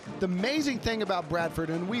 15. The amazing thing about Bradford,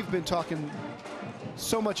 and we've been talking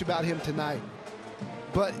so much about him tonight,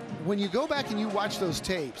 but when you go back and you watch those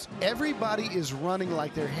tapes, everybody is running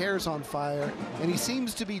like their hair's on fire, and he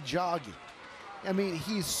seems to be jogging. I mean,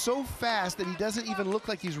 he's so fast that he doesn't even look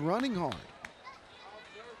like he's running hard.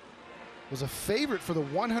 Was a favorite for the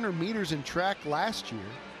 100 meters in track last year.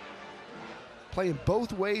 Playing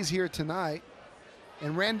both ways here tonight,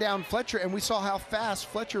 and ran down Fletcher, and we saw how fast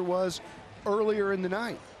Fletcher was earlier in the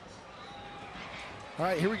night. All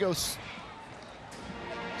right, here we go.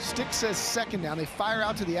 Stick says second down. They fire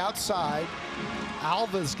out to the outside.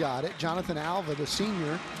 Alva's got it. Jonathan Alva, the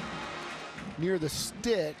senior, near the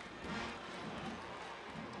stick.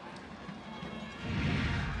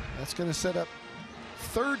 That's going to set up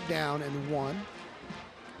third down and 1.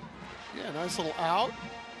 Yeah, nice little out.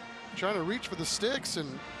 Trying to reach for the sticks, and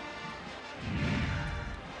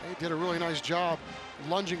he did a really nice job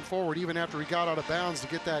lunging forward even after he got out of bounds to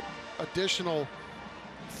get that additional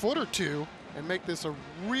foot or two and make this a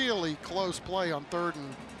really close play on third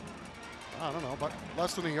and, I don't know, but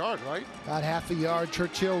less than a yard, right? About half a yard.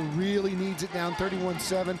 Churchill really needs it down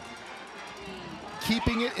 31-7.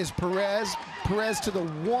 Keeping it is Perez. Perez to the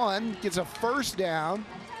 1, gets a first down.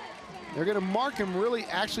 They're going to mark him really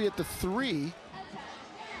actually at the 3.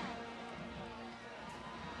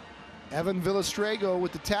 Evan Villastrego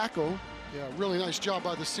with the tackle. Yeah, really nice job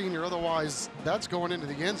by the senior. Otherwise, that's going into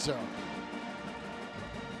the end zone.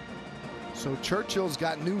 So Churchill's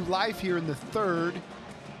got new life here in the third,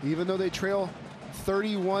 even though they trail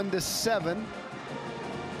 31-7.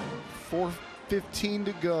 4:15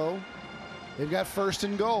 to go. They've got first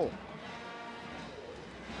and goal.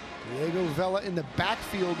 Diego Vela in the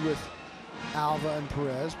backfield with Alva and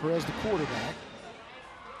Perez. Perez the quarterback.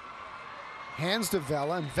 Hands to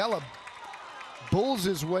Vela, and Vela bulls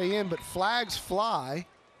his way in, but flags fly.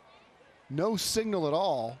 No signal at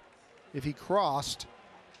all if he crossed.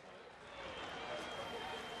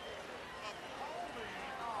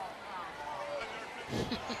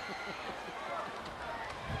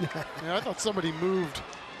 Yeah, I thought somebody moved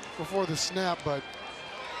before the snap, but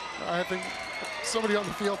I think somebody on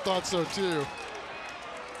the field thought so too.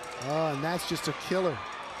 Oh, and that's just a killer.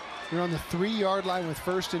 You're on the 3-yard line with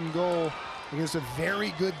first and goal against a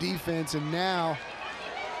very good defense, and now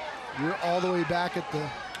you're all the way back at the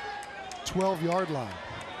 12-yard line.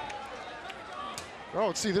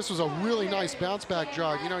 Oh, see, this was a really nice bounce back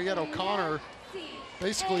jog. You know, you had O'Connor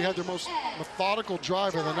basically had their most methodical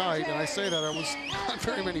drive of the night, and I say that it was not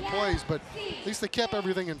very many plays, but at least they kept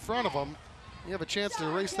everything in front of them. You have a chance to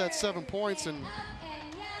erase that 7 points, and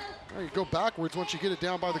you go backwards once you get it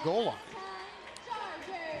down by the goal line.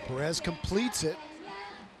 Perez completes it.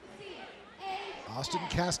 Austin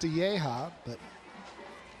Castilleja, but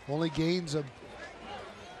only gains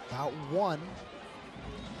about 1.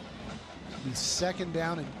 It'll be second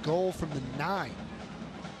down and goal from the 9.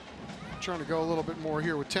 Trying to go a little bit more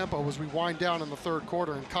here with tempo as we wind down in the third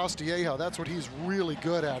quarter, and Castilleja, that's what he's really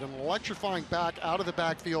good at, an electrifying back out of the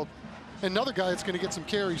backfield. Another guy that's going to get some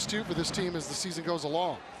carries too for this team as the season goes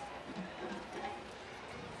along.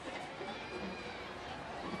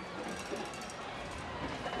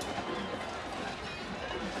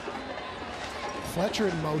 Fletcher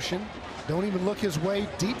in motion. Don't even look his way.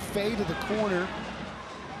 Deep fade to the corner.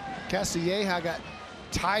 Castilleja got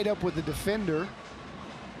tied up with the defender,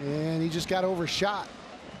 and he just got overshot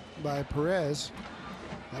by Perez.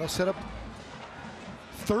 That'll set up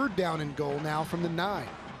 3rd down and goal now from the 9.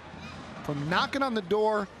 From knocking on the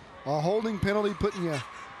door, a holding penalty putting you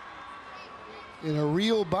in a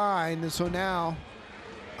real bind. And so now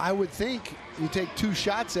I would think you take 2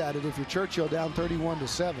 shots at it if you're Churchill down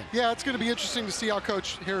 31-7. Yeah, it's going to be interesting to see how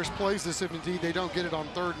Coach Harris plays this if indeed they don't get it on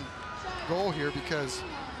 3rd and goal here, because,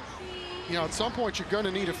 you know, at some point you're going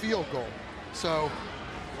to need a field goal. So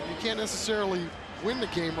you can't necessarily win the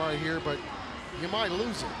game right here, but you might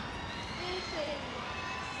lose it.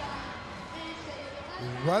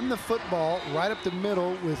 Run the football right up the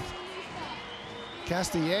middle with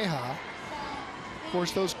Castilleja. Of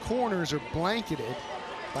course, those corners are blanketed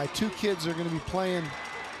by 2 kids that are going to be playing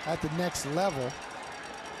at the next level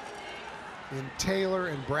in Taylor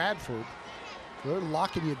and Bradford. They're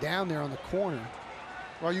locking you down there on the corner.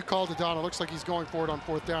 Well, you called it, Don. It looks like he's going for it on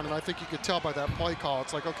 4th down, and I think you could tell by that play call.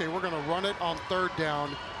 It's like, okay, we're going to run it on 3rd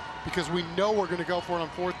down because we know we're going to go for it on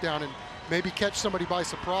 4th down and maybe catch somebody by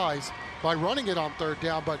surprise by running it on 3rd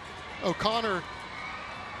down. But O'Connor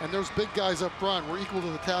and those big guys up front were equal to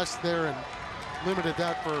the task there and limited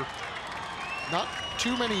that for not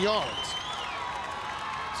too many yards.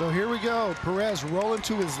 So here we go. Perez rolling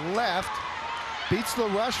to his left. Beats the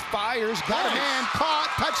rush, fires, got a man, caught,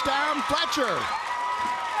 touchdown, Fletcher.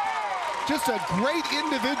 Just a great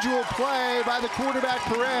individual play by the quarterback,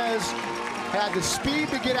 Perez. Had the speed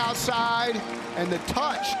to get outside and the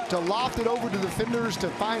touch to loft it over to the defenders to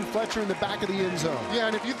find Fletcher in the back of the end zone. Yeah,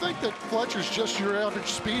 and if you think that Fletcher's just your average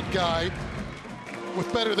speed guy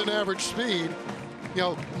with better than average speed, you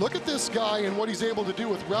know, look at this guy and what he's able to do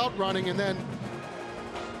with route running, and then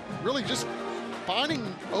really just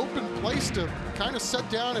finding open place to kind of set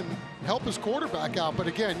down and help his quarterback out. But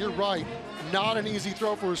again, you're right, not an easy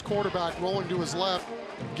throw for his quarterback, rolling to his left,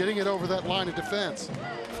 getting it over that line of defense.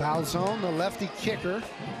 Foul zone, the lefty kicker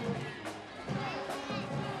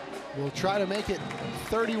will try to make it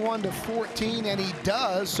 31-14, and he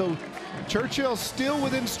does. So Churchill still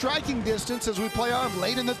within striking distance as we play on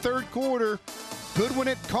late in the 3rd quarter. Goodwin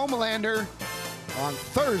at Comalander on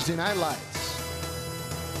Thursday Night Lights.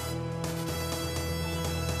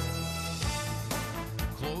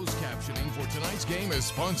 Closed captioning for tonight's game is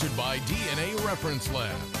sponsored by DNA Reference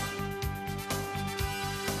Lab.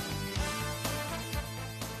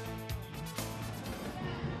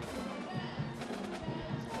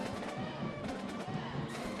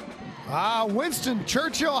 Winston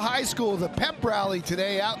Churchill High School, the pep rally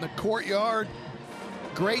today out in the courtyard.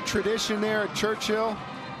 Great tradition there at Churchill.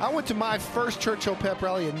 I went to my first Churchill pep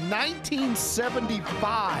rally in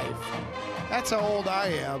 1975. That's how old I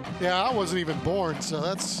am. Yeah, I wasn't even born, so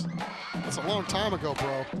that's a long time ago,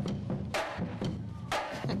 bro.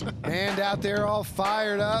 And out there all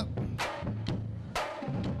fired up.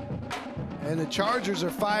 And the Chargers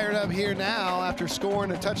are fired up here now after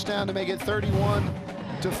scoring a touchdown to make it 31-14.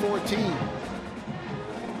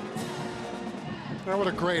 What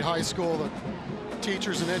a great high school. The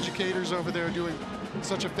teachers and educators over there doing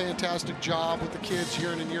such a fantastic job with the kids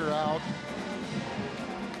year in and year out.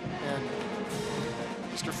 And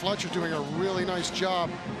Mr. Fletcher doing a really nice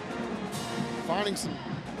job finding some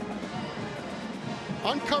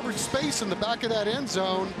uncovered space in the back of that end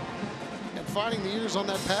zone and finding the ears on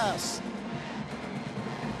that pass.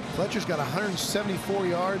 Fletcher's got 174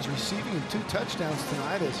 yards receiving and 2 touchdowns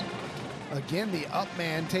tonight as, again, the up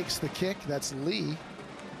man takes the kick. That's Lee.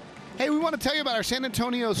 Hey, we want to tell you about our San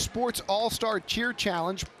Antonio Sports All-Star Cheer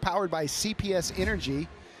Challenge powered by CPS Energy.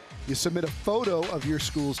 You submit a photo of your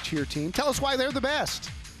school's cheer team. Tell us why they're the best.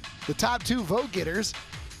 The top 2 vote getters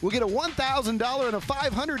will get a $1,000 and a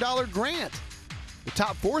 $500 grant. The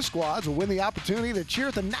top 4 squads will win the opportunity to cheer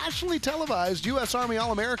at the nationally televised U.S. Army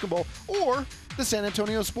All-American Bowl or the San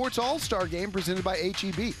Antonio Sports All-Star Game presented by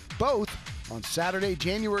HEB, both on Saturday,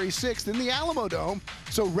 January 6th in the Alamo Dome.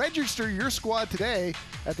 So register your squad today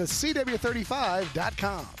at the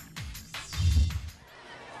CW35.com.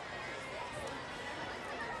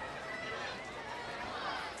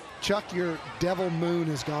 Chuck, your devil moon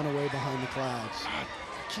has gone away behind the clouds. I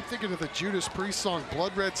keep thinking of the Judas Priest song,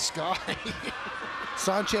 Blood Red Sky.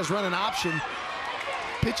 Sanchez running option.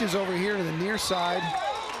 Pitches over here to the near side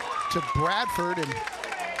to Bradford, and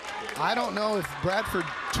I don't know if Bradford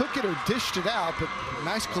took it or dished it out, but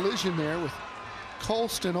nice collision there with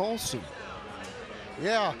Colston Olson.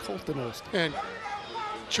 Yeah, Colton Olson. And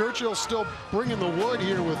Churchill still bringing the wood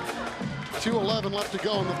here with 2:11 left to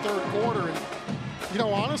go in the 3rd quarter. And, you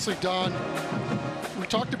know, honestly, Don, we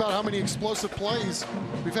talked about how many explosive plays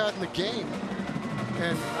we've had in the game.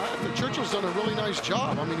 And Churchill's done a really nice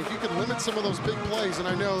job. I mean, if you could limit some of those big plays, and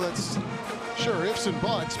I know that's sure ifs and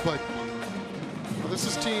buts, but this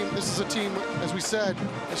is a team, as we said,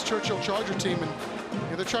 this Churchill Charger team,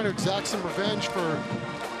 and they're trying to exact some revenge for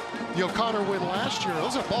the O'Connor win last year.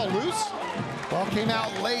 Was that ball loose? Ball came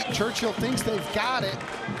out late. Churchill thinks they've got it.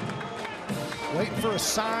 Waiting for a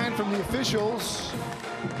sign from the officials.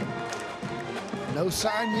 No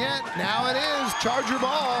sign yet. Now it is. Charger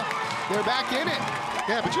ball. They're back in it.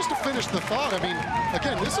 Yeah, but just to finish the thought, I mean,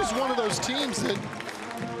 again, this is one of those teams that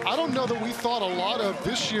I don't know that we thought a lot of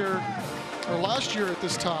this year or last year at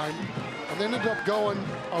this time, and they ended up going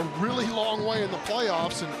a really long way in the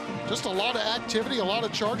playoffs, and just a lot of activity, a lot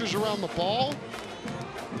of Chargers around the ball.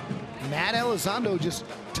 Matt Elizondo just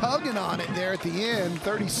tugging on it there at the end,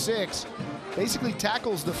 36. Basically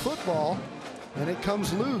tackles the football, and it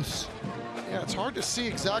comes loose. Yeah, it's hard to see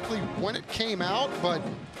exactly when it came out, but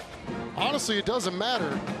honestly, it doesn't matter.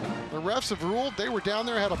 The refs have ruled. They were down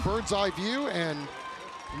there, had a bird's eye view, and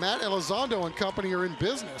Matt Elizondo and company are in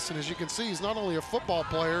business. And as you can see, he's not only a football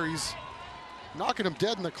player, he's knocking them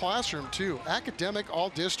dead in the classroom too. Academic, all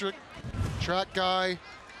district, track guy,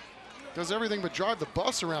 does everything but drive the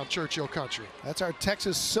bus around Churchill country. That's our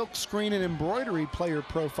Texas silk screen and embroidery player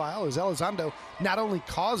profile, as Elizondo not only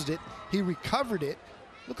caused it, he recovered it.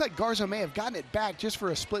 Looked like Garza may have gotten it back just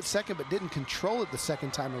for a split second, but didn't control it the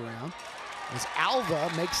second time around. As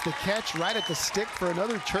Alva makes the catch right at the stick for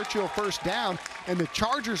another Churchill first down, and the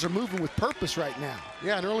Chargers are moving with purpose right now.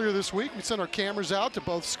 Yeah, and earlier this week, we sent our cameras out to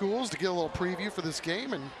both schools to get a little preview for this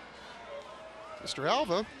game, and Mr.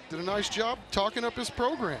 Alva did a nice job talking up his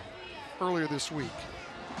program earlier this week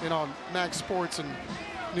and on Mag Sports and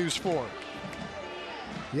News 4.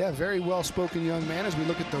 Yeah, very well-spoken young man as we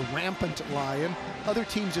look at the rampant lion. Other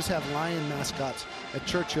teams just have lion mascots. At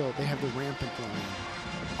Churchill, they have the rampant lion.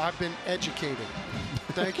 I've been educated.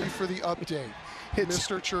 Thank you for the update,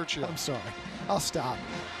 Mr. Churchill. I'm sorry. I'll stop.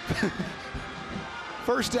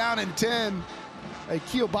 First down and 10. A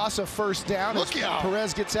Kielbasa first down. Look out.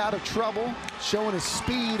 Perez gets out of trouble, showing his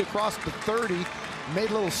speed across the 30. Made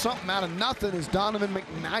a little something out of nothing as Donovan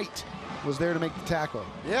McKnight was there to make the tackle.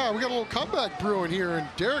 Yeah, we got a little comeback brewing here, and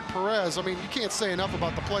Derek Perez, I mean, you can't say enough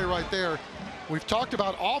about the play right there. We've talked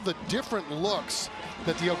about all the different looks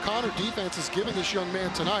that the O'Connor defense is giving this young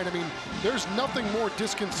man tonight. I mean, there's nothing more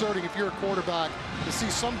disconcerting if you're a quarterback to see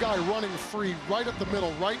some guy running free right up the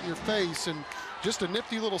middle, right in your face, and just a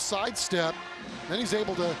nifty little sidestep. Then he's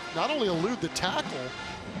able to not only elude the tackle,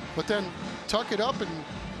 but then tuck it up and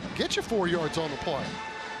get you 4 yards on the play.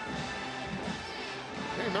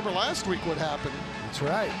 Hey, remember last week what happened? That's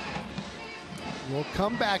right. Little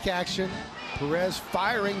comeback action. Perez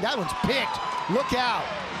firing. That one's picked. Look out.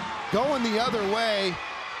 Going the other way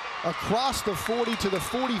across the 40 to the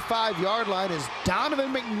 45-yard line is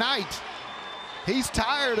Donovan McKnight. He's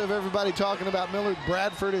tired of everybody talking about Millard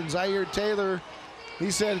Bradford and Zaire Taylor.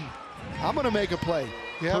 He said, I'm going to make a play.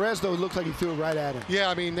 Yep. Perez, though, looked like he threw it right at him. Yeah,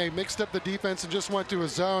 I mean, they mixed up the defense and just went to a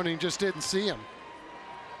zone and he just didn't see him.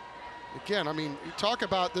 Again, I mean, you talk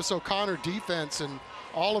about this O'Connor defense and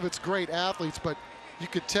all of its great athletes, but you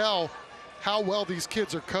could tell how well these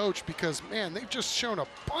kids are coached because, man, they've just shown a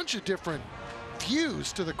bunch of different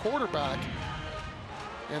views to the quarterback.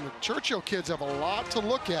 And the Churchill kids have a lot to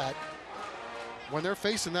look at when they're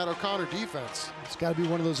facing that O'Connor defense. It's got to be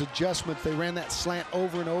one of those adjustments. They ran that slant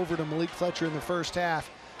over and over to Malik Fletcher in the first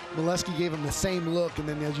half. Molesky gave him the same look, and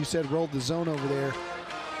then, as you said, rolled the zone over there.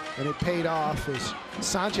 And it paid off as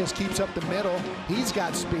Sanchez keeps up the middle. He's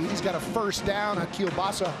got speed. He's got a first down.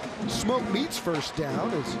 Kielbasa smoke meets first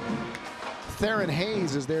down as Theron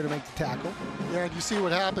Hayes is there to make the tackle. Yeah, and you see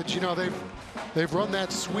what happens. You know, they've run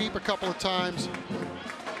that sweep a couple of times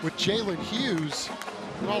with Jalen Hughes,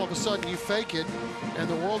 and all of a sudden you fake it, and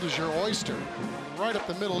the world is your oyster. Right up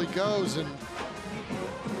the middle he goes, and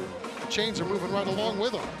the chains are moving right along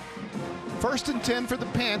with him. First and 10 for the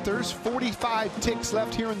Panthers. 45 ticks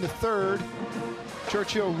left here in the third.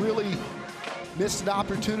 Churchill really missed an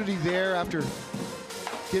opportunity there after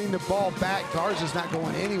getting the ball back. Garza's not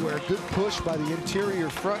going anywhere. Good push by the interior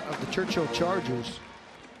front of the Churchill Chargers.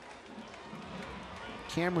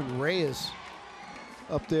 Cameron Reyes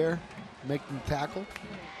up there making the tackle.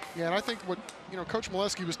 Yeah, and I think what, you know, Coach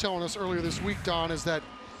Molesky was telling us earlier this week, Don, is that,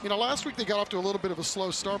 you know, last week they got off to a little bit of a slow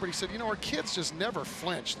start, but he said, you know, our kids just never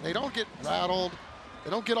flinch. They don't get rattled. They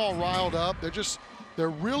don't get all riled up. They're they're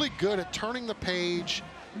really good at turning the page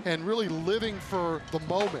and really living for the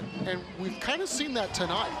moment. And we've kind of seen that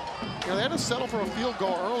tonight. You know, they had to settle for a field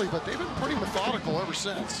goal early, but they've been pretty methodical ever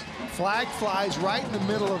since. Flag flies right in the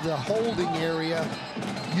middle of the holding area.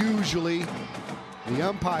 Usually the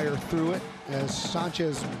umpire threw it as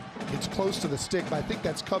Sanchez gets close to the stick, but I think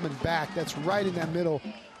that's coming back. That's right in that middle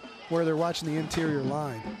where they're watching the interior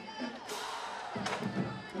line.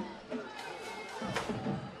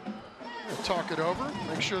 Talk it over,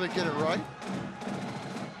 make sure they get it right.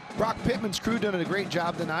 Brock Pittman's crew done a great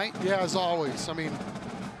job tonight. Yeah, as always. I mean,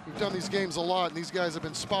 we've done these games a lot, and these guys have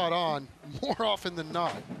been spot on more often than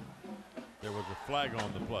not. There was a flag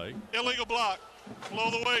on the play. Illegal block, below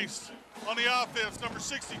the waist, on the offense, number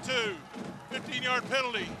 62, 15-yard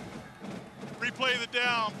penalty. Replay the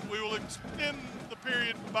down. We will extend the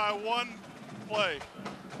period by 1 play.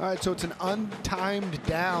 All right, so it's an untimed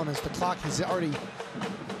down as the clock has already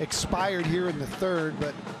expired here in the third,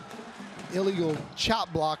 but illegal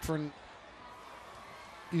chop block, for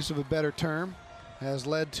use of a better term, has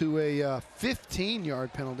led to a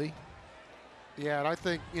 15-yard penalty. Yeah, and I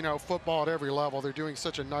think, you know, football at every level, they're doing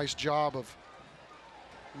such a nice job of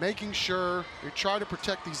making sure they try to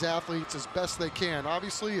protect these athletes as best they can.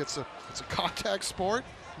 Obviously, it's a contact sport.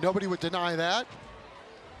 Nobody would deny that.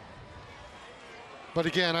 But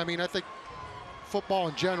again, I mean, I think football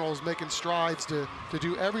in general is making strides to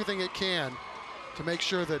do everything it can to make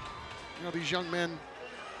sure that, you know, these young men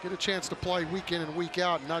get a chance to play week in and week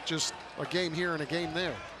out, and not just a game here and a game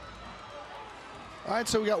there. All right,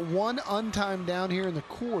 so we got one untimed down here in the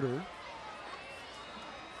quarter.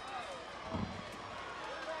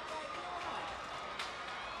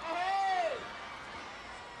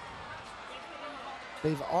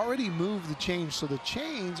 They've already moved the chains, so the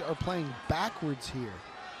chains are playing backwards here.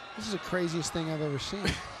 This is the craziest thing I've ever seen.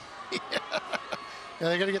 Yeah,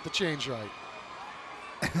 they got to get the change right.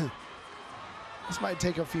 This might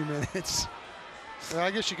take a few minutes. Well,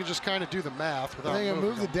 I guess you could just kind of do the math without They're going to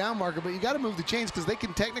move them. the down marker, but you got to move the chains because they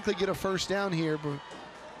can technically get a first down here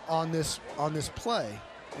on this play,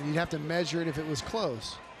 and you'd have to measure it if it was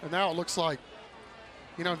close. And now it looks like,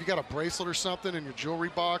 you know, if you got a bracelet or something in your jewelry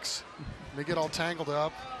box, and they get all tangled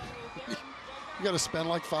up, you got to spend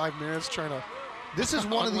like 5 minutes trying to. This is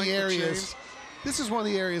one of the areas. This is one of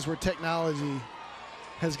the areas where technology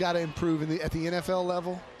has got to improve at the NFL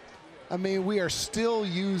level. I mean, we are still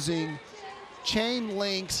using chain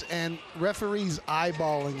links and referees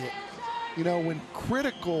eyeballing it. You know, when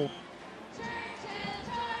critical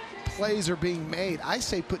plays are being made, I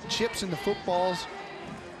say put chips in the footballs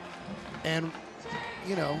and,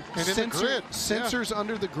 you know, and sensors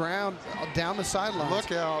under the ground, down the sidelines.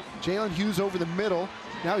 Look out. Jalen Hughes over the middle.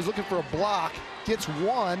 Now he's looking for a block. Gets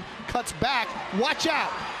one, cuts back. Watch out.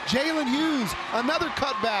 Jalen Hughes, another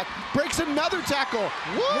cutback, breaks another tackle.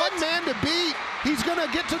 What? 1 man to beat. He's going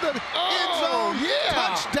to get to the end zone. Yeah.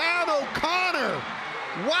 Touchdown, O'Connor.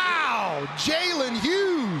 Wow, Jalen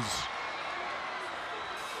Hughes.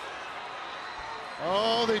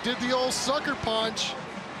 Oh, they did the old sucker punch.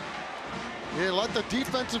 They let the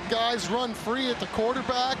defensive guys run free at the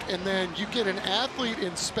quarterback, and then you get an athlete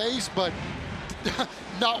in space, but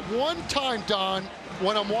not one time, Don,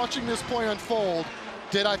 when I'm watching this play unfold,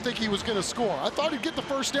 did I think he was going to score. I thought he'd get the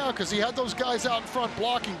first down because he had those guys out in front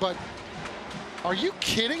blocking, but are you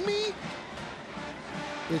kidding me?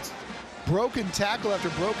 It's broken tackle after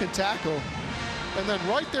broken tackle. And then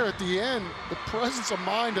right there at the end, the presence of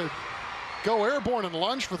mind to go airborne and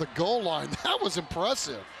lunge for the goal line. That was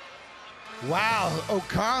impressive. Wow,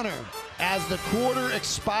 O'Connor, as the quarter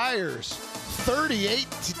expires,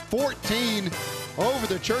 38-14 over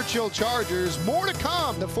the Churchill Chargers. More to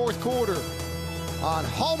come the fourth quarter on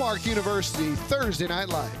Hallmark University Thursday Night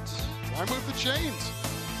Lights. Why move the chains?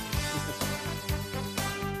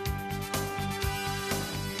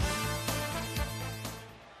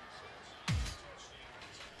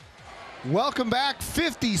 Welcome back.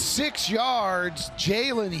 56 yards.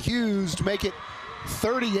 Jalen Hughes to make it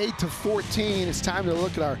 38-14. It's time to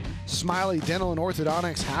look at our Smiley Dental and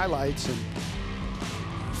Orthodontics highlights. And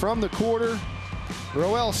from the quarter,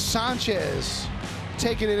 Roel Sanchez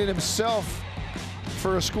taking it in himself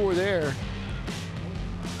for a score there.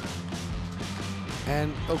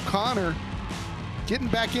 And O'Connor getting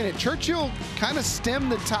back in it. Churchill kind of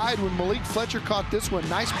stemmed the tide when Malik Fletcher caught this one.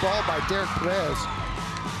 Nice ball by Derek Perez.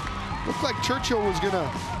 Looked like Churchill was going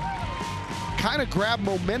to kind of grab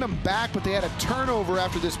momentum back, but they had a turnover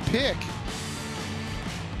after this pick.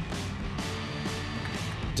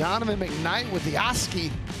 Donovan McKnight with the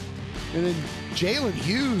Oski, and then Jalen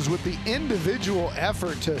Hughes with the individual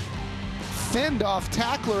effort to fend off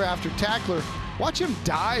tackler after tackler. Watch him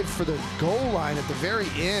dive for the goal line at the very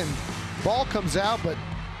end. Ball comes out, but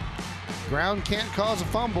ground can't cause a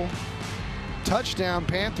fumble. Touchdown,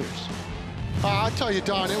 Panthers. I tell you,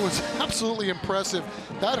 Don, it was absolutely impressive.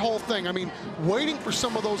 That whole thing, I mean, waiting for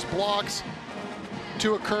some of those blocks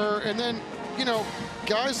to occur, and then, you know,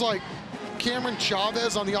 guys like Cameron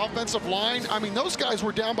Chavez on the offensive line, I mean, those guys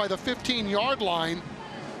were down by the 15-yard line,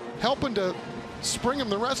 helping to spring them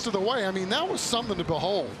the rest of the way. I mean, that was something to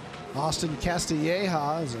behold. Austin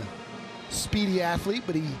Castilleja is a speedy athlete,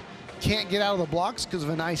 but he can't get out of the blocks because of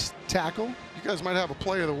a nice tackle. You guys might have a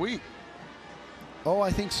play of the week. Oh,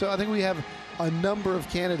 I think so. I think we have a number of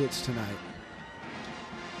candidates tonight.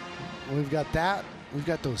 We've got that. We've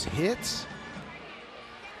got those hits.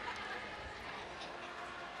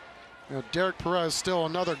 You know, Derek Perez, still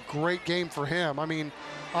another great game for him. I mean,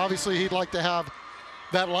 obviously he'd like to have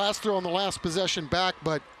that last throw on the last possession back,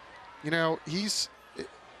 but, you know, he's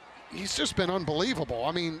just been unbelievable.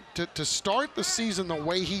 I mean, to start the season the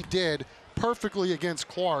way he did, perfectly against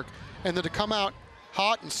Clark, and then to come out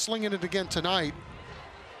hot and slinging it again tonight,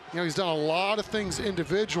 you know, he's done a lot of things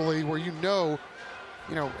individually where you know,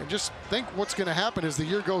 and just think what's going to happen as the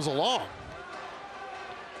year goes along.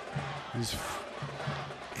 He's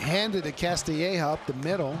handed to Castilleja up the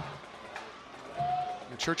middle.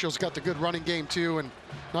 And Churchill's got the good running game too, and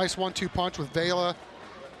nice 1-2 punch with Vela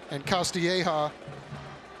and Castilleja.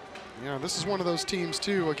 You know, this is one of those teams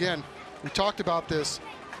too. Again, we talked about this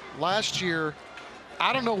last year.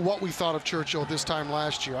 I don't know what we thought of Churchill this time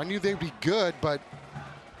last year. I knew they'd be good, but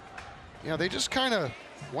you know, they just kind of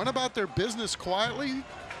went about their business quietly.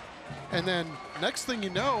 And then next thing you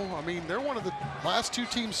know, I mean, they're one of the last 2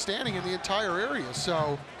 teams standing in the entire area.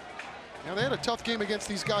 So, you know, they had a tough game against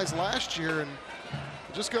these guys last year, and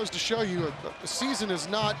it just goes to show you a season is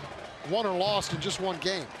not won or lost in just one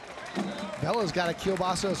game. Bella's got a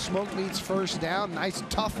kielbasa, smoke meats first down. Nice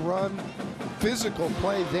tough run, physical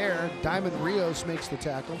play there. Diamond Rios makes the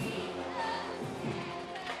tackle.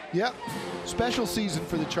 Yep, special season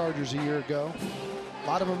for the Chargers a year ago. A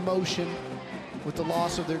lot of emotion with the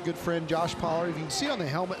loss of their good friend Josh Pollard. If you can see on the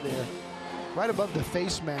helmet there, right above the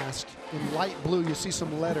face mask in light blue, you see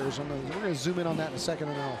some letters on those. We're going to zoom in on that in a second,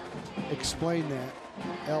 and I'll explain that.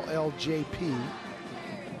 LLJP.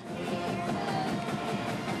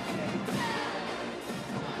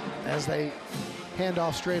 As they hand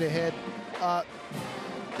off straight ahead.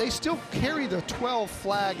 They still carry the 12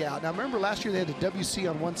 flag out. Now remember last year they had the WC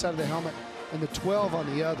on one side of the helmet and the 12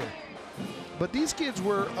 on the other. But these kids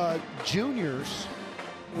were juniors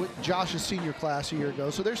with Josh's senior class a year ago,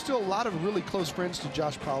 so there's still a lot of really close friends to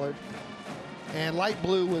Josh Pollard. And light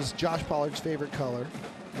blue was Josh Pollard's favorite color.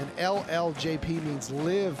 And LLJP means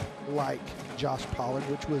live like Josh Pollard,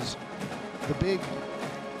 which was the big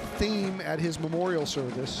theme at his memorial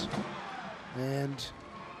service. And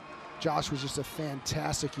Josh was just a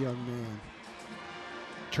fantastic young man.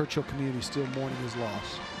 Churchill community still mourning his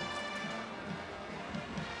loss.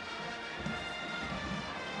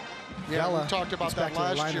 Yeah, we talked about that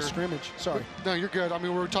last line year. Of scrimmage. Sorry. No, you're good. I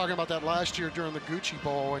mean, we were talking about that last year during the Gucci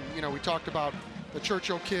Bowl, and you know, we talked about the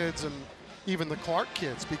Churchill kids and even the Clark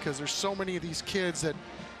kids, because there's so many of these kids that,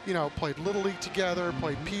 you know, played Little League together,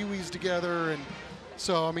 played Pee Wees together, and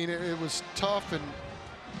so I mean, it was tough. And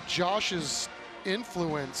Josh's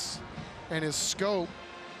influence and his scope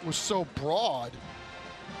was so broad.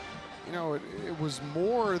 You know, it was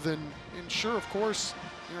more than, and sure, of course,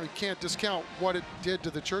 you know, you can't discount what it did to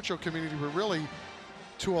the Churchill community, but really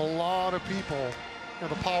to a lot of people. You know,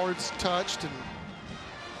 the Pollards touched,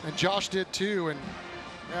 and Josh did too. And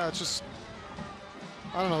yeah, it's just,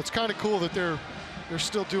 I don't know, it's kind of cool that they're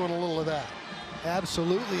still doing a little of that.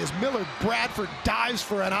 Absolutely, as Millard Bradford dives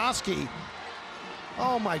for an Oski.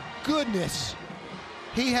 Oh my goodness.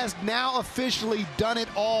 He has now officially done it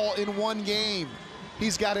all in one game.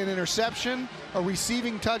 He's got an interception, a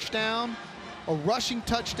receiving touchdown, a rushing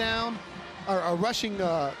touchdown, or a rushing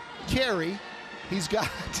carry. He's got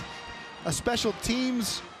a special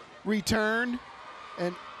teams return,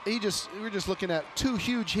 and we're just looking at 2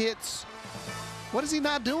 huge hits. What is he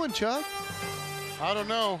not doing, Chuck? I don't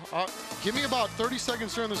know. Give me about 30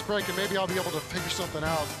 seconds during this break, and maybe I'll be able to figure something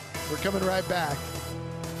out. We're coming right back.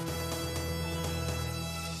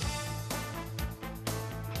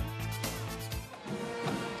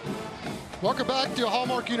 Welcome back to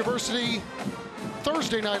Hallmark University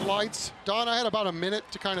Thursday Night Lights. Don, I had about a minute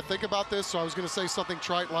to kind of think about this, so I was going to say something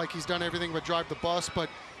trite like he's done everything but drive the bus, but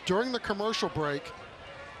during the commercial break,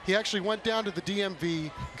 he actually went down to the DMV,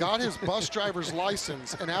 got his bus driver's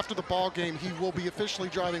license, and after the ball game, he will be officially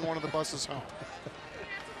driving one of the buses home.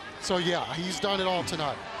 So, yeah, he's done it all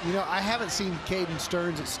tonight. You know, I haven't seen Caden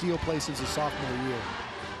Stearns at Steel Play since his sophomore year.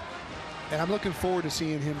 And I'm looking forward to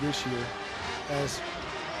seeing him this year as,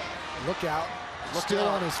 look out, still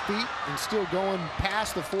on his feet and still going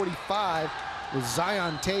past the 45 with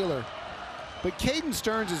Zion Taylor. But Caden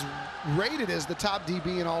Stearns is rated as the top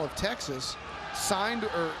DB in all of Texas, signed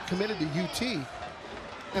or committed to UT.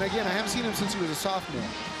 And again, I haven't seen him since he was a sophomore.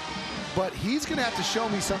 But he's going to have to show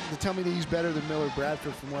me something to tell me that he's better than Miller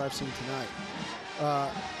Bradford from what I've seen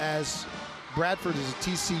tonight. As Bradford is a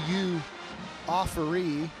TCU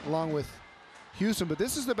offeree along with Houston, but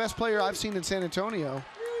this is the best player I've seen in San Antonio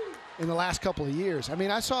in the last couple of years. I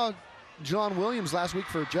mean, I saw John Williams last week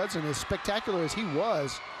for Judson, as spectacular as he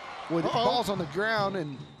was with balls on the ground,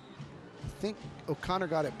 and I think O'Connor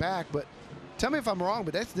got it back, but tell me if I'm wrong,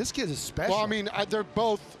 but this kid is special. Well, I mean, they're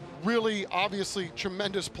both really obviously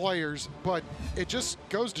tremendous players, but it just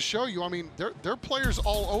goes to show you, I mean, they're players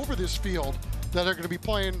all over this field that are going to be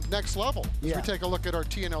playing next level as we take a look at our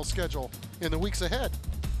TNL schedule in the weeks ahead.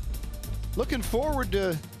 Looking forward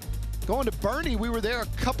to going to Bernie. We were there a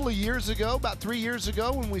couple of years ago, about 3 years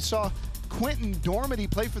ago, when we saw Quentin Dormady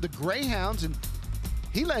play for the Greyhounds, and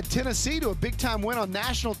he led Tennessee to a big-time win on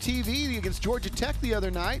national TV against Georgia Tech the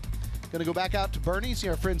other night. Going to go back out to Bernie, see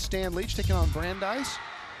our friend Stan Leach taking on Brandeis.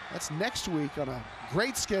 That's next week on a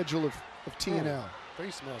great schedule of TNL.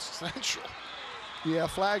 Face mask central. Yeah,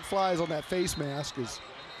 flag flies on that face mask as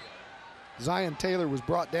Zion Taylor was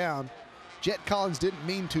brought down. Jet Collins didn't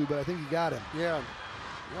mean to, but I think he got him. Yeah,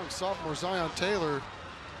 young sophomore Zion Taylor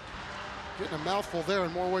getting a mouthful there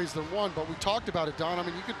in more ways than one, but we talked about it, Don. I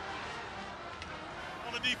mean, you could...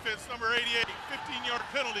 On the defense, number 88, 15-yard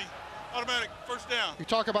penalty, automatic first down. You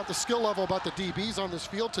talk about the skill level about the DBs on this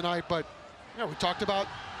field tonight, but you know, we talked about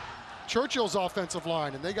Churchill's offensive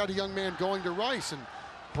line, and they got a young man going to Rice, and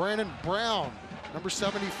Brandon Brown, number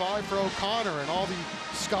 75 for O'Connor, and all the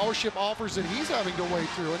scholarship offers that he's having to wade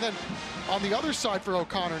through. And then on the other side for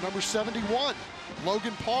O'Connor, number 71,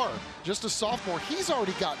 Logan Parr, just a sophomore. He's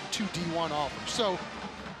already gotten 2 D1 offers. So,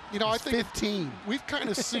 you know, I think 15. We've kind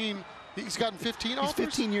of seen he's gotten 15 offers. He's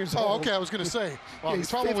 15 years old. Oh, okay, I was going to say. Well, Yeah, he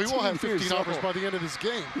probably will have 15 offers old by the end of this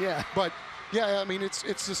game. Yeah. But yeah, I mean, it's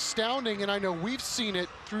astounding, and I know we've seen it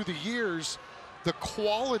through the years, the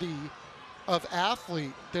quality of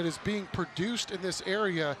athlete that is being produced in this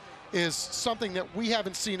area is something that we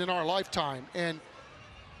haven't seen in our lifetime. And,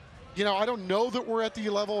 you know, I don't know that we're at the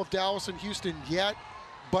level of Dallas and Houston yet,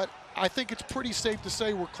 but I think it's pretty safe to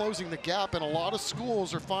say we're closing the gap, and a lot of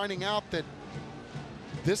schools are finding out that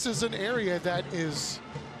this is an area that is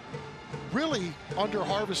really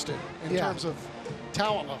under-harvested in terms of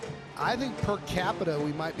talent level. I think per capita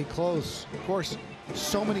we might be close. Of course,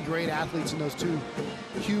 so many great athletes in those 2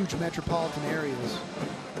 huge metropolitan areas.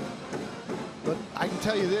 But I can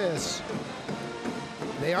tell you this,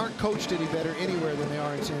 they aren't coached any better anywhere than they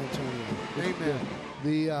are in San Antonio.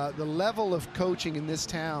 Amen. The level of coaching in this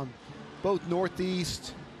town, both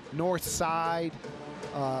Northeast, North Side,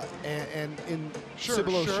 and in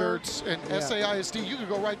Cibolo shirts and SAISD, you could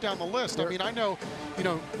go right down the list. I mean, I know, you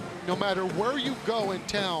know, no matter where you go in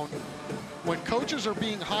town, when coaches are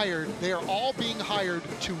being hired, they are all being hired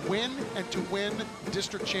to win and to win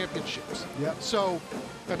district championships. Yep. So,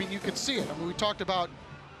 I mean, you can see it. I mean, we talked about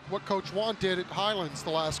what Coach Juan did at Highlands the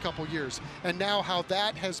last couple years, and now how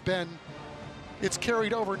that has been, it's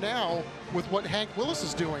carried over now with what Hank Willis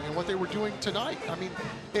is doing and what they were doing tonight. I mean,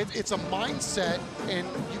 it's a mindset, and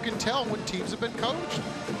you can tell when teams have been coached.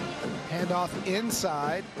 Handoff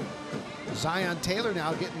inside. Zion Taylor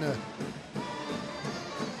now getting the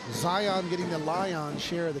Lion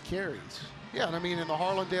share of the carries. Yeah, and I mean, in the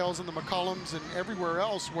Harlandales and the McCollums and everywhere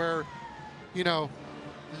else where, you know,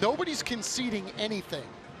 nobody's conceding anything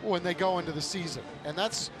when they go into the season. And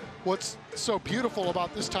that's what's so beautiful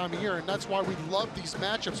about this time of year, and that's why we love these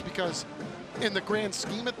matchups, because in the grand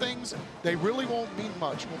scheme of things, they really won't mean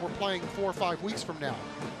much when we're playing 4 or 5 weeks from now.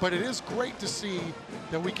 But it is great to see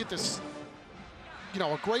that we get this, you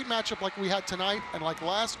know, a great matchup like we had tonight and like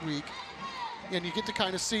last week, and you get to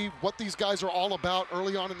kind of see what these guys are all about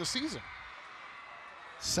early on in the season.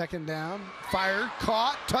 Second down, fired,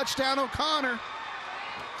 caught, touchdown O'Connor.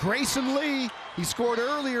 Grayson Lee, he scored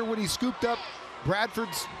earlier when he scooped up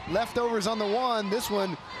Bradford's leftovers on the 1. This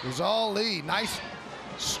one was all Lee. Nice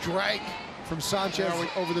strike from Sanchez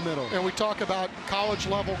over the middle. And we talk about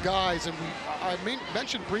college-level guys, and I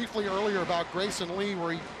mentioned briefly earlier about Grayson Lee,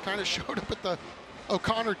 where he kind of showed up at the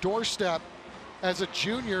O'Connor doorstep as a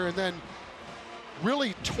junior and then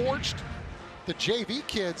really torched the JV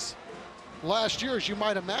kids last year. As you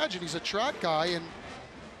might imagine, he's a track guy, and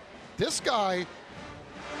this guy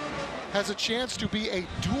has a chance to be a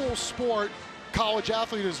dual sport college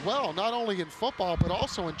athlete as well, not only in football, but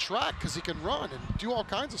also in track, because he can run and do all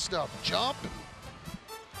kinds of stuff, jump,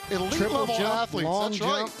 and elite Triple level jump, athletes. long That's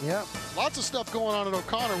jump, right. yep. Lots of stuff going on at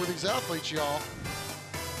O'Connor with these athletes, y'all.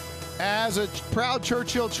 As a proud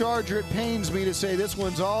Churchill Charger, it pains me to say this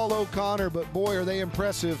one's all O'Connor, but boy, are they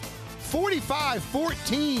impressive.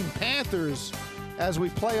 45-14 Panthers as we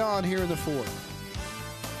play on here in the fourth.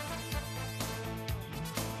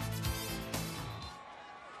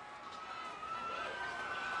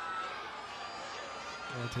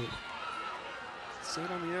 Say it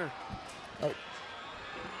on the air.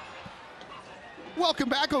 Welcome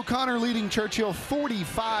back. O'Connor leading Churchill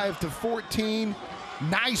 45-14.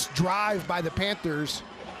 Nice drive by the Panthers.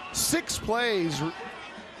 6 plays,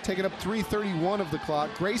 taking up 3:31 of the clock.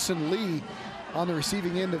 Grayson Lee on the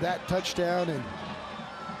receiving end of that touchdown. And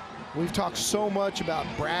we've talked so much about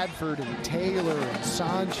Bradford and Taylor and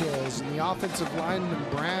Sanchez and the offensive lineman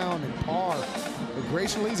Brown and Parr. But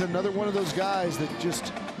Grayson Lee's another one of those guys that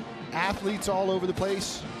just athletes all over the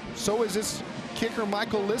place. So is this kicker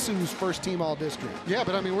Michael Lisson, who's first team all-district. Yeah,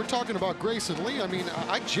 but I mean, we're talking about Grayson Lee. I mean,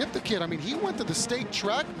 I gypped the kid. I mean, he went to the state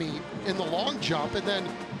track meet in the long jump, and then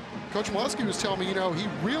Coach Molesky was telling me, you know, he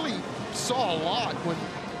really saw a lot when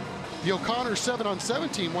the O'Connor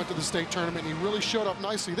 7-on-7 team went to the state tournament, and he really showed up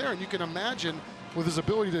nicely there. And you can imagine with his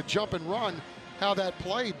ability to jump and run how that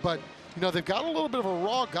played. But, you know, they've got a little bit of a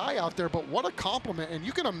raw guy out there, but what a compliment. And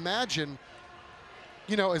you can imagine,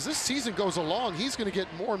 you know, as this season goes along, he's going to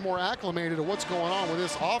get more and more acclimated to what's going on with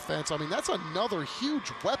this offense. I mean, that's another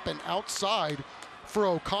huge weapon outside for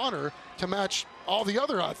O'Connor to match all the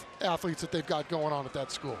other athletes that they've got going on at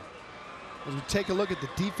that school. As we take a look at the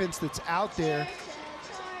defense that's out there,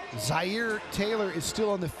 Zaire Taylor is still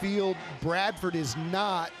on the field. Bradford is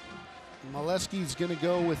not. Molesky's going to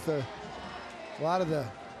go with a lot of the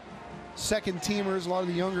second teamers, a lot of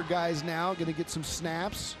the younger guys now going to get some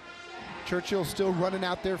snaps. Churchill still running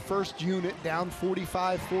out their first unit, down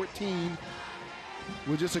 45-14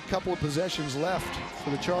 with just a couple of possessions left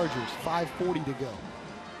for the Chargers. 5:40 to go.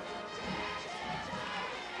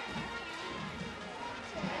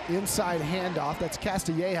 Inside handoff, that's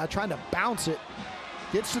Castilleja trying to bounce it.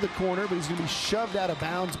 Gets to the corner, but he's going to be shoved out of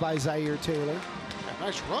bounds by Zaire Taylor. Yeah,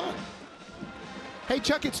 nice run. Hey,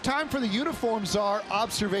 Chuck, it's time for the Uniform Czar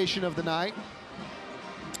observation of the night.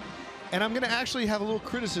 And I'm going to actually have a little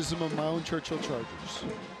criticism of my own Churchill Chargers.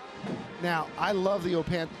 Now, I love the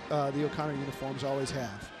O'Connor uniforms, always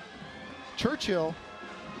have. Churchill,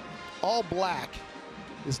 all black,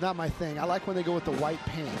 is not my thing. I like when they go with the white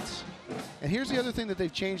pants. And here's the other thing that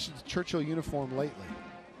they've changed to the Churchill uniform lately,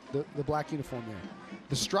 the black uniform there.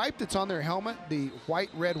 The stripe that's on their helmet, the white,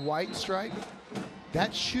 red, white stripe,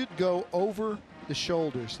 that should go over the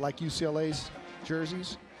shoulders like UCLA's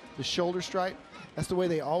jerseys, the shoulder stripe. That's the way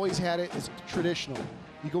they always had it. It's traditional.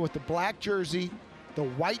 You go with the black jersey, the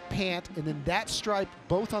white pant, and then that stripe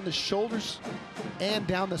both on the shoulders and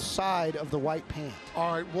down the side of the white pant.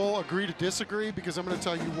 All right, we'll agree to disagree because I'm going to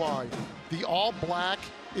tell you why. The all black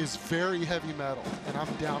is very heavy metal, and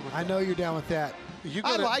I'm down with that. I know you're down with that.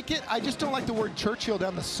 I like it. I just don't like the word Churchill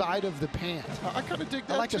down the side of the pant. I kind of dig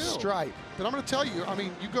that I like too. a stripe. But I'm going to tell you, I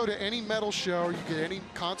mean, you go to any metal show, you get any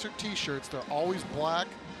concert T-shirts, they're always black.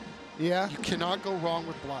 Yeah. You cannot go wrong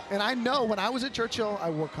with black. And I know when I was at Churchill, I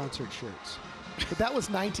wore concert shirts. But that was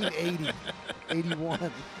 1980,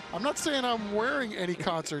 81. I'm not saying I'm wearing any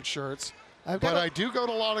concert shirts, but I do go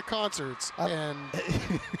to a lot of concerts, and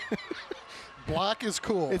black is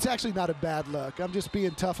cool. It's actually not a bad look. I'm just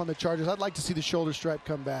being tough on the Chargers. I'd like to see the shoulder stripe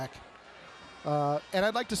come back. And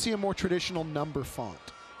I'd like to see a more traditional number font.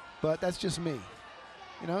 But that's just me.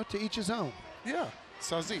 You know, to each his own. Yeah,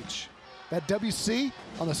 Sazich. That WC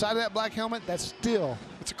on the side of that black helmet, that's still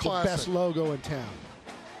the best logo in town.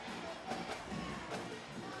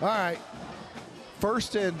 All right,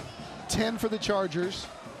 1st and 10 for the Chargers.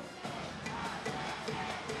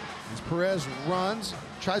 As Perez runs,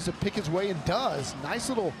 tries to pick his way and does. Nice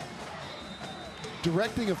little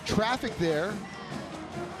directing of traffic there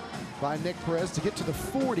by Nick Perez to get to the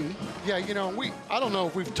 40. Yeah, you know, I don't know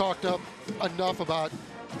if we've talked up enough about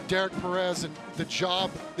Derek Perez and the job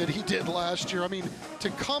that he did last year. I mean, to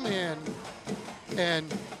come in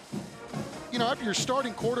and, you know, after your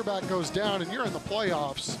starting quarterback goes down and you're in the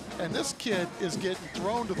playoffs, and this kid is getting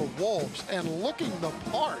thrown to the wolves and looking the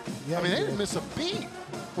part. Yeah, I mean, they didn't miss a beat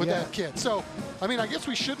with that kid. So, I mean, I guess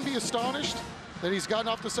we shouldn't be astonished that he's gotten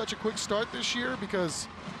off to such a quick start this year because,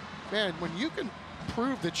 man, when you can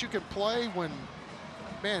prove that you can play when,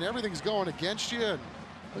 man, everything's going against you and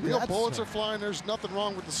real bullets are flying, there's nothing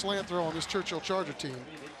wrong with the slant throw on this Churchill Charger team.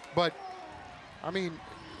 But, I mean,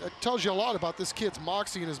 that tells you a lot about this kid's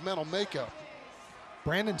moxie and his mental makeup.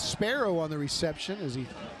 Brandon Sparrow on the reception as he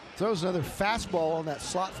throws another fastball on that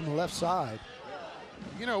slot from the left side.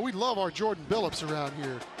 You know, we love our Jordan Billups around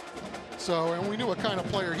here. So, and we knew what kind of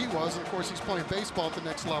player he was. And of course, he's playing baseball at the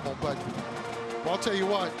next level. But well, I'll tell you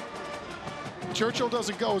what, Churchill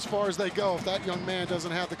doesn't go as far as they go if that young man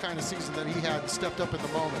doesn't have the kind of season that he had and stepped up in the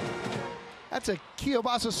moment. That's a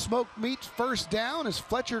Kielbasa smoke meat first down as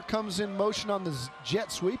Fletcher comes in motion on the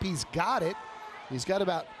jet sweep. He's got it. He's got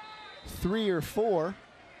about 3 or 4.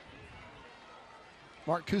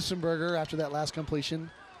 Mark Kusenberger, after that last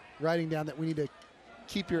completion, writing down that we need to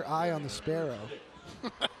keep your eye on the Sparrow.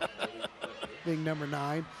 Being number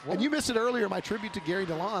 9. And you missed it earlier, my tribute to Gary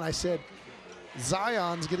DeLon. I said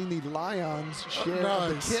Zion's getting the Lions share of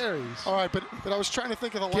the carries. All right, but I was trying to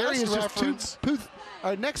think of the Gary last is reference. just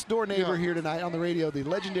our next door neighbor here tonight on the radio, the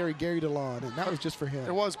legendary Gary DeLon, and that was just for him.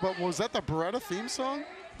 It was, but was that the Beretta theme song?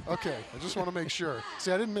 Okay, I just want to make sure.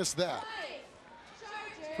 See, I didn't miss that.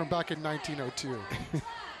 From back in 1902.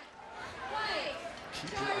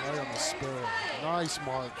 Keep your eye on the Sparrow. Nice,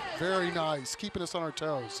 Mark. Very nice. Keeping us on our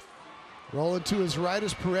toes. Rolling to his right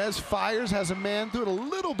as Perez fires, has a man through it a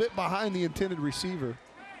little bit behind the intended receiver.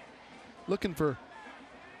 Looking for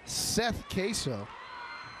Seth Queso.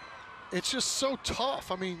 It's just so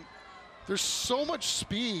tough. I mean, there's so much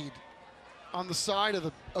speed on the side of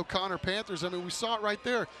the O'Connor Panthers. I mean, we saw it right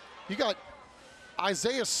there. You got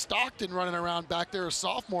Isaiah Stockton running around back there, a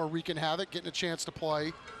sophomore, wreaking havoc, getting a chance to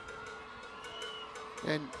play.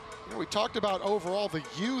 And you know, we talked about overall the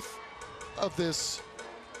youth of this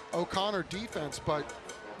O'Connor defense, but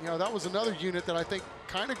you know, that was another unit that I think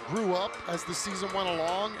kind of grew up as the season went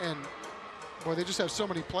along, and boy, they just have so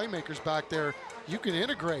many playmakers back there. You can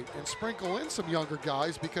integrate and sprinkle in some younger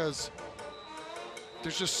guys because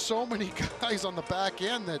there's just so many guys on the back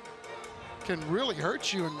end that can really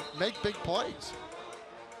hurt you and make big plays.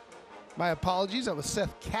 My apologies, that was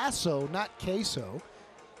Seth Casso, not Queso.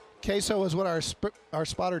 Queso is what our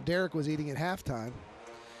spotter Derek was eating at halftime.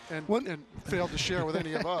 And failed to share with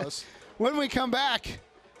any of us. When we come back,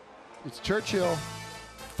 it's Churchill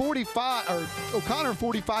 45, or O'Connor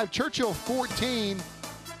 45, Churchill 14.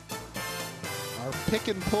 Our pick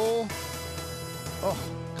and pull,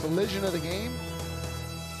 collision of the game.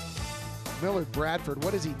 Millard Bradford,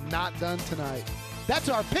 what has he not done tonight? That's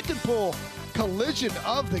our pick and pull collision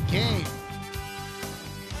of the game.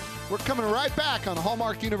 We're coming right back on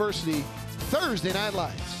Hallmark University Thursday Night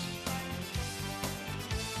Lights.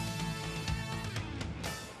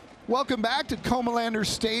 Welcome back to Comalander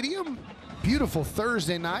Stadium. Beautiful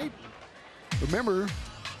Thursday night. Remember,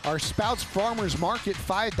 our Spouts Farmers Market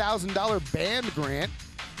 $5,000 band grant.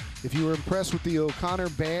 If you were impressed with the O'Connor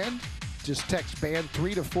band, just text band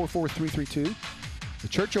 3 to 44332. The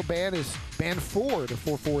Churchill band is band 4 to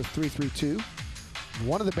 44332. And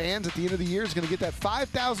one of the bands at the end of the year is going to get that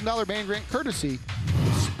 $5,000 band grant courtesy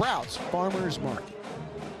of Sprouts Farmers Market.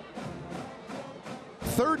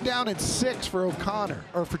 3rd down and 6 for O'Connor,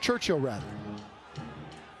 or for Churchill rather.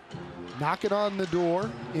 Knocking on the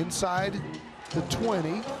door inside the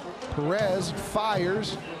 20. Perez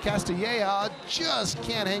fires. Castilleja just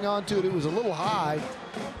can't hang on to it. It was a little high.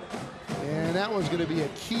 And that was going to be a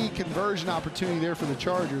key conversion opportunity there for the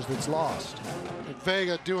Chargers that's lost. And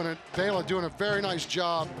Vela doing a very nice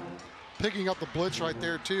job picking up the blitz right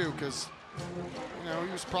there too, because you know,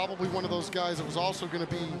 he was probably one of those guys that was also going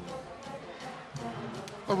to be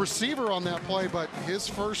a receiver on that play, but his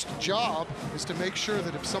first job is to make sure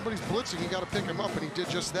that if somebody's blitzing, you got to pick him up, and he did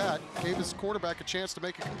just that. Gave his quarterback a chance to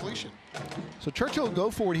make a completion. So Churchill will go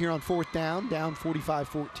for it here on 4th down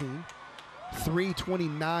 45-14.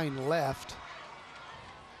 3:29 left.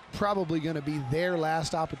 Probably going to be their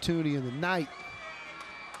last opportunity of the night.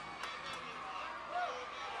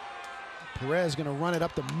 Perez going to run it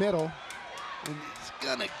up the middle, and he's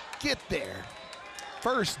going to get there.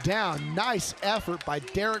 1st down, nice effort by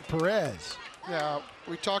Derek Perez. Yeah,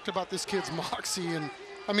 we talked about this kid's moxie, and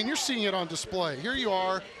I mean, you're seeing it on display. Here you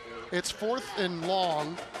are, it's 4th and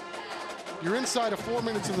long. You're inside of 4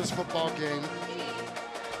 minutes in this football game.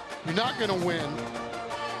 You're not going to win,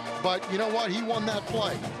 but you know what? He won that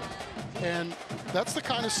play. And that's the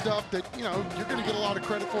kind of stuff that, you know, you're going to get a lot of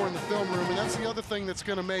credit for in the film room, and that's the other thing that's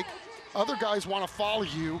going to make other guys want to follow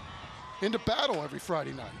you into battle every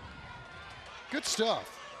Friday night. Good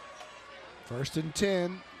stuff. 1st and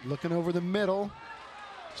 10, looking over the middle.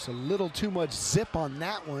 Just a little too much zip on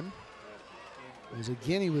that one. As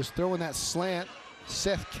again, he was throwing that slant.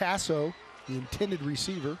 Seth Casso, the intended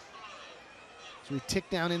receiver. So we tick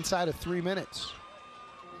down inside of 3 minutes.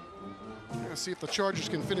 Yeah, see if the Chargers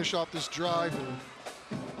can finish off this drive.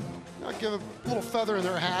 And Might give a little feather in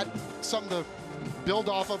their hat, something to build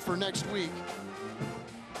off of for next week.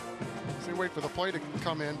 So they wait for the play to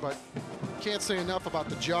come in, but can't say enough about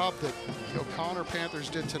the job that the O'Connor Panthers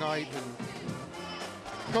did tonight.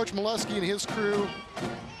 And Coach Molesky and his crew,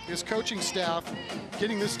 his coaching staff,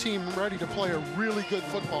 getting this team ready to play a really good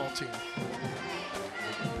football team.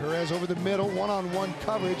 Perez over the middle, one-on-one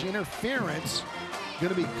coverage, interference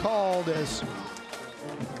going to be called as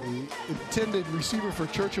the intended receiver for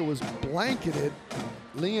Churchill was blanketed.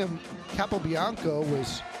 Liam Capobianco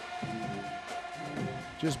was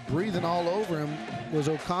just breathing all over him. Was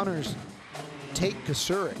O'Connor's Tate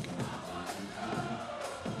Kasurik.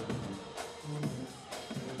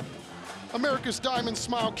 America's Diamond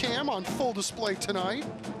Smile Cam on full display tonight.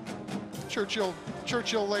 Churchill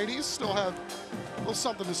ladies still have a little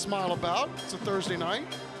something to smile about. It's a Thursday night.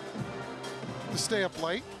 To stay up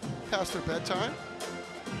late, past their bedtime.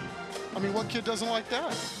 I mean, what kid doesn't like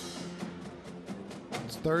that?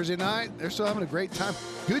 It's Thursday night. They're still having a great time.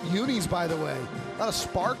 Good unis, by the way. A lot of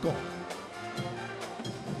sparkle.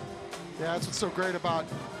 Yeah, that's what's so great about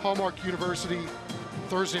Hallmark University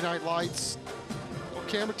Thursday Night Lights. Well,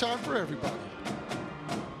 camera time for everybody.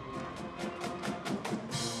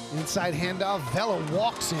 Inside handoff, Vela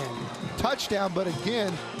walks in. Touchdown, but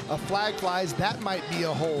again, a flag flies. That might be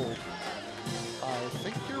a hold. I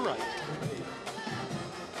think you're right.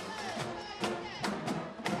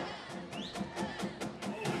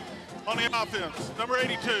 On the offense, number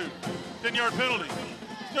 82, 10-yard penalty.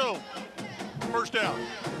 Still, first down.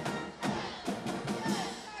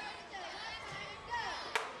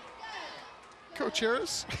 Coach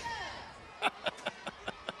Harris.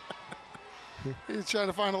 He's trying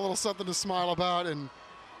to find a little something to smile about, and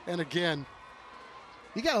again,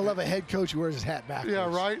 you gotta love a head coach who wears his hat backwards.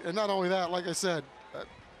 Yeah, right. And not only that, like I said,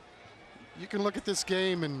 you can look at this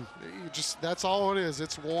game and that's all it is.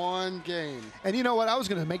 It's one game. And you know what? I was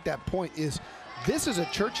going to make that point is this is a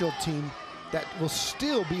Churchill team that will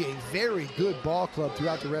still be a very good ball club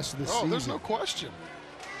throughout the rest of the season. Oh, there's no question.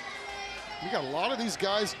 You got a lot of these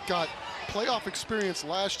guys got playoff experience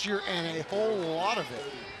last year and a whole lot of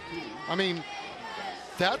it. I mean,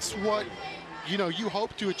 that's what you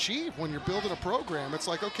hope to achieve when you're building a program. It's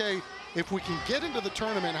like, okay, if we can get into the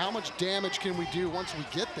tournament, how much damage can we do once we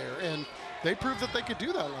get there? And they proved that they could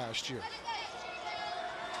do that last year.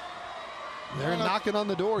 They're knocking on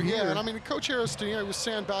the door here. Yeah, and I mean, Coach Harris, he was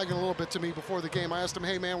sandbagging a little bit to me before the game. I asked him,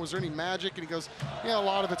 hey, man, was there any magic? And he goes, yeah, a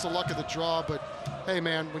lot of it's a luck of the draw. But, hey,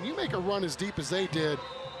 man, when you make a run as deep as they did,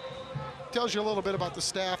 it tells you a little bit about the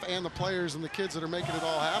staff and the players and the kids that are making it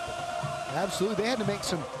all happen. Absolutely. They had to make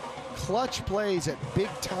some clutch plays at big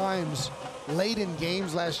times late in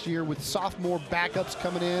games last year with sophomore backups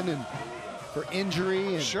coming in and for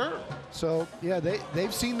injury. And sure. So, yeah,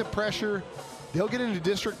 they've seen the pressure. They'll get into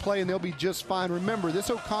district play and they'll be just fine. Remember, this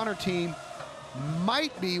O'Connor team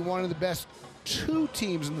might be one of the best two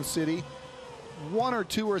teams in the city, one or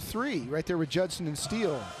two or three, right there with Judson and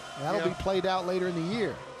Steele. That'll be played out later in the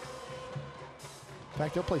year. In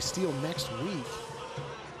fact, they'll play Steele next week.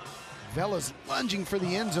 Vela's lunging for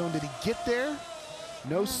the end zone. Did he get there?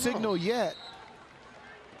 No signal yet.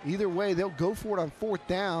 Either way, they'll go for it on fourth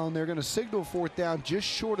down. They're going to signal fourth down just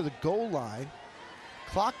short of the goal line.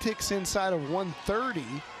 Clock ticks inside of 1:30.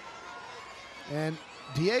 And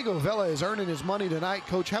Diego Vela is earning his money tonight.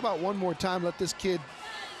 Coach, how about one more time? Let this kid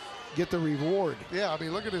get the reward. Yeah, I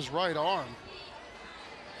mean, look at his right arm.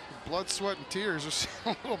 Blood, sweat, and tears. There's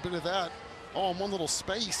a little bit of that all in one little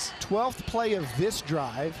space. 12th play of this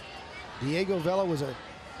drive. Diego Vela was a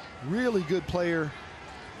really good player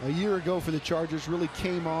a year ago for the Chargers, really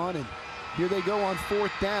came on, and here they go on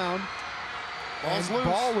fourth down.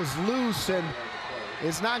 Ball was loose, and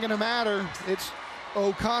it's not going to matter. It's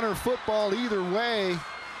O'Connor football either way.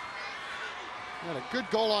 Got a good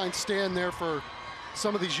goal line stand there for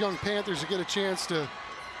some of these young Panthers to get a chance to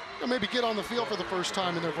maybe get on the field for the first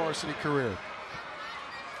time in their varsity career.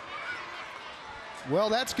 Well,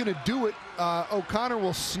 that's going to do it. O'Connor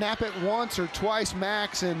will snap it once or twice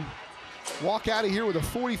max and walk out of here with a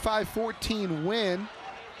 45-14 win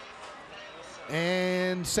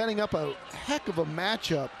and setting up a heck of a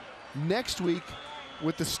matchup next week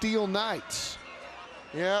with the Steel Knights.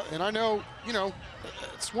 Yeah, and I know,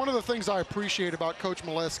 it's one of the things I appreciate about Coach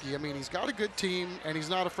Molesky. I mean, he's got a good team, and he's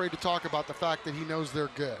not afraid to talk about the fact that he knows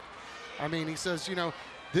they're good. I mean, he says,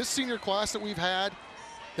 this senior class that we've had,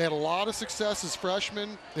 they had a lot of success as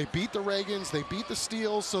freshmen. They beat the Reagans, they beat the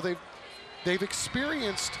Steels, so they've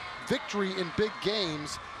experienced victory in big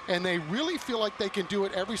games, and they really feel like they can do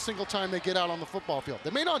it every single time they get out on the football field.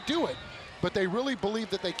 They may not do it, but they really believe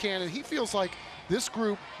that they can, and he feels like this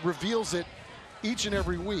group reveals it each and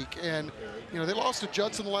every week. And, you know, they lost to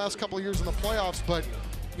Judson the last couple of years in the playoffs, but,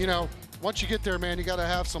 you know, once you get there, man, you got to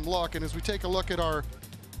have some luck. And as we take a look at our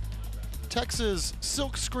Texas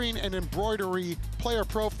silk screen and embroidery player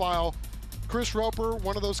profile, Chris Roper,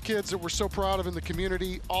 one of those kids that we're so proud of in the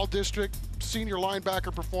community, all-district, senior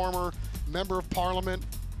linebacker performer, member of parliament.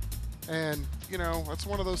 And, you know, that's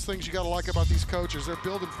one of those things you got to like about these coaches. They're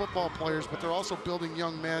building football players, but they're also building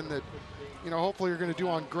young men that, you know, hopefully are going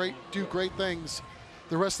to do great things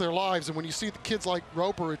the rest of their lives. And when you see the kids like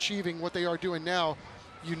Roper achieving what they are doing now,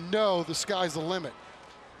 you know the sky's the limit.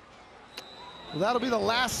 Well, that'll be the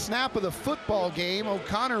last snap of the football game.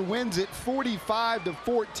 O'Connor wins it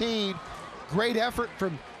 45-14. Great effort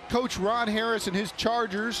from Coach Ron Harris and his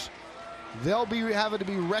Chargers. They'll be having to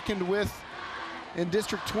be reckoned with in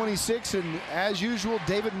District 26, and as usual,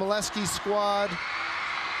 David Molesky's squad,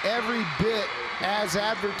 every bit as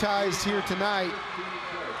advertised here tonight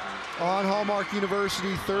on Hallmark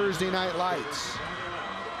University Thursday Night Lights.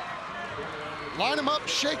 Line them up,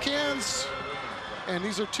 shake hands, and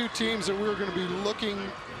these are two teams that we're going to be looking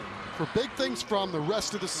for big things from the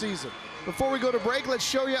rest of the season. Before we go to break, let's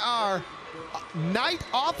show you our Night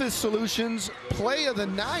Office Solutions Play of the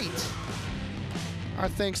Night. Our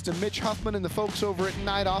thanks to Mitch Huffman and the folks over at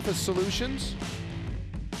Night Office Solutions.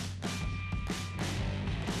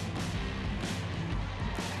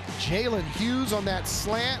 Jalen Hughes on that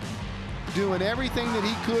slant, doing everything that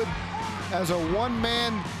he could as a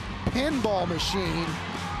one-man pinball machine,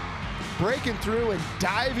 breaking through and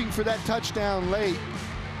diving for that touchdown late.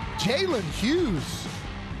 Jalen Hughes,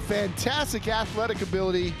 fantastic athletic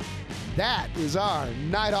ability. That is our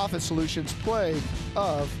Night Office Solutions Play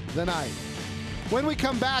of the Night. When we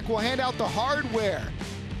come back, we'll hand out the hardware,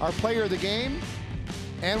 our player of the game,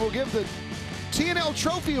 and we'll give the T&L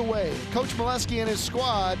trophy away, Coach Molesky and his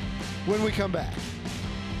squad, when we come back.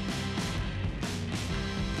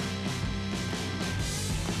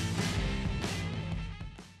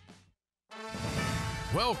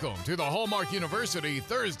 Welcome to the Hallmark University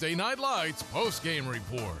Thursday Night Lights post-game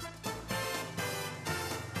report.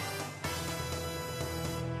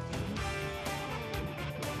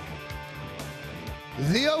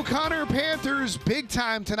 The O'Connor Panthers, big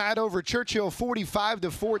time tonight over Churchill,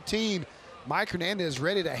 45-14. Mike Hernandez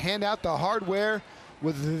ready to hand out the hardware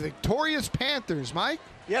with the victorious Panthers. Mike?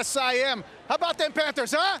 Yes, I am. How about them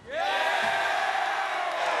Panthers, huh? Yeah!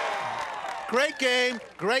 Great game,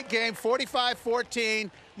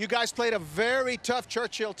 45-14. You guys played a very tough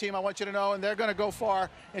Churchill team, I want you to know, and they're going to go far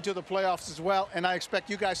into the playoffs as well, and I expect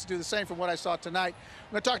you guys to do the same from what I saw tonight.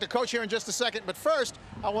 I'm going to talk to Coach here in just a second, but first,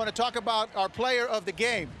 I want to talk about our player of the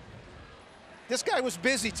game. This guy was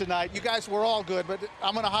busy tonight. You guys were all good, but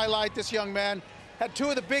I'm going to highlight this young man. Had two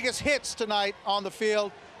of the biggest hits tonight on the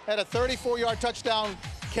field. Had a 34-yard touchdown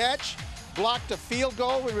catch, blocked a field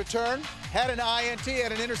goal in return, had an INT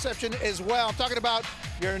and an interception as well. I'm talking about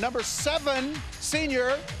your number 7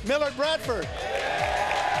 senior, Millard Bradford.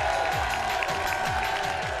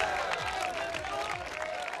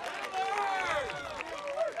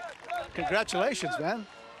 Congratulations, man.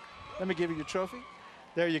 Let me give you your trophy.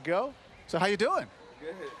 There you go. So how you doing?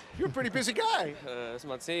 Good. You're a pretty busy guy. It's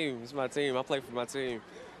my team. It's my team. I play for my team.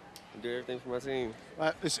 I do everything for my team.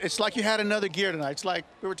 It's like you had another gear tonight. It's like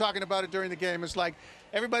we were talking about it during the game. It's like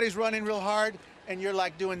everybody's running real hard, and you're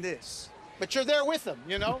like doing this. But you're there with them,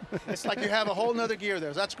 you know? It's like you have a whole nother gear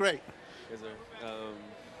there. That's great. Yes, sir.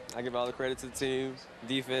 I give all the credit to the teams,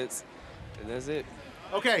 defense, and that's it.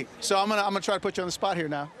 Okay, so I'm gonna try to put you on the spot here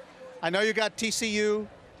now. I know you got TCU,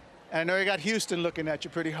 and I know you got Houston looking at you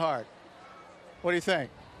pretty hard. What do you think?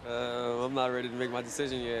 I'm not ready to make my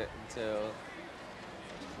decision yet until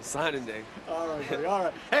signing day. All right, buddy, all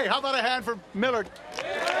right. Hey, how about a hand for Millard?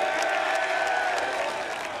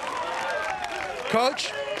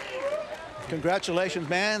 Coach, congratulations,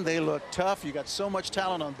 man. They look tough. You got so much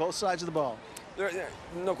talent on both sides of the ball.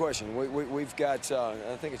 No question. We've got,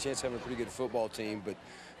 I think, a chance of having a pretty good football team, but,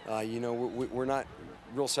 you know, we're not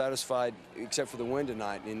real satisfied except for the win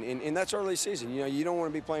tonight, and that's early season. You know, you don't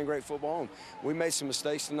want to be playing great football, and we made some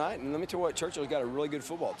mistakes tonight, and let me tell you what, Churchill's got a really good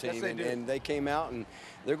football team. Yes, they do. And they came out, and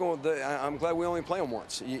they're going. I'm glad we only play them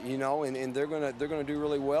once, you know, and they're gonna do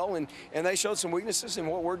really well, and they showed some weaknesses in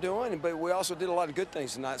what we're doing, but we also did a lot of good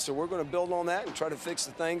things tonight, so we're going to build on that and try to fix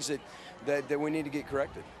the things that we need to get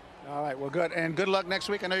corrected. All right, well, good. And good luck next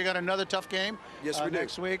week. I know you got another tough game we do.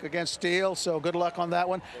 Next week against Steele, so good luck on that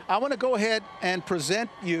one. I want to go ahead and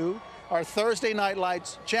present you our Thursday Night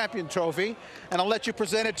Lights Champion Trophy, and I'll let you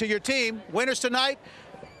present it to your team. Winners tonight,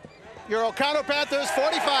 your O'Connor Panthers,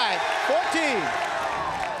 45-14.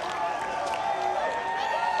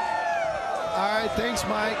 All right, thanks,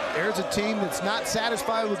 Mike. There's a team that's not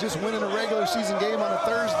satisfied with just winning a regular season game on a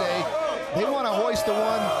Thursday. They want to hoist the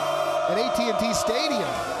one at AT&T Stadium.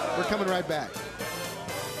 We're coming right back.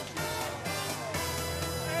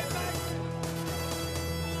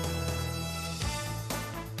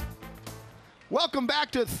 Welcome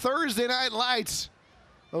back to Thursday Night Lights.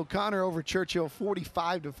 O'Connor over Churchill,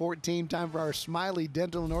 45-14. Time for our Smiley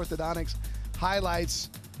Dental and Orthodontics highlights.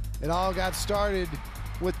 It all got started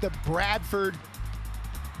with the Bradford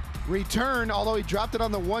return, although he dropped it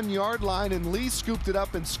on the 1-yard line, and Lee scooped it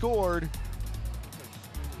up and scored.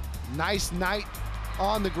 Nice night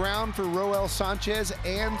on the ground for Roel Sanchez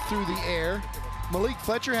and through the air. Malik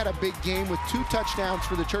Fletcher had a big game with 2 touchdowns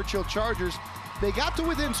for the Churchill Chargers. They got to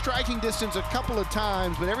within striking distance a couple of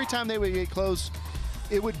times, but every time they would get close,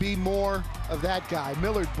 it would be more of that guy.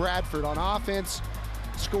 Millard Bradford on offense,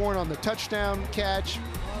 scoring on the touchdown catch.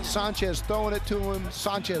 Sanchez throwing it to him.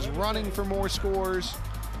 Sanchez running for more scores.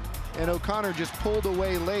 And O'Connor just pulled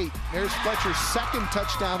away late. There's Fletcher's 2nd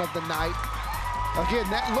touchdown of the night. Again,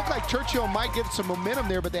 that looked like Churchill might get some momentum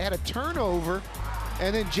there, but they had a turnover.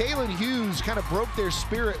 And then Jalen Hughes kind of broke their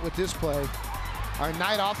spirit with this play. Our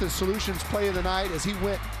Night Office Solutions play of the night as he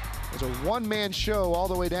went as a one-man show all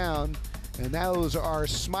the way down. And those are our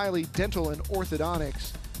Smiley Dental and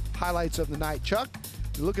Orthodontics highlights of the night. Chuck,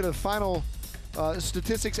 you look at the final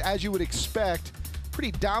statistics as you would expect.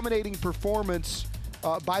 Pretty dominating performance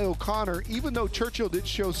by O'Connor, even though Churchill did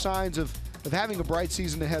show signs of having a bright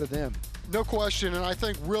season ahead of them. No question, and I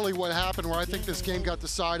think really what happened where I think this game got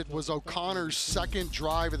decided was O'Connor's 2nd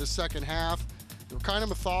drive of the 2nd half. They were kind of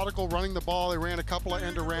methodical running the ball. They ran a couple of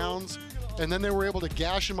end arounds, and then they were able to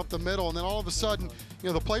gash him up the middle. And then all of a sudden,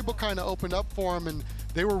 the playbook kind of opened up for them, and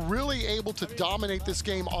they were really able to dominate this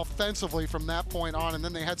game offensively from that point on. And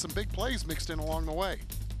then they had some big plays mixed in along the way.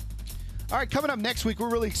 All right, coming up next week, we're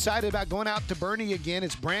really excited about going out to Bernie again.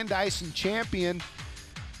 It's Brandeis and Champion.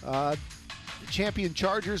 The Champion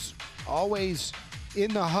Chargers always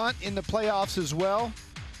in the hunt in the playoffs as well.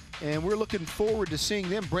 And we're looking forward to seeing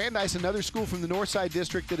them. Brandeis, another school from the Northside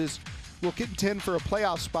District that will contend for a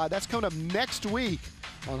playoff spot. That's coming up next week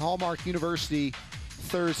on Hallmark University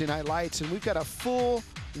Thursday Night Lights. And we've got a full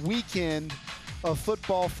weekend of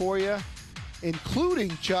football for you,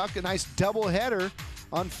 including, Chuck, a nice doubleheader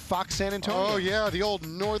on Fox San Antonio. Oh, yeah, the old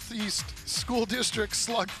Northeast School District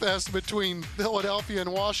slugfest between Philadelphia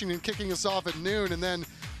and Washington kicking us off at noon. And then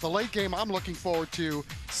the late game I'm looking forward to,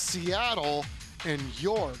 Seattle and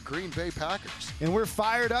your Green Bay Packers. And we're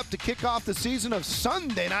fired up to kick off the season of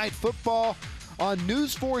Sunday Night Football on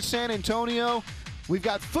News 4 San Antonio. We've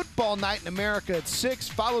got Football Night in America at 6,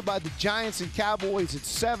 followed by the Giants and Cowboys at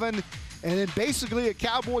 7, and then basically a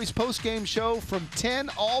Cowboys postgame show from 10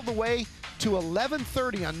 all the way to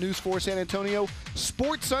 11:30 on News 4 San Antonio,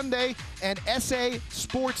 Sports Sunday, and SA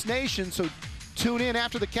Sports Nation. So tune in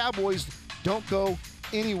after the Cowboys. Don't go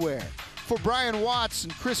anywhere. For Brian Watts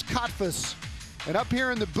and Chris Kotfus, and up here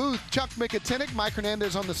in the booth, Chuck Mikatinik, Mike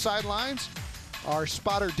Hernandez on the sidelines, our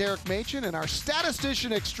spotter Derek Machin, and our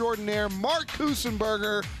statistician extraordinaire Mark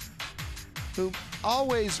Kusenberger, who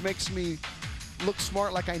always makes me look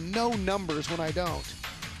smart like I know numbers when I don't.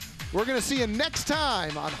 We're going to see you next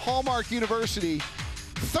time on Hallmark University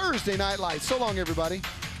Thursday Night Lights. So long, everybody.